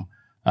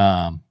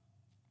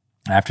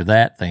 After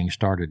that, things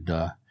started,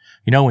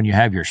 when you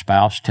have your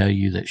spouse tell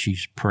you that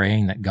she's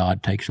praying that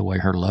God takes away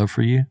her love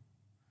for you.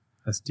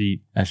 That's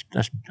deep.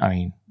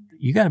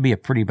 You got to be a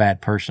pretty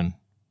bad person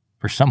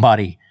for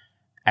somebody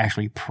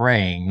actually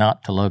praying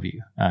not to love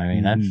you.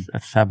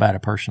 That's how bad a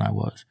person I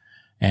was.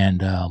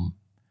 And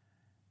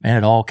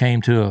it all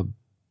came to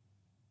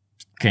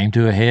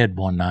a head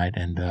one night.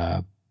 And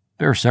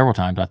there were several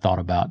times I thought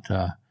about,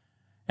 and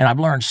I've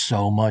learned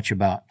so much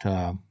about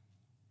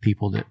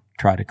people that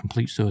try to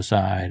complete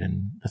suicide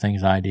and the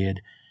things I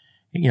did,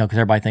 because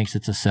everybody thinks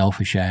it's a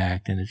selfish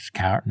act and it's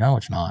coward. No,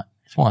 it's not.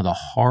 It's one of the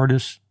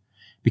hardest,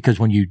 because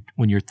when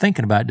you're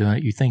thinking about doing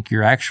it, you think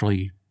you're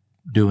actually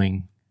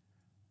doing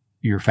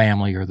your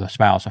family or the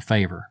spouse a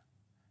favor.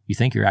 You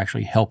think you're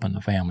actually helping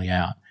the family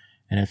out,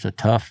 and it's a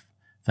tough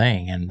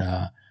thing. And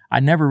I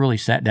never really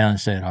sat down and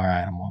said, all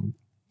right, I'm going to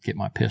get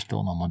my pistol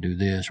and I'm going to do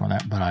this or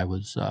that. But I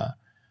was,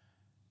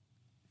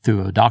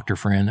 through a doctor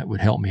friend that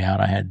would help me out,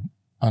 I had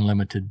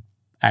unlimited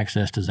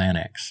access to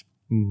Xanax.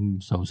 Mm-hmm.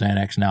 So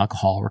Xanax and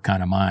alcohol were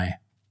kind of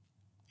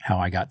how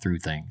I got through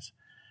things.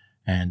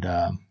 And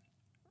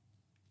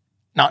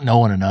not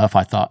knowing enough,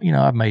 I thought,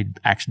 I've made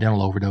accidental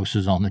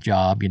overdoses on the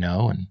job,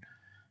 and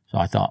so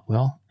I thought,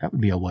 well, that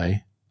would be a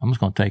way. I'm just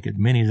going to take as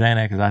many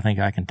Xanax as I think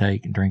I can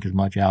take and drink as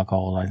much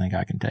alcohol as I think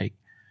I can take.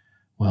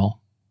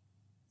 Well,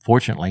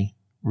 fortunately,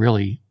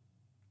 really,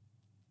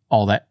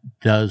 all that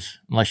does,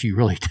 unless you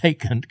really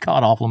take a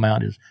god-awful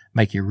amount, is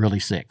make you really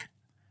sick.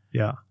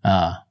 Yeah.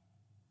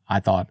 I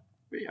thought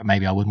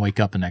maybe I wouldn't wake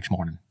up the next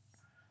morning.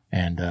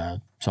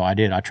 And so I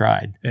did. I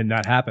tried. And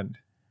that happened.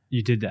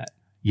 You did that.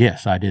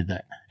 Yes, I did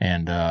that.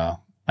 And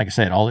like I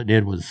said, all it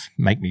did was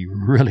make me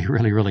really,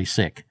 really, really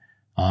sick.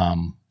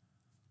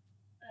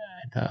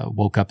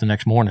 Woke up the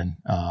next morning,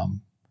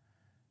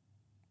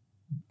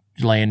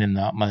 laying in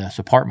this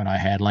apartment I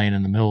had, laying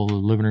in the middle of the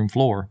living room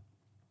floor,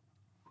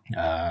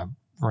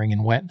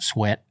 wringing wet and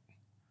sweat.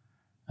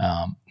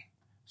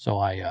 So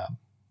I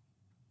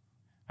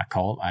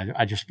called.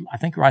 I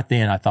think right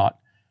then I thought,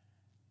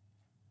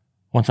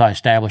 once I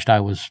established I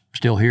was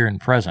still here and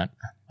present,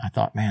 I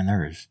thought, man,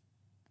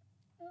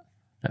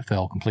 that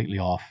fell completely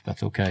off.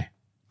 That's okay.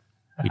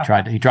 He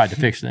tried to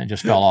fix it and it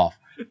just fell off.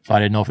 So I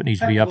didn't know if it needs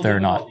to be up there or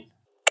not.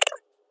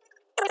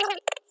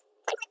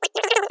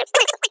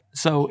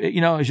 So,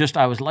 it's just,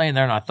 I was laying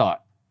there and I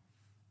thought,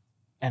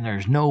 and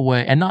there's no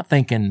way, and not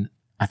thinking,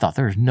 I thought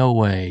there's no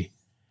way.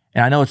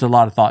 And I know it's a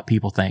lot of thought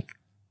people think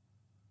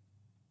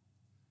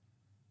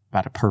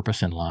about a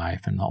purpose in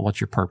life and what's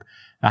your purpose.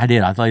 I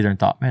did. I lay there and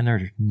thought, man,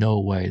 there's no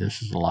way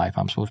this is the life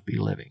I'm supposed to be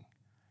living.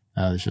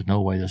 This is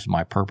no way this is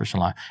my purpose in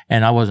life.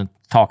 And I wasn't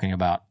talking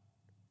about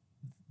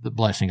the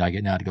blessing I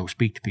get now to go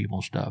speak to people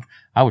and stuff.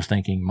 I was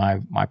thinking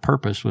my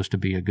purpose was to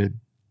be a good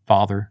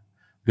father,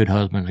 good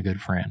husband, a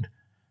good friend.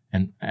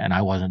 And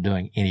I wasn't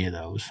doing any of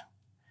those.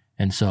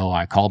 And so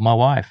I called my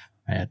wife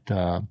at, 6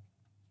 a.m.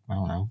 I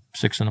don't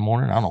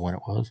know when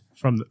it was.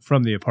 From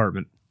the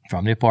apartment.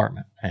 From the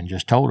apartment. And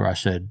just told her, I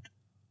said,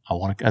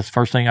 that's the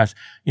first thing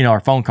our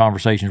phone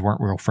conversations weren't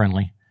real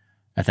friendly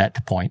at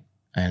that point.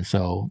 And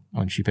so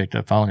when she picked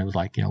up the phone, it was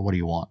like, what do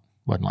you want?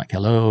 It wasn't like,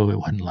 hello. It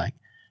wasn't like,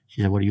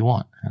 she said, what do you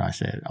want? And I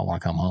said, I want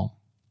to come home.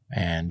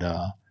 And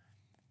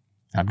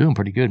I'm doing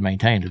pretty good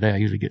maintaining today. I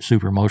usually get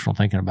super emotional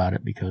thinking about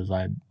it because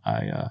I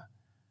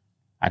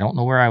don't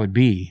know where I would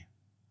be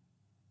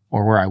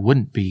or where I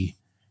wouldn't be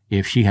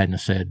if she hadn't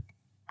have said,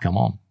 come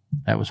on.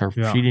 That was her.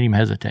 Yeah. She didn't even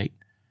hesitate.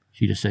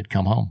 She just said,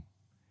 come home.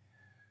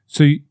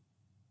 So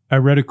I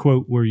read a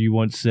quote where you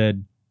once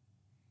said,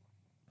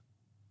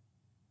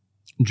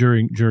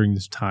 during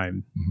this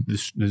time,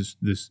 this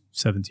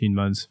 17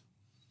 months,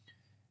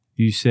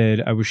 you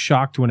said, I was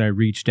shocked when I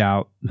reached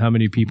out how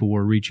many people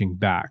were reaching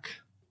back.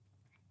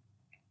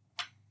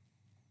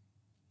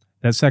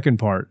 That second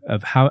part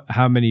of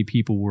how many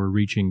people were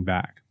reaching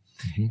back.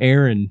 Mm-hmm.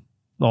 Erin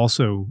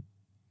also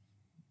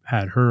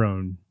had her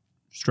own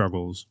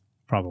struggles,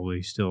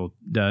 probably still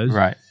does.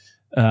 Right.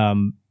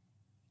 And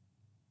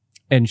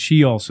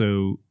she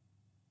also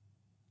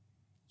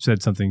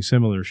said something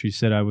similar. She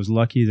said, I was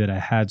lucky that I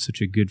had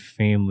such a good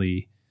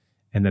family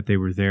and that they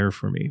were there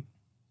for me.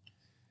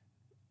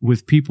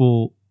 With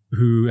people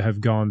who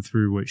have gone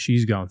through what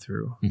she's gone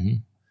through, mm-hmm.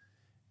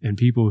 and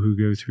people who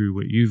go through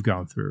what you've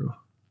gone through,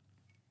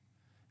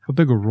 how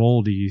big a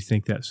role do you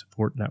think that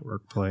support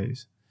network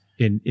plays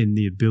in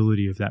the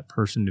ability of that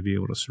person to be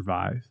able to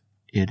survive?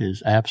 It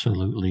is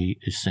absolutely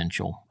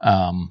essential.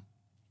 That's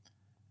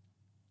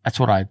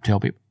what I tell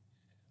people.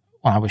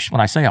 When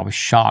I say I was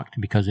shocked,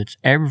 because it's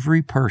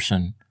every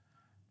person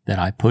that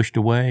I pushed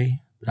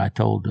away, that I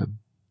told to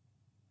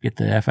get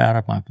the F out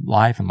of my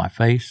life and my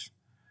face,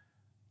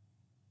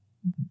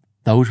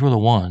 those were the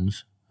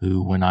ones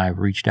who, when I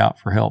reached out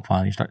for help,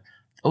 finally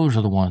those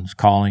are the ones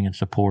calling and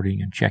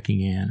supporting and checking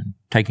in and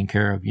taking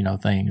care of,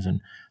 things.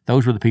 And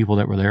those were the people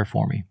that were there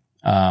for me.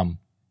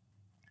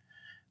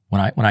 When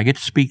I get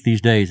to speak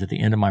these days, at the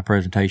end of my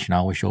presentation, I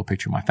always show a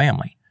picture of my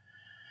family.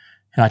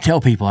 And I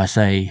tell people, I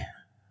say,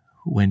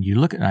 when you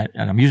look at,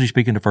 and I'm usually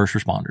speaking to first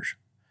responders,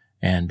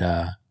 and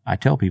I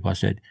tell people, I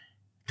said,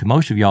 to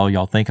most of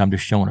y'all think I'm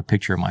just showing a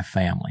picture of my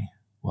family.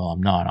 Well,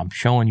 I'm not. I'm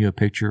showing you a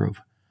picture of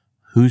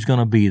who's going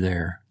to be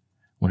there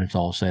when it's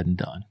all said and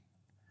done.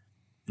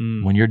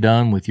 When you're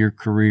done with your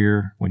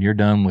career, when you're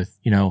done with,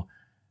 I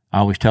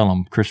always tell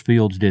them, Chris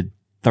Fields did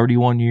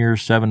 31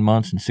 years, 7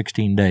 months, and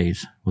 16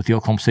 days with the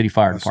Oklahoma City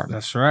Fire Department.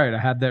 That's right. I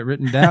had that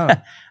written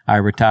down. I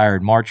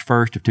retired March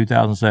 1st of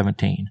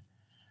 2017.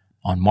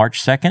 On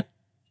March 2nd,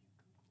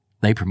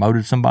 they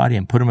promoted somebody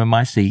and put them in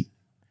my seat,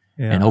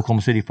 and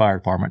Oklahoma City Fire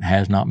Department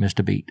has not missed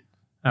a beat.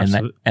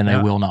 Absolutely. And they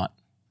will not.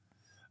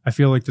 I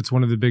feel like that's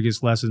one of the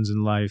biggest lessons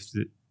in life,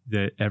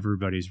 that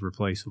everybody's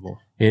replaceable.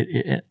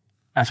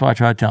 That's why I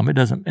try to tell them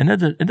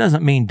it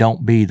doesn't mean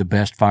don't be the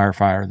best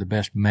firefighter, the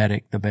best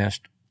medic, the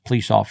best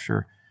police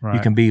officer you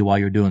can be while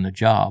you're doing the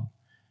job.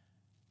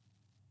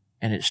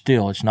 And it's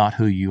not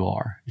who you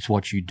are. It's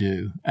what you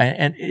do.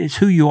 And it's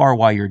who you are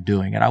while you're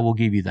doing it. I will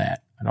give you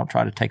that. I don't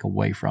try to take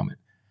away from it.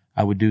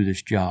 I would do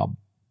this job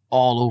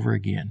all over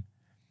again.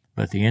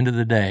 But at the end of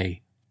the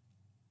day,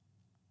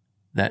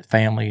 that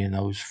family and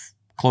those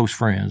close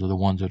friends are the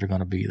ones that are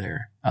going to be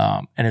there.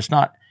 And it's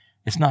not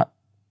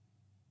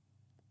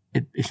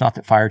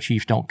that fire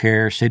chiefs don't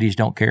care, cities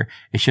don't care.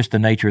 It's just the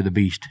nature of the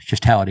beast. It's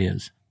just how it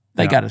is.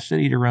 They got a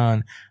city to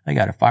run. They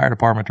got a fire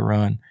department to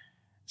run.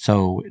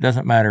 So it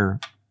doesn't matter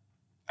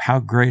how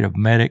great of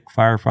medic,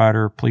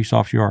 firefighter, police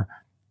officer you are.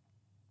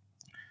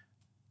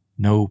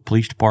 No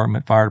police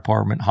department, fire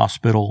department,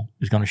 hospital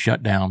is going to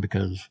shut down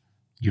because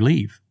you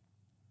leave.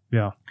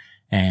 Yeah.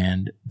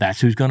 And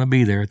that's who's going to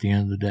be there at the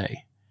end of the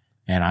day.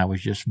 And I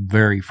was just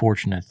very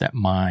fortunate that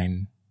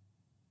mine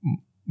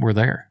were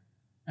there.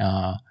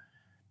 And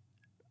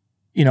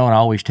I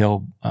always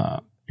tell,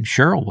 and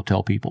Cheryl will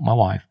tell people, my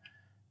wife,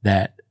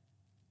 that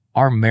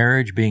our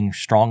marriage being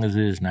strong as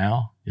it is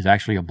now is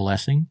actually a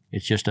blessing.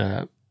 It's just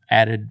a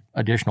added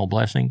additional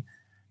blessing.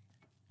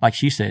 Like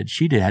she said,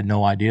 she had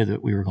no idea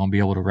that we were going to be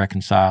able to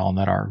reconcile and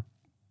that our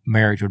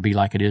marriage would be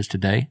like it is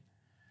today.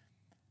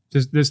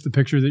 Is this the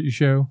picture that you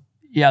show?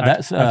 Yeah,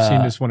 I've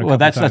seen this one a couple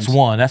that's times.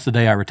 one. That's the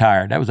day I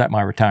retired. That was at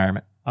my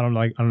retirement. I don't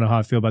know how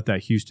I feel about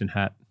that Houston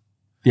hat.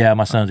 Yeah,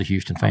 my son's a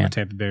Houston fan. I'm a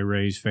Tampa Bay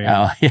Rays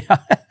fan. Yeah.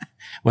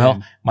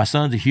 Well, my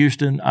son's a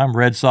Houston. I'm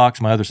Red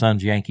Sox. My other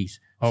son's Yankees.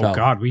 Oh, so,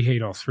 God, we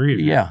hate all three of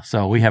you. Yeah,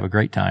 so we have a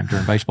great time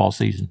during baseball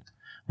season.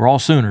 We're all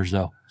Sooners,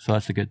 though, so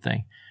that's a good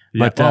thing.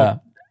 Yeah,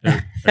 But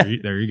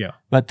there you go.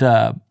 But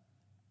I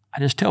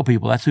just tell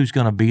people that's who's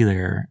going to be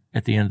there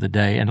at the end of the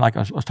day. And like I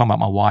was talking about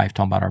my wife,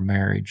 talking about our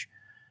marriage,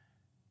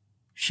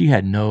 she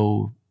had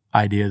no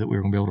idea that we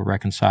were going to be able to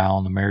reconcile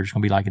and the marriage is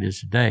going to be like it is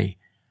today.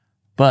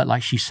 But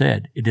like she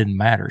said, it didn't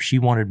matter. She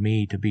wanted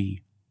me to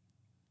be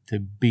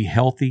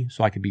healthy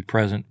so I could be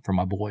present for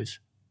my boys,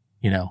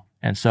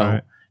 And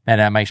so and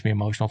that makes me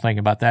emotional thinking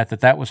about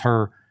that was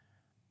her,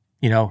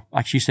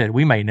 like she said,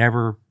 we may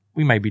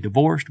be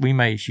divorced.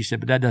 She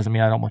said, but that doesn't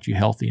mean I don't want you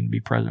healthy and be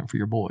present for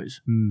your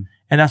boys. And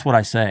that's what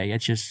I say.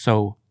 It's just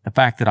so the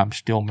fact that I'm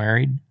still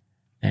married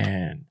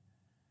and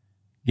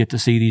get to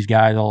see these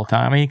guys all the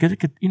time. I mean, because it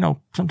could,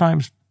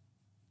 sometimes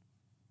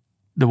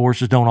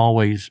divorces don't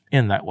always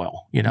end that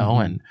well,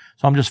 and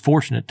so I'm just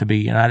fortunate to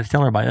be, and I just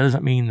tell everybody, that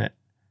doesn't mean that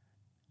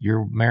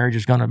your marriage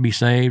is going to be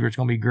saved or it's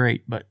going to be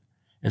great, but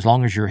as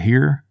long as you're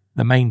here,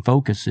 the main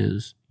focus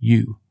is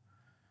you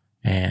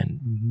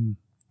and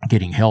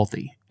getting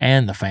healthy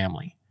and the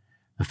family.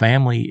 The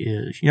family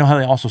is, how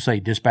they also say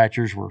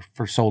dispatchers were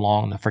for so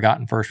long the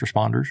forgotten first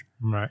responders?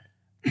 Right.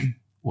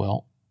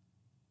 Well,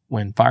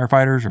 when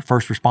firefighters or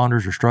first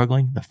responders are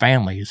struggling, the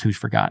family is who's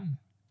forgotten.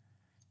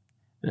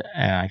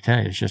 And I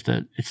tell you,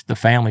 it's the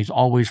family's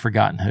always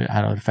forgotten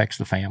how it affects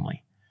the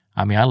family.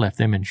 I mean, I left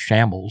them in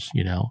shambles,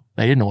 they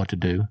didn't know what to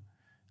do.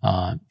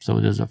 So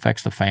it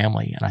affects the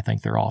family, and I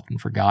think they're often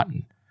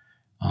forgotten.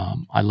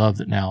 I love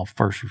that now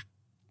first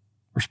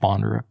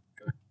responder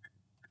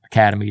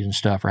academies and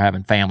stuff are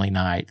having family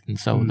night. And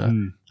so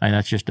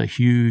that's just a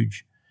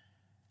huge,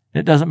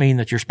 it doesn't mean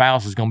that your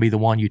spouse is going to be the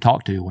one you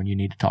talk to when you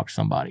need to talk to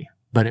somebody,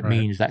 but it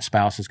means that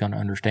spouse is going to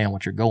understand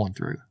what you're going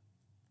through.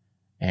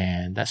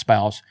 And that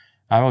spouse,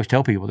 I always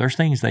tell people, there's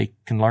things they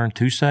can learn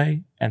to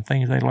say and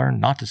things they learn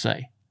not to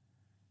say,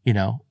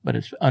 but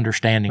it's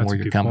understanding where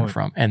you're coming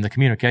from. And the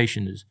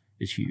communication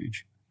is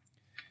huge.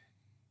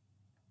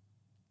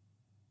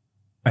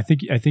 I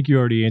think you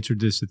already answered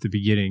this at the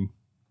beginning,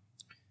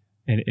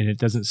 and it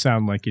doesn't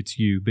sound like it's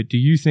you, but do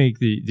you think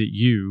that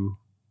you,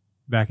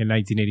 back in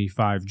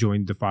 1985,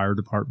 joined the fire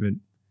department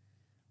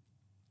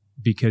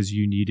because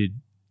you needed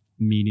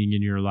meaning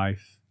in your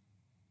life?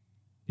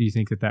 Do you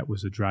think that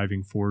was a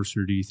driving force,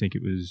 or do you think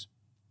it was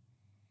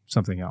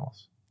something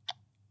else?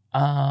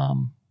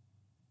 No,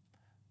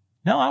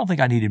 I don't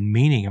think I needed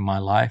meaning in my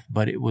life,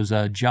 but it was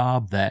a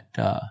job that,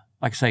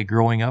 like I say,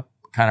 growing up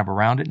kind of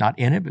around it, not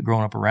in it, but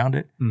growing up around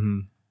it.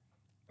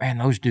 Man,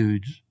 those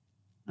dudes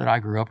that I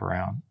grew up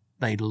around,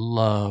 they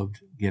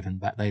loved giving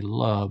back. They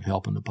loved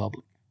helping the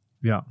public.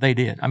 Yeah, they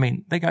did. I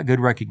mean, they got good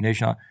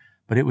recognition,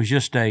 but it was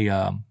just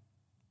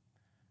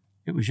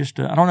it was just,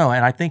 I don't know.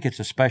 And I think it's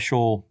a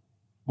special,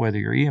 whether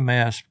you're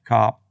EMS,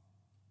 cop,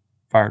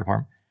 fire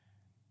department,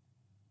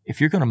 if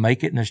you're going to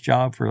make it in this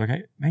job for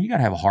man, you got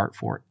to have a heart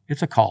for it.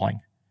 It's a calling.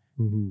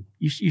 Mm-hmm.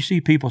 You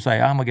see people say,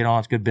 I'm going to get on,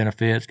 it's good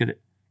benefits, good,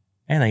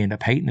 and they end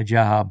up hating the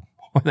job,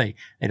 or they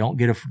don't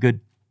get a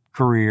good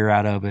career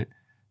out of it.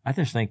 I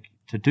just think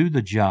to do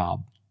the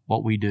job,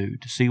 what we do,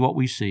 to see what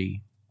we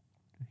see,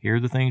 hear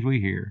the things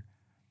we hear,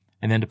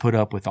 and then to put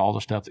up with all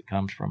the stuff that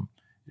comes from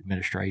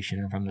administration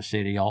and from the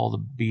city, all the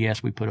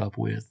BS we put up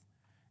with,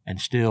 and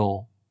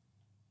still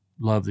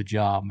love the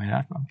job,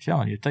 man. I'm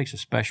telling you, it takes a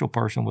special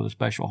person with a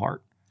special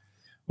heart.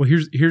 Well,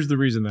 here's the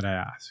reason that I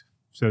ask.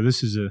 So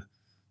this is a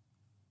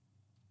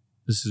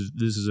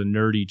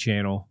nerdy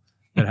channel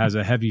that has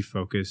a heavy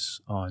focus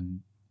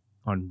on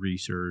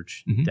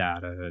research, Mm-hmm.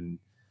 data, and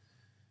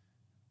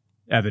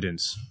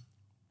evidence.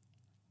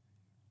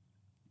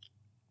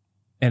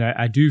 And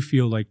I do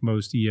feel like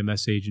most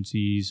EMS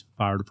agencies,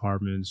 fire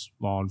departments,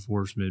 law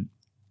enforcement,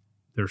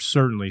 there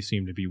certainly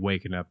seem to be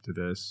waking up to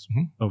this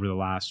Mm-hmm. over the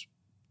last,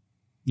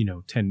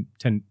 10,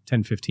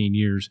 15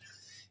 years,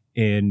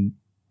 and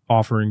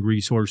offering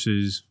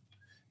resources,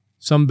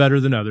 some better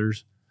than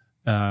others.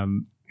 A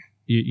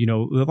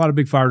lot of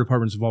big fire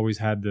departments have always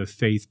had the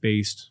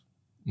faith-based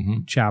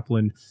Mm-hmm.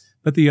 chaplain,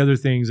 but the other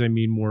things, I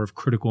mean, more of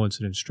critical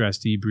incident stress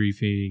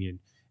debriefing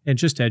and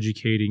just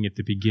educating at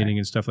the beginning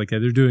and stuff like that.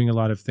 They're doing a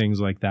lot of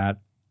things like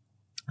that.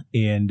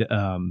 And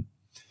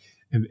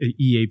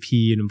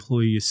EAP and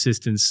employee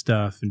assistance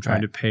stuff, and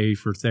trying to pay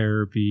for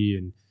therapy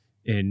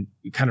and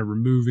kind of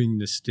removing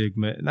the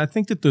stigma. And I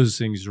think that those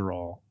things are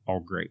all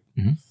great.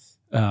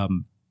 Mm-hmm.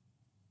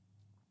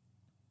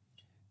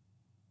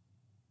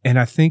 And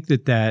I think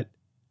that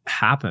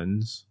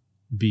happens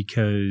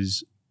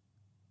because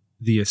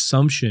the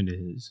assumption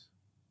is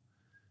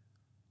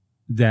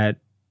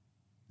that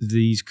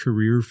these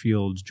career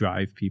fields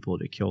drive people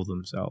to kill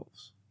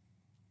themselves.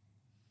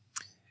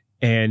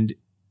 And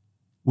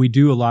we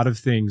do a lot of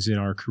things in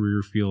our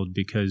career field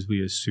because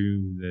we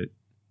assume that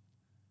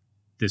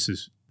this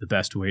is the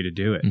best way to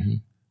do it. Mm-hmm.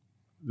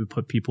 We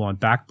put people on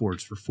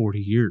backboards for 40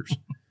 years.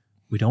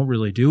 We don't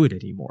really do it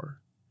anymore.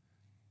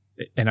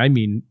 And I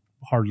mean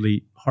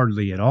hardly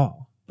at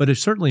all. But it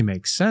certainly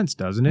makes sense,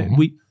 doesn't it?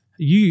 Mm-hmm.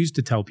 You used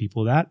to tell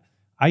people that.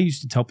 I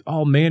used to tell,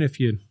 oh man, if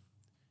you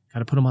got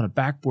to put them on a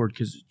backboard,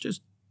 because if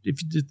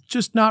it's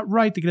just not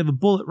right, they could have a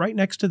bullet right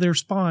next to their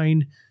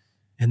spine,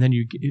 and then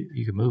you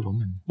can move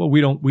them. Well, we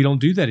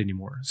don't do that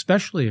anymore,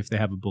 especially if they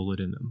have a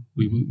bullet in them.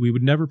 We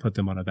would never put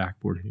them on a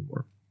backboard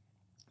anymore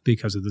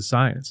because of the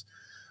science.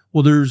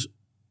 Well, there's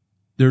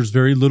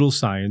very little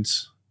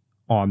science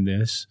on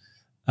this,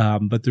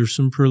 but there's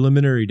some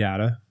preliminary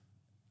data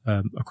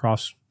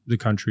across the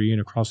country and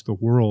across the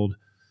world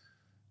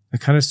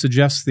that kind of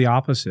suggests the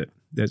opposite.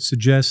 That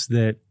suggests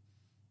that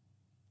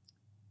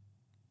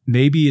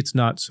maybe it's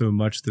not so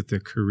much that the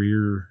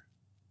career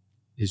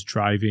is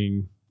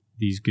driving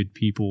these good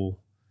people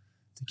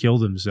to kill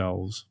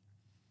themselves,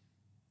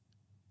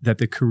 that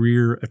the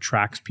career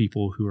attracts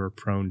people who are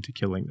prone to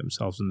killing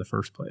themselves in the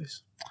first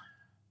place.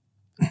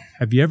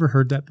 Have you ever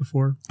heard that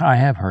before? I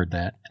have heard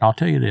that. And I'll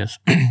tell you this,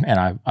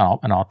 and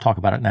I'll talk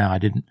about it now.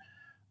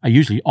 I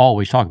usually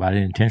always talk about it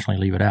and intentionally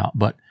leave it out,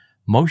 but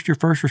most of your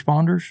first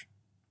responders,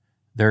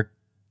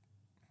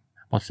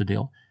 what's the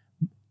deal?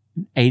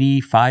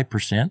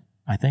 85%,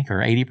 I think, or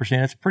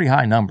 80%. It's a pretty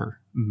high number.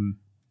 Mm-hmm.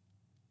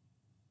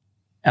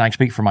 And I can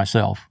speak for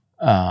myself,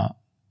 that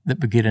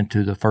get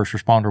into the first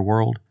responder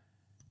world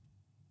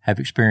have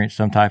experienced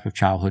some type of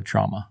childhood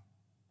trauma.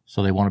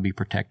 So they want to be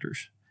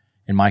protectors.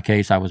 In my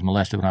case, I was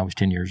molested when I was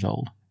 10 years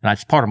old. And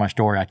that's part of my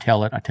story. I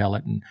tell it,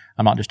 and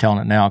I'm not just telling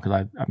it now because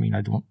I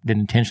didn't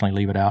intentionally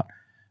leave it out.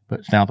 But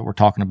it's now that we're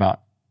talking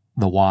about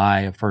the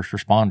why of first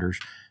responders.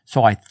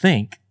 So I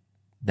think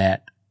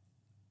that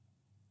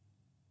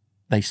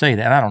they say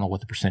that, and I don't know what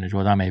the percentage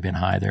was. I may have been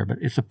high there, but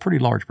it's a pretty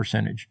large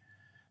percentage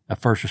of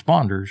first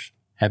responders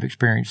have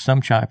experienced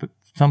some type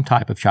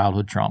of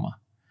childhood trauma.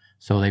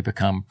 So they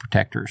become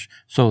protectors.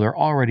 So they're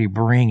already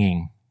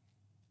bringing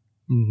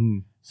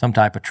some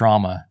type of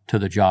trauma to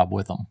the job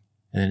with them.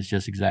 And it's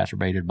just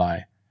exacerbated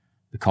by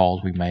the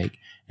calls we make.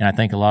 And I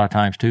think a lot of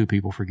times, too,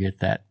 people forget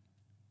that.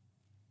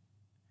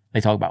 They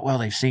talk about, well,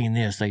 they've seen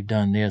this, they've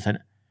done this. They're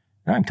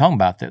not even talking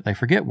about that. They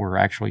forget we're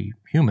actually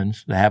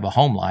humans that have a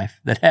home life,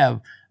 that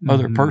have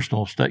other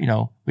personal stuff.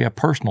 We have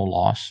personal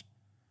loss.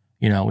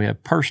 We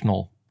have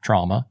personal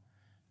trauma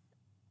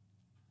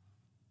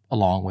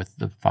along with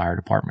the fire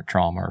department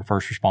trauma or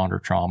first responder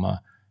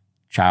trauma,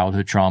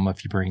 childhood trauma,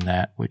 if you bring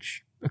that,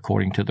 which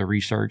according to the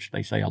research,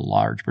 they say a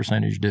large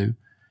percentage do,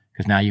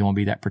 because now you want to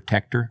be that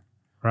protector.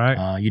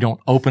 Right. You don't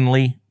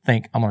openly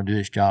think, I'm going to do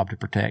this job to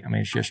protect. I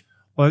mean, it's just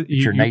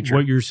your nature.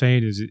 What you're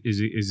saying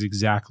is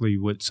exactly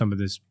what some of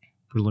this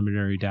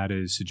preliminary data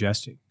is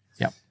suggesting.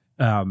 Yep.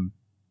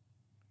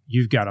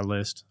 You've got a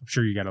list. I'm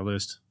sure you got a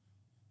list.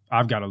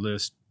 I've got a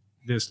list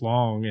this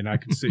long, and I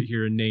can sit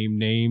here and name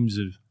names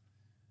of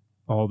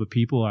all the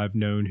people I've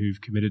known who've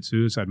committed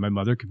suicide. My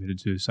mother committed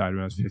suicide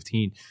when I was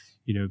 15,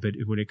 but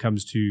when it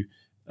comes to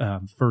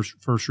first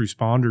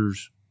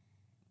responders.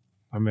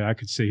 I mean, I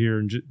could sit here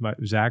and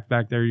Zach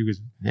back there.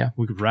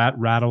 We could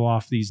rattle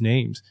off these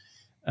names,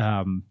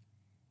 and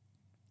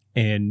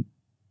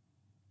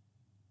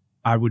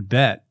I would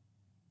bet.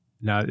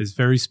 Now it's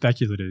very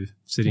speculative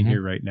sitting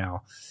here right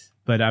now,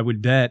 but I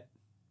would bet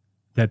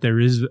that there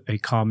is a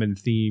common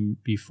theme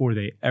before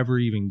they ever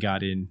even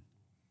got in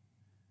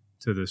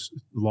to this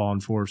law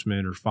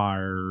enforcement or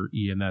fire or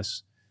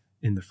EMS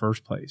in the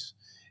first place.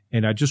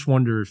 And I just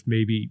wonder if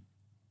maybe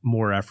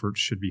more efforts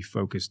should be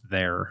focused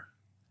there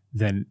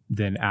than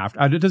after.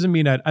 It doesn't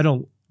mean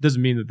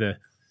doesn't mean that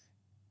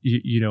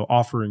the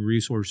offering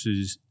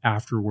resources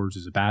afterwards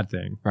is a bad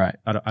thing. Right.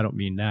 I don't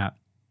mean that.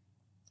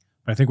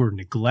 But I think we're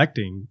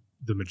neglecting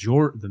the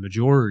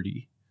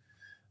majority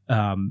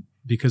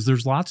because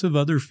there's lots of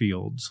other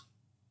fields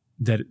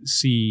that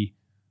see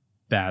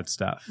bad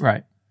stuff.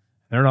 Right.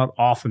 They're not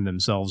offing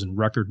themselves in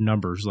record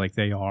numbers like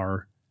they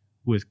are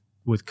with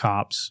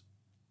cops,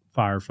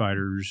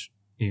 firefighters,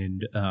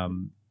 and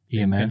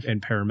EMS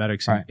and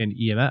paramedics right. and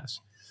EMS.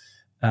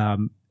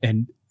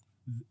 And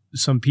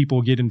some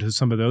people get into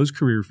some of those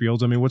career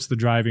fields. I mean, what's the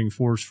driving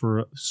force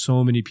for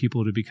so many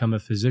people to become a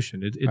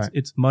physician?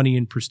 It's money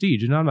and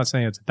prestige. And I'm not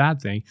saying it's a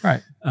bad thing.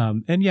 Right.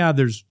 And yeah,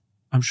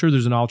 I'm sure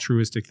there's an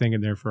altruistic thing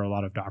in there for a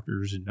lot of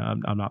doctors, and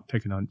I'm not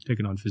picking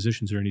on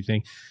physicians or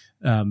anything.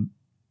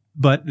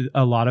 But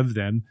a lot of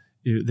them,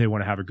 they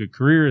want to have a good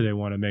career. They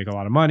want to make a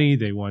lot of money.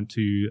 They want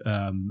to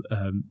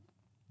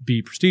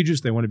be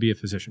prestigious. They want to be a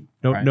physician.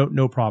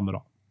 No problem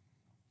at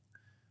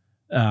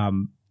all.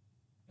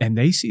 And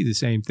they see the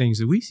same things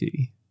that we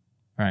see.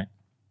 Right.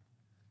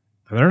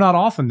 But they're not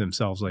offing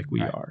themselves like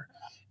we right. are.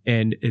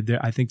 And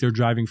I think their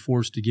driving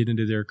force to get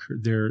into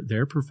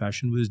their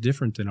profession was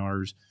different than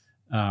ours.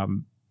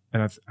 And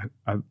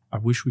I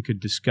wish we could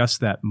discuss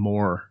that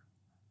more.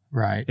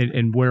 Right.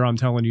 And where I'm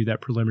telling you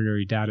that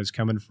preliminary data is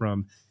coming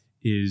from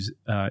is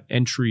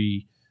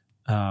entry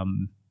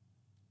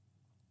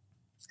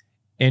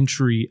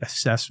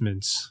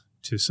assessments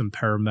to some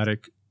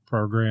paramedic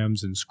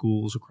programs and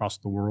schools across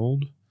the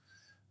world.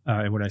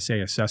 And when I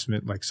say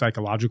assessment, like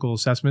psychological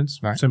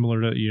assessments, right.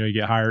 similar to, you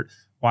get hired.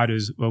 Why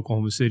does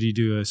Oklahoma City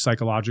do a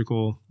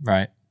psychological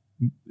right.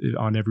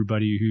 on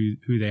everybody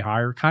who they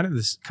hire? Kind of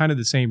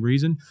the same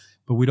reason,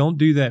 but we don't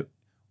do that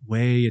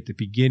way at the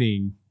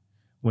beginning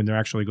when they're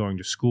actually going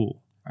to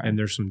school. Right. And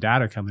there's some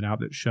data coming out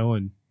that's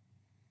showing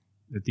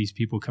that these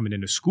people coming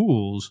into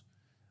schools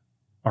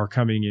are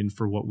coming in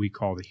for what we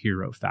call the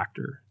hero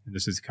factor. And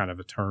this is kind of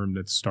a term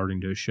that's starting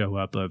to show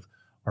up of,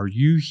 are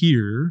you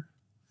here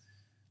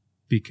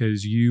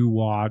because you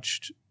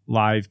watched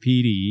Live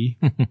PD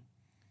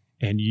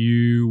and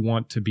you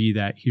want to be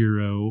that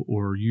hero,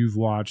 or you've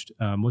watched,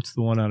 what's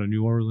the one out of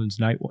New Orleans,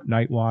 Night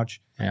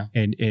Watch? Yeah.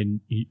 And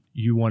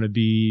you want to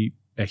be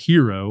a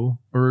hero,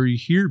 or are you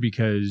here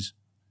because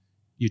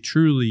you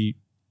truly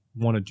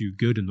want to do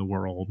good in the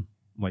world,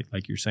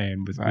 like you're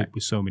saying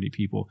with so many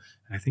people?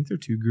 And I think they're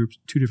two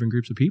different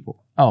groups of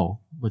people. Oh,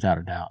 without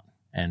a doubt.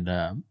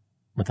 And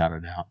without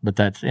a doubt. But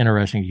that's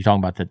interesting. You're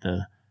talking about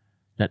that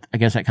I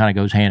guess that kind of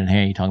goes hand in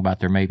hand. You're talking about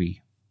they're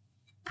maybe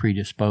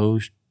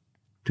predisposed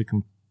to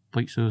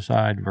complete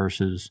suicide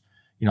versus,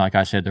 like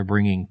I said, they're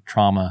bringing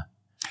trauma.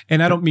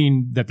 And I don't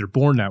mean that they're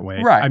born that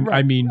way. Right.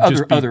 I mean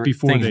other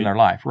before things in their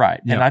life. Right.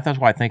 Yeah. And that's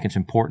why I think it's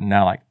important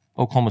now, like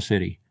Oklahoma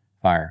City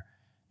Fire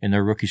in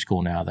their rookie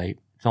school now,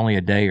 it's only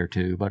a day or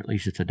two, but at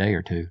least it's a day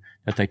or two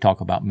that they talk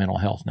about mental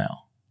health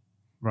now.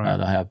 Right.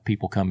 They'll have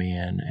people come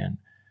in, and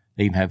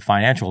they even have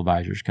financial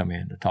advisors come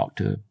in to talk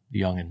to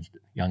the youngins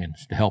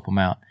to help them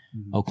out.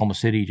 Mm-hmm. Oklahoma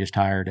City just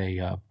hired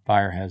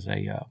fire has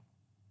a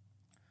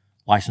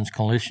licensed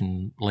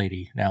clinician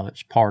lady now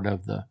that's part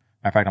of the.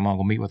 Matter of fact, I'm going to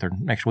go meet with her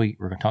next week.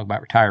 We're going to talk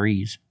about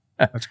retirees.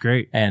 That's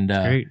great. And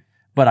that's great.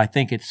 But I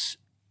think it's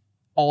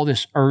all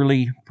this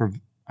early.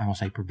 I won't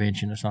say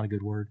prevention. That's not a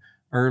good word.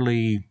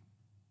 Early.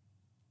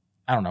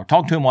 I don't know.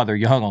 Talk to them while they're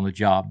young on the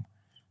job,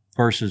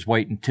 versus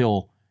wait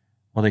until.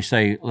 Well, they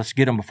say let's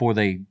get them before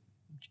they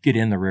get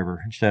in the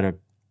river instead of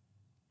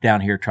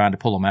down here trying to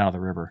pull them out of the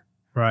river.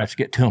 Right. Let's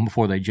get to them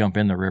before they jump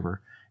in the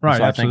river. Right.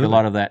 So I absolutely. think a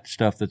lot of that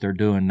stuff that they're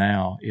doing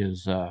now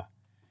is I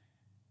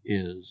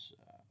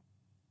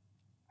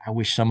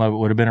wish some of it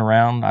would have been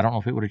around. I don't know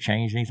if it would have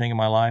changed anything in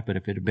my life, but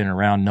if it had been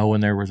around,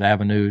 knowing there was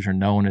avenues or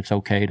knowing it's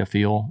okay to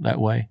feel that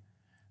way,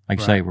 like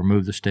right. say,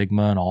 remove the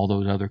stigma and all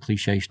those other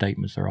cliche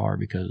statements there are,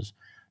 because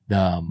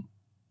the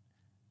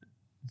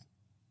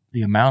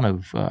amount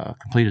of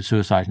completed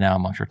suicides now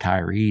amongst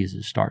retirees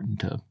is starting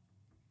to.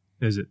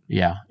 Is it?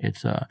 Yeah,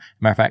 it's matter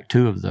of fact,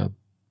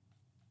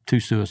 two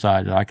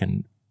suicides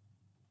that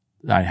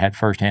I had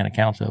firsthand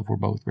accounts of were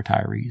both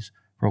retirees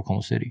for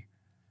Oklahoma City,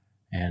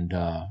 and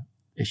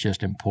it's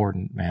just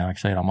important, man. Like I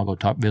said, I'm gonna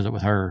go visit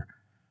with her,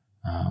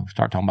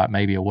 start talking about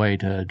maybe a way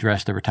to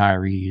address the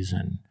retirees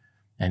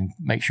and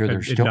make sure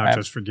there's still not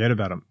just forget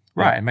about them,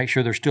 right, and make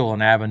sure there's still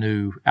an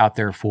avenue out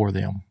there for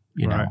them,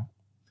 you right.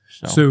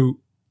 know.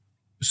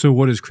 So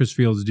what does Chris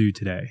Fields do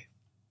today?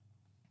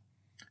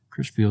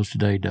 Chris Fields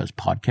today does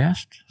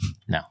podcasts.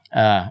 No,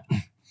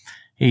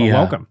 Well,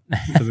 welcome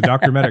to the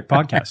Dr. Medic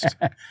podcast.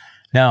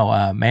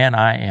 No, man,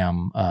 I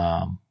am.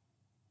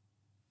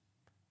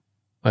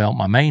 Well,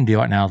 my main deal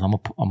right now is I'm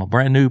a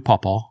brand new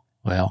papa.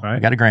 Well, Right. I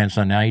got a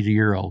grandson now. He's a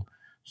year old,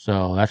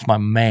 so that's my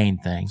main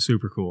thing.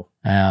 Super cool.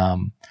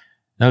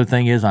 Another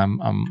thing is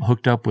I'm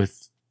hooked up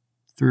with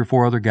 3 or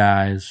 4 other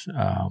guys.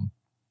 I'll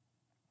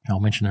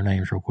mention their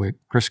names real quick.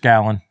 Chris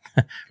Scallon,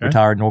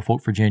 retired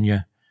Norfolk,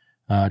 Virginia,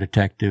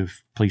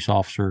 detective, police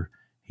officer.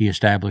 He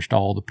established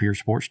all the peer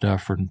support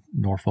stuff for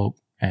Norfolk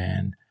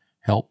and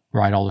helped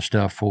write all the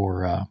stuff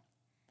for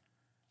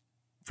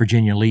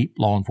Virginia Elite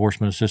Law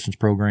Enforcement Assistance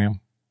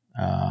Program.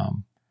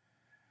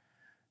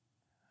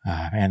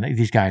 Man,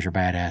 these guys are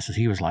badasses.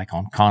 He was like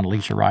on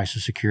Condoleezza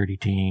Rice's security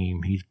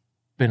team. He's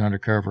been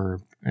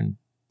undercover and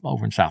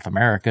over in South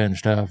America and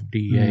stuff,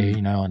 DEA,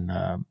 you know,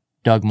 and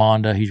Doug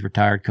Monda, he's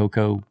retired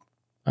Cocoa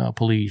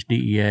police,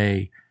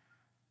 DEA.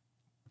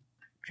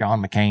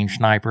 John McCain,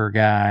 sniper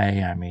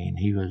guy. I mean,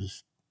 he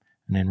was,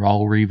 and then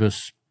Raul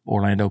Rivas,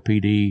 Orlando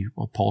PD,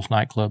 Pulse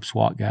nightclub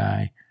SWAT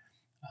guy.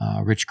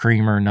 Rich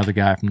Creamer, another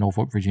guy from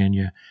Norfolk,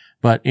 Virginia.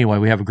 But anyway,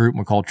 we have a group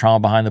we're called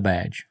Trauma Behind the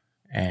Badge.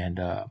 And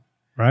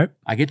right.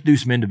 I get to do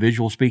some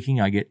individual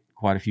speaking. I get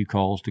quite a few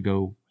calls to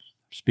go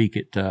speak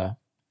at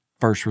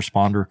first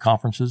responder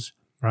conferences.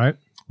 Right.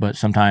 But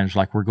sometimes,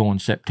 like we're going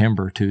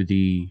September to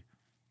the,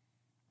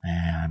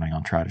 I'm not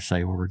going to try to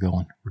say where we're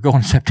going. We're going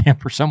in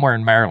September somewhere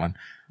in Maryland.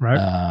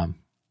 Right.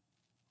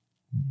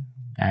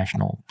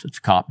 National, it's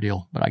a cop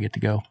deal, but I get to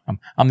go.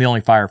 I'm the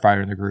only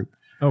firefighter in the group.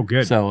 Oh,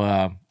 good.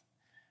 So,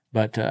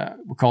 but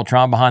we're called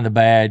Trauma Behind the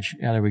Badge.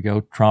 Yeah, there we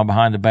go.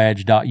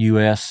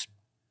 TraumaBehindTheBadge.us.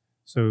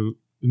 So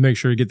make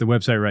sure you get the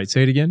website right.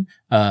 Say it again.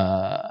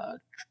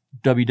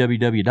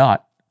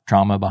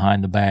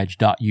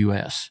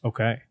 www.traumabehindthebadge.us.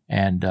 Okay.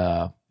 And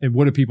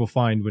what do people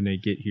find when they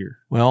get here?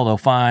 well, they'll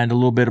find a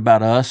little bit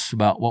about us,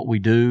 about what we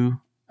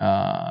do.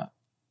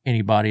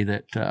 Anybody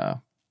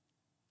that,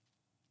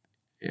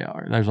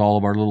 there's all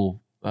of our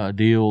little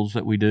deals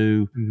that we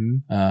do.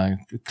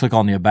 Mm-hmm. Click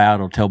on the about,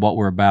 it'll tell what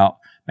we're about.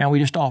 Man, we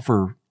just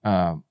offer,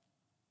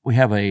 we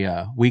have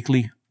a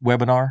weekly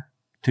webinar,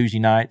 Tuesday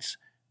nights.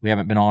 We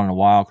haven't been on in a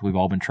while because we've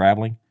all been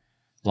traveling.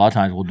 A lot of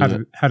times we'll do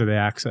it. How do they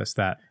access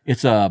that?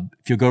 It's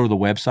if you go to the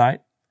website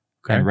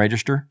and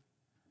register,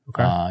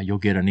 Okay. you'll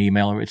get an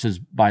email. It says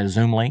by a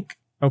Zoom link.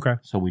 Okay.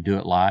 So we do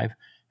it live.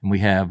 And we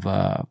have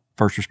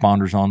first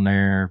responders on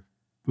there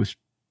with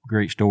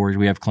great stories.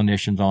 We have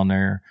clinicians on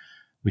there.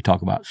 We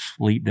talk about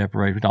sleep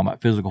deprivation. We talk about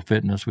physical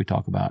fitness. We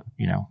talk about,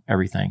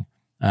 everything.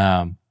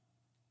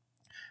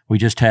 We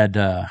just had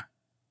a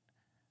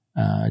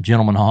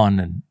gentleman on,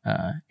 and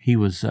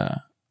he's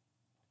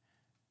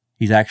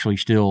actually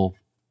still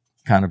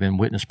kind of in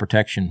witness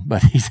protection,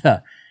 but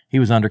he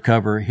was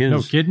undercover.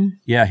 No kidding?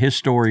 Yeah, his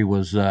story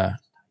was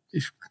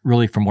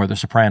really from where The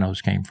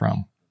Sopranos came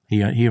from.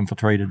 He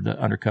infiltrated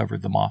undercover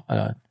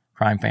the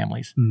crime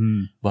families,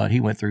 but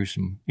he went through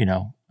some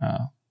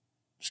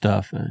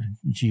stuff.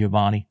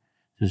 Giovanni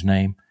is his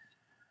name,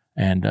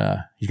 and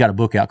he's got a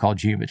book out called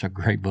Giovanni. It's a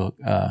great book.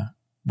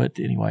 But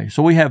anyway,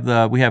 so we have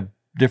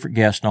different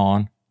guests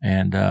on,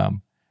 and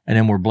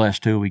then we're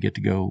blessed too.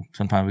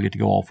 Sometimes we get to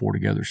go all 4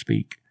 together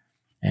speak,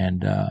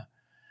 and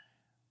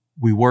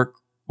we work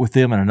with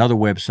them. And another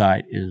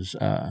website is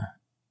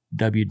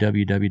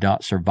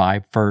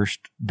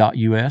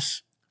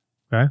www.survivefirst.us.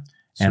 Okay.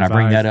 And I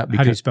bring that up because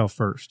how do you spell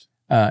first?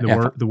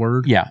 The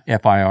word? Yeah,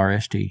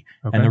 FIRST. Okay.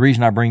 And the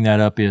reason I bring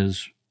that up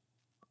is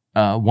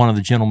one of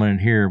the gentlemen in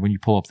here, when you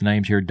pull up the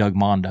names here, Doug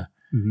Monda,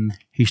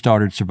 he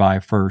started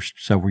Survive First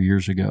several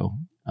years ago.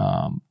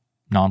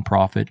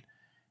 Nonprofit,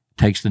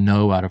 takes the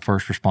no out of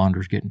first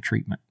responders getting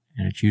treatment.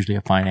 And it's usually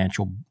a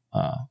financial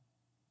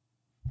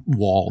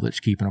wall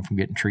that's keeping them from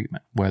getting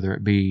treatment, whether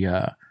it be,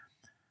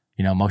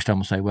 most of them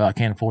will say, well, I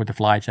can't afford the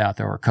flights out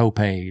there or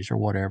co-pays or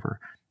whatever.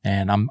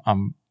 And I'm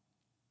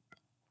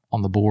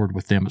on the board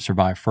with them at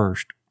Survive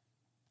First.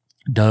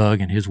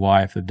 Doug and his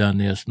wife have done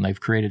this, and they've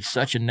created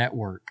such a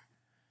network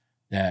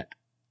that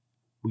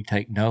we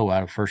take no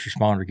out of first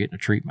responder getting a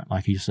treatment.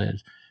 Like he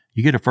says,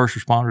 you get a first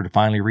responder to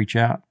finally reach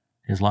out,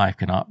 his life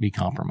cannot be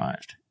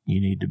compromised.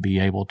 You need to be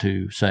able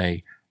to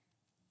say,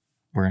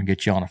 we're going to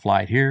get you on a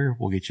flight here.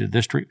 We'll get you to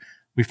this treatment.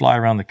 We fly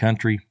around the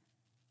country.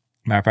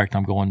 Matter of fact,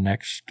 I'm going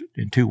next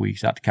in 2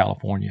 weeks out to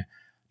California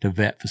to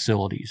vet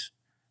facilities.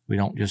 We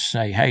don't just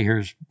say, hey,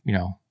 here's,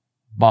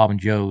 Bob and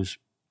Joe's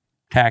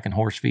tack and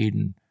horse feed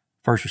and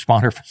first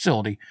responder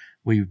facility.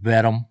 We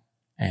vet them,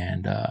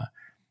 and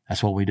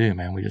that's what we do,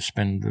 man. We just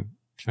spend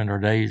our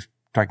days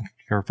taking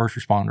care of first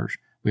responders.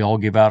 We all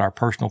give out our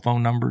personal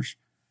phone numbers,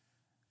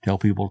 tell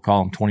people to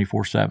call them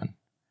 24/7.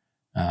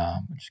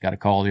 Just got a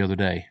call the other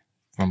day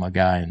from a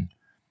guy in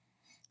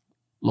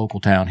local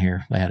town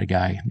here. They had a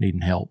guy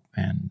needing help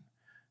and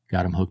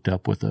got him hooked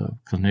up with a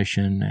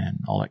clinician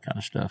and all that kind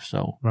of stuff.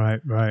 So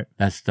right.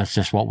 That's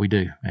just what we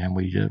do. And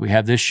we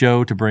have this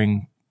show to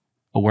bring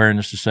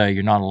awareness to say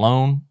you're not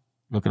alone.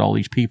 Look at all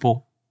these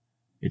people.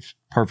 It's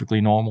perfectly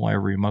normal,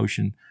 every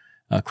emotion.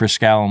 Chris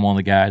Scallon, one of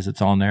the guys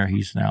that's on there,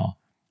 he's now,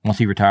 once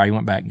he retired, he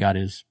went back and got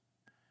his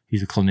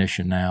he's a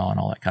clinician now and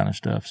all that kind of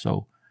stuff.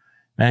 So,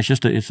 man, it's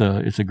just it's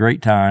a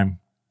great time.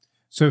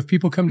 So if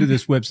people come to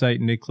this website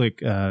and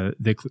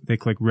they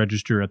click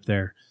register up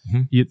there,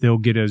 they'll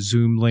get a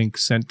Zoom link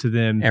sent to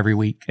them every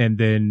week, and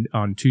then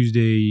on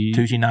Tuesday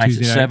nights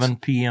at 7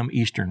 p.m.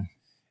 Eastern.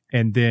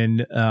 And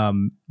then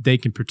they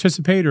can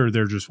participate, or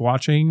they're just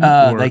watching.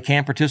 They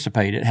can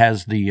participate. It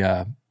has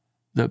the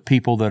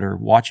people that are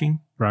watching,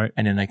 right?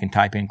 And then they can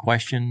type in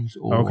questions,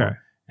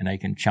 and they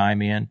can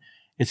chime in.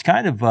 It's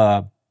kind of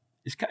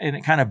and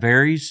it kind of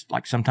varies.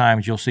 Like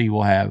sometimes you'll see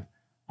we'll have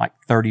like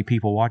 30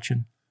 people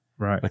watching.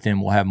 Right. But then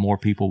we'll have more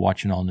people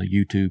watching on the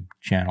YouTube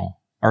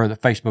channel or the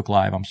Facebook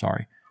Live. I'm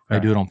sorry. They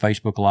do it on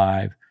Facebook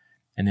Live,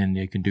 and then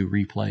they can do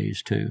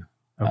replays too.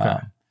 Okay.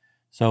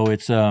 So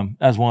it's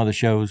that's one of the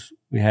shows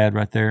we had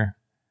right there.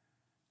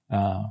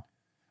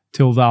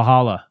 Till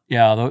Valhalla.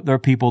 Yeah, there are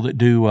people that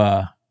do.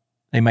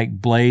 They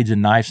make blades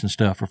and knives and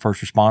stuff for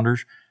first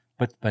responders,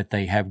 but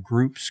they have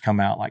groups come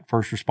out like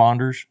first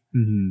responders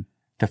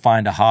to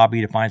find a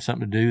hobby, to find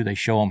something to do. They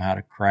show them how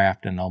to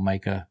craft, and they'll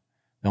make a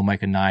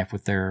knife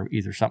with their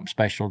either something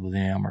special to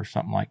them or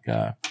something like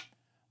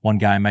one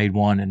guy made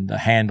one, and the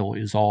handle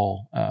is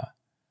all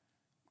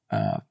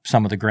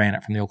some of the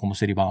granite from the Oklahoma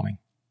City bombing.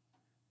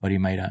 But he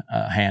made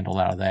a handle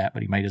out of that,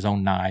 but he made his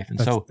own knife. And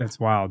that's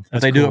wild.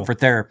 But they do it for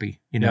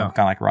therapy, kind of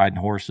like riding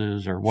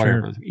horses or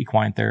whatever,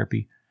 equine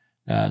therapy.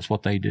 That's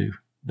what they do.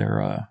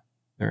 They're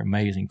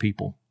amazing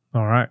people.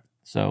 All right.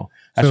 So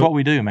that's what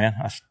we do, man.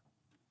 I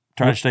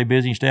try to stay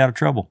busy and stay out of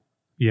trouble.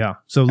 Yeah.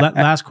 So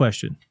last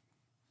question.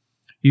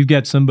 You've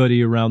got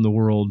somebody around the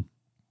world.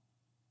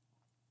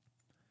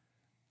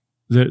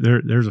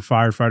 There's a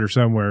firefighter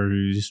somewhere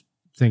who's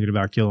thinking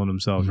about killing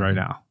themselves right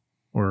now,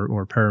 or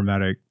a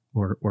paramedic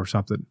or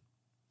something.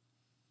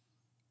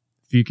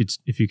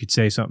 If you could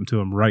say something to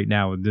them right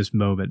now in this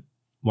moment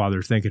while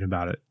they're thinking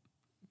about it,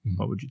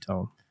 what would you tell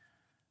them?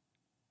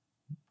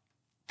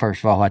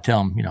 First of all, I tell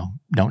them,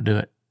 don't do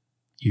it.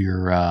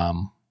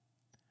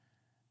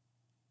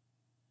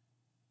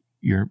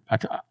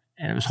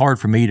 And it was hard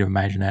for me to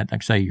imagine that.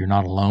 Like I say, you're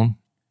not alone.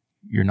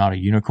 You're not a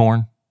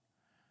unicorn.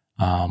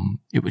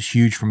 It was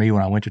huge for me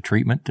when I went to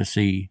treatment to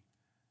see,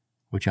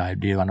 which I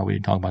did. I know we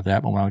didn't talk about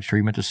that, but when I went to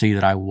treatment to see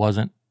that I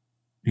wasn't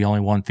the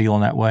only one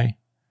feeling that way.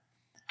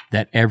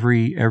 That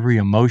every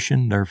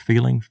emotion they're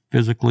feeling,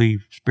 physically,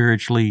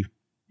 spiritually,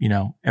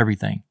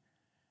 everything,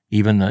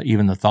 even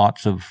the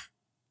thoughts of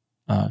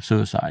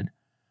suicide.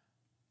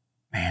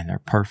 Man, they're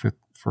perfect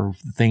for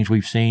the things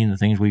we've seen, the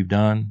things we've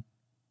done.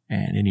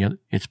 And any other,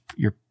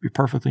 you're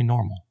perfectly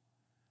normal.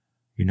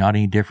 You're not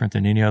any different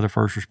than any other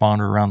first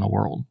responder around the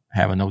world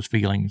having those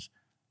feelings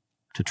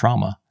to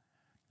trauma.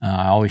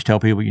 I always tell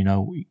people,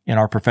 in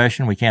our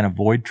profession, we can't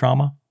avoid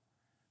trauma.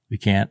 We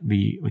can't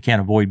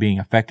avoid being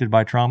affected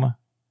by trauma,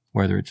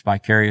 whether it's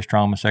vicarious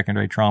trauma,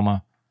 secondary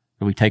trauma,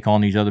 that we take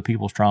on these other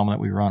people's trauma that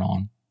we run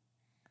on.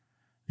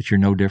 That you're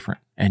no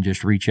different, and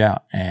just reach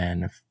out.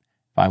 And if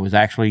I was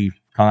actually,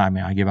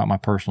 I give out my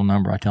personal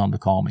number. I tell them to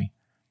call me.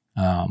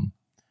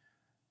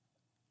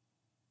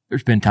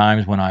 There's been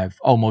times when I've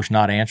almost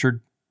not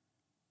answered.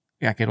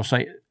 Like it'll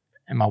say,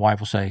 and my wife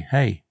will say,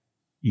 "Hey,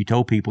 you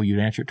told people you'd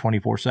answer it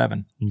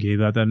 24/7. You gave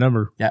out that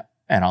number." Yeah,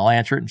 and I'll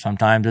answer it. And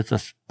sometimes it's a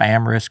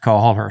spam risk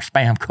call or a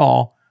spam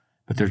call.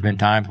 But there's been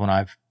times when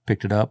I've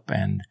picked it up,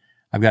 and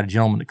I've got a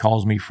gentleman that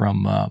calls me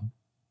from, I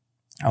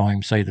won't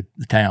even say the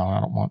town. I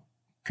don't want,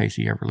 in case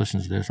he ever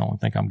listens to this, I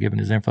don't think I'm giving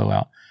his info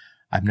out.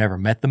 I've never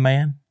met the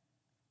man,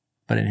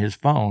 but in his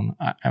phone,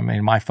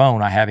 my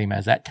phone, I have him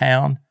as that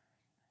town.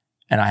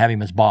 And I have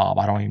him as Bob.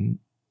 I don't even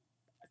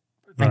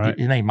think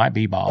his name might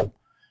be Bob.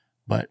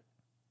 But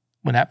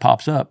when that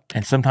pops up,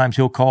 and sometimes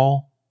he'll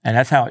call, and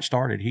that's how it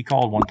started. He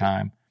called one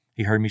time.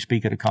 He heard me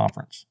speak at a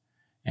conference.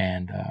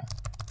 And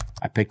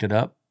I picked it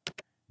up.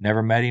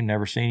 Never met him,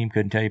 never seen him.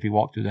 Couldn't tell you if he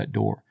walked through that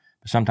door.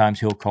 But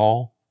sometimes he'll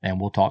call,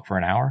 and we'll talk for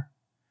an hour.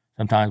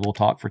 Sometimes we'll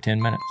talk for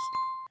 10 minutes.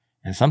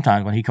 And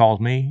sometimes when he calls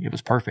me, it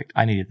was perfect.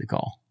 I needed the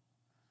call.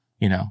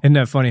 Isn't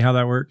that funny how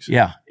that works?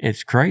 Yeah,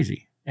 it's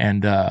crazy.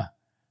 And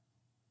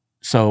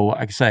so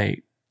I can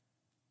say,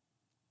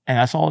 and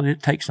that's all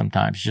it takes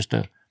sometimes, just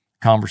a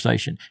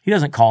conversation. He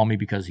doesn't call me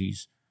because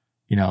he's,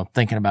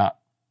 thinking about,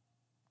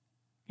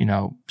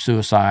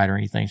 suicide or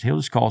anything. So he'll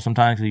just call.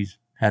 Sometimes he's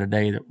had a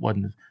day that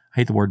wasn't,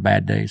 I hate the word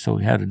bad day. So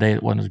he had a day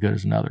that wasn't as good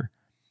as another.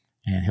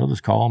 And he'll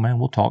just call, man,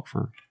 we'll talk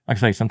for, like I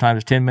say, sometimes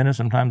it's 10 minutes,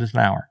 sometimes it's an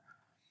hour.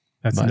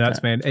 That's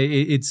nuts, man.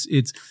 It's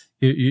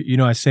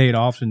I say it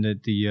often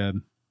that the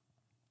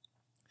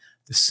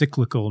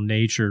cyclical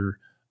nature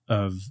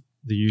of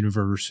the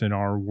universe and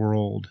our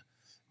world,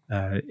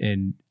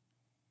 and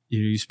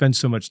you spend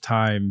so much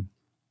time,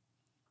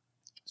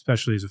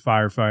 especially as a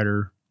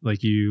firefighter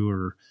like you,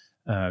 or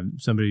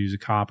somebody who's a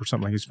cop or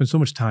something like that, you spend so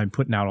much time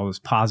putting out all this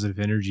positive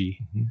energy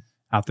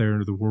out there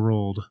into the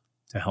world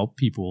to help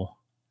people.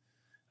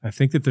 I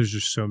think that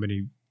there's so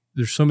many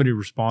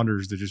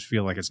responders that just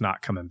feel like it's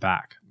not coming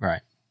back.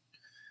 Right.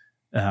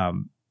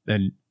 And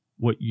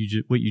what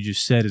you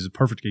just said is a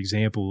perfect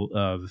example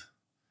of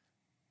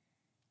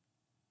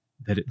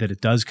that it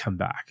does come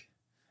back.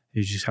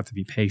 You just have to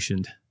be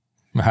patient.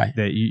 Right.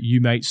 That you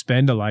might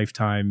spend a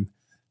lifetime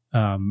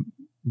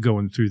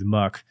going through the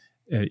muck,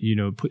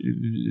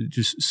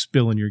 just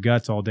spilling your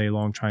guts all day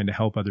long trying to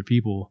help other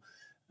people.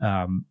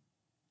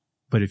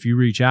 But if you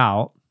reach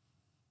out,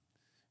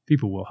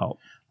 people will help.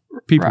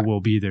 People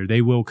will be there.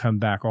 They will come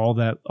back. All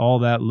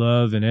that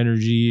love and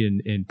energy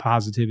and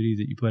positivity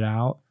that you put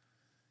out,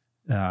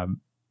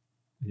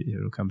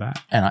 it'll come back.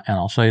 And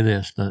I'll say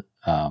this, that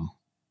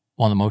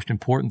one of the most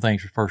important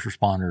things for first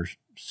responders,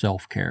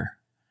 self-care.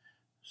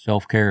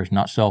 Self-care is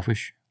not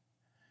selfish.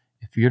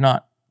 If you're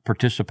not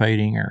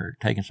participating or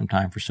taking some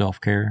time for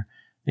self-care,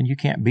 then you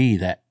can't be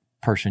that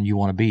person you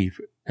want to be.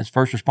 As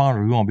first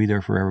responders, we want to be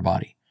there for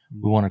everybody.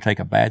 We want to take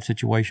a bad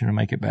situation and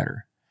make it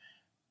better.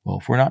 Well,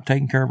 if we're not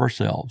taking care of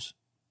ourselves,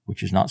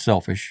 which is not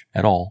selfish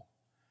at all,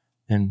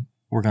 then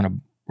we're gonna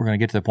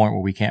get to the point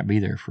where we can't be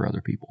there for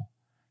other people.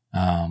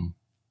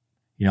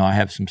 I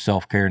have some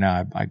self-care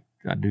now. I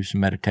do some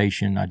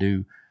meditation. I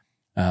do,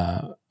 I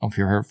don't know if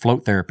you ever heard of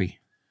float therapy.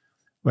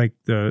 Like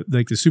the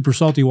super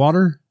salty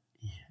water?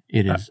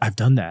 It is. I've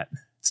done that.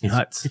 It's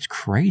nuts. It's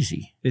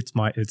crazy. It's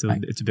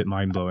a bit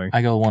mind blowing.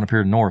 I go to one up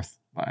here north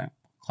by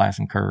Class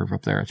and Curve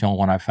up there. It's the only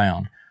one I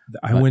found.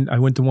 I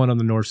went to one on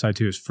the north side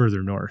too. It's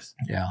further north.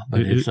 Yeah,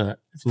 but it's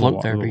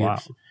float therapy.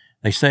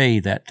 They say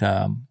that,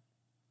 and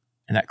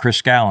that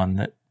Chris Scallon,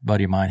 that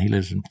buddy of mine, he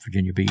lives in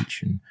Virginia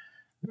Beach, and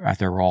right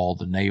there where all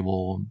the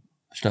naval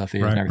stuff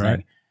is and everything. Right.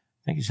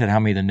 I think he said how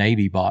many the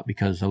Navy bought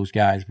because those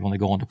guys, when they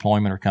go on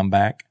deployment or come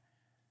back,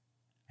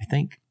 I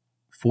think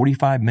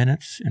 45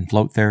 minutes in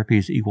float therapy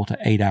is equal to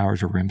 8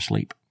 hours of REM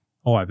sleep.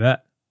 Oh, I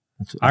bet.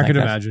 I could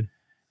imagine.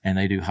 And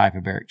they do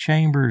hyperbaric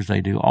chambers.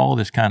 They do all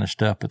this kind of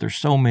stuff, but there's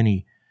so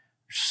many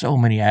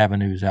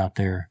avenues out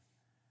there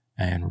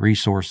and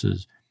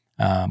resources.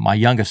 My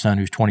youngest son,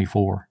 who's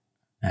 24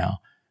 now,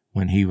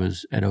 when he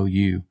was at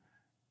OU,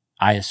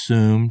 I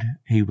assumed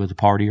he was a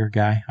partier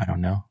guy. I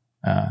don't know.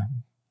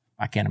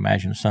 I can't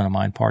imagine a son of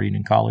mine partying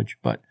in college,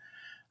 but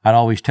I'd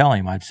always tell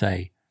him, I'd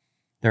say,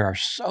 there are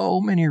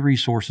so many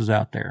resources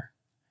out there.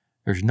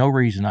 There's no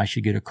reason I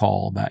should get a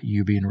call about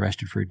you being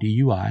arrested for a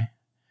DUI.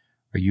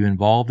 Are you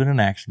involved in an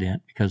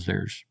accident? Because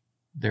there's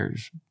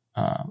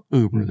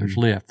Uber, there's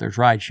Lyft, there's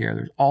rideshare,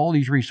 there's all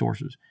these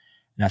resources.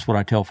 And that's what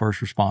I tell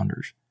first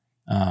responders.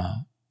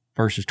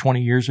 Versus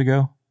 20 years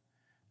ago,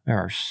 there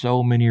are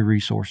so many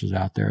resources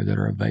out there that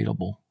are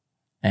available.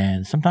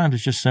 And sometimes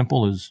it's just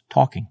simple as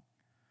talking.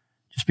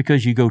 Just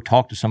because you go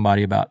talk to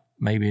somebody about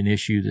maybe an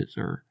issue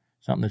or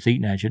something that's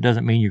eating at you, it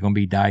doesn't mean you're going to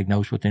be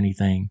diagnosed with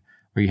anything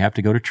or you have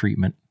to go to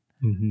treatment,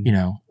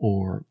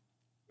 or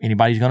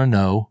anybody's going to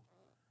know.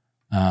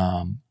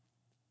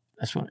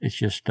 That's what it's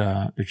just,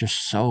 there's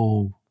just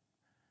so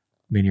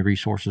many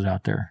resources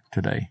out there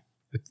today.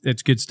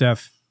 It's good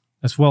stuff.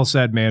 That's well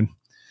said, man.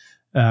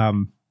 I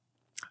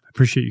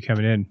appreciate you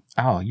coming in.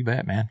 Oh, you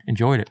bet, man.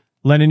 Enjoyed it.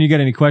 Lennon, you got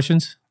any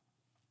questions?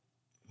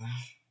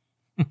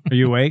 Are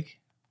you awake?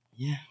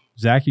 Yeah.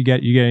 Zach, you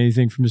got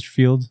anything from Mr.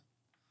 Fields?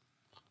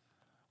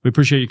 We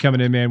appreciate you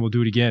coming in, man. We'll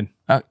do it again.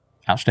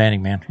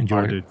 Outstanding, man.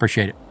 Enjoyed it.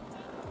 Appreciate it.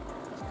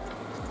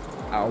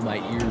 Ow, my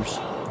ears.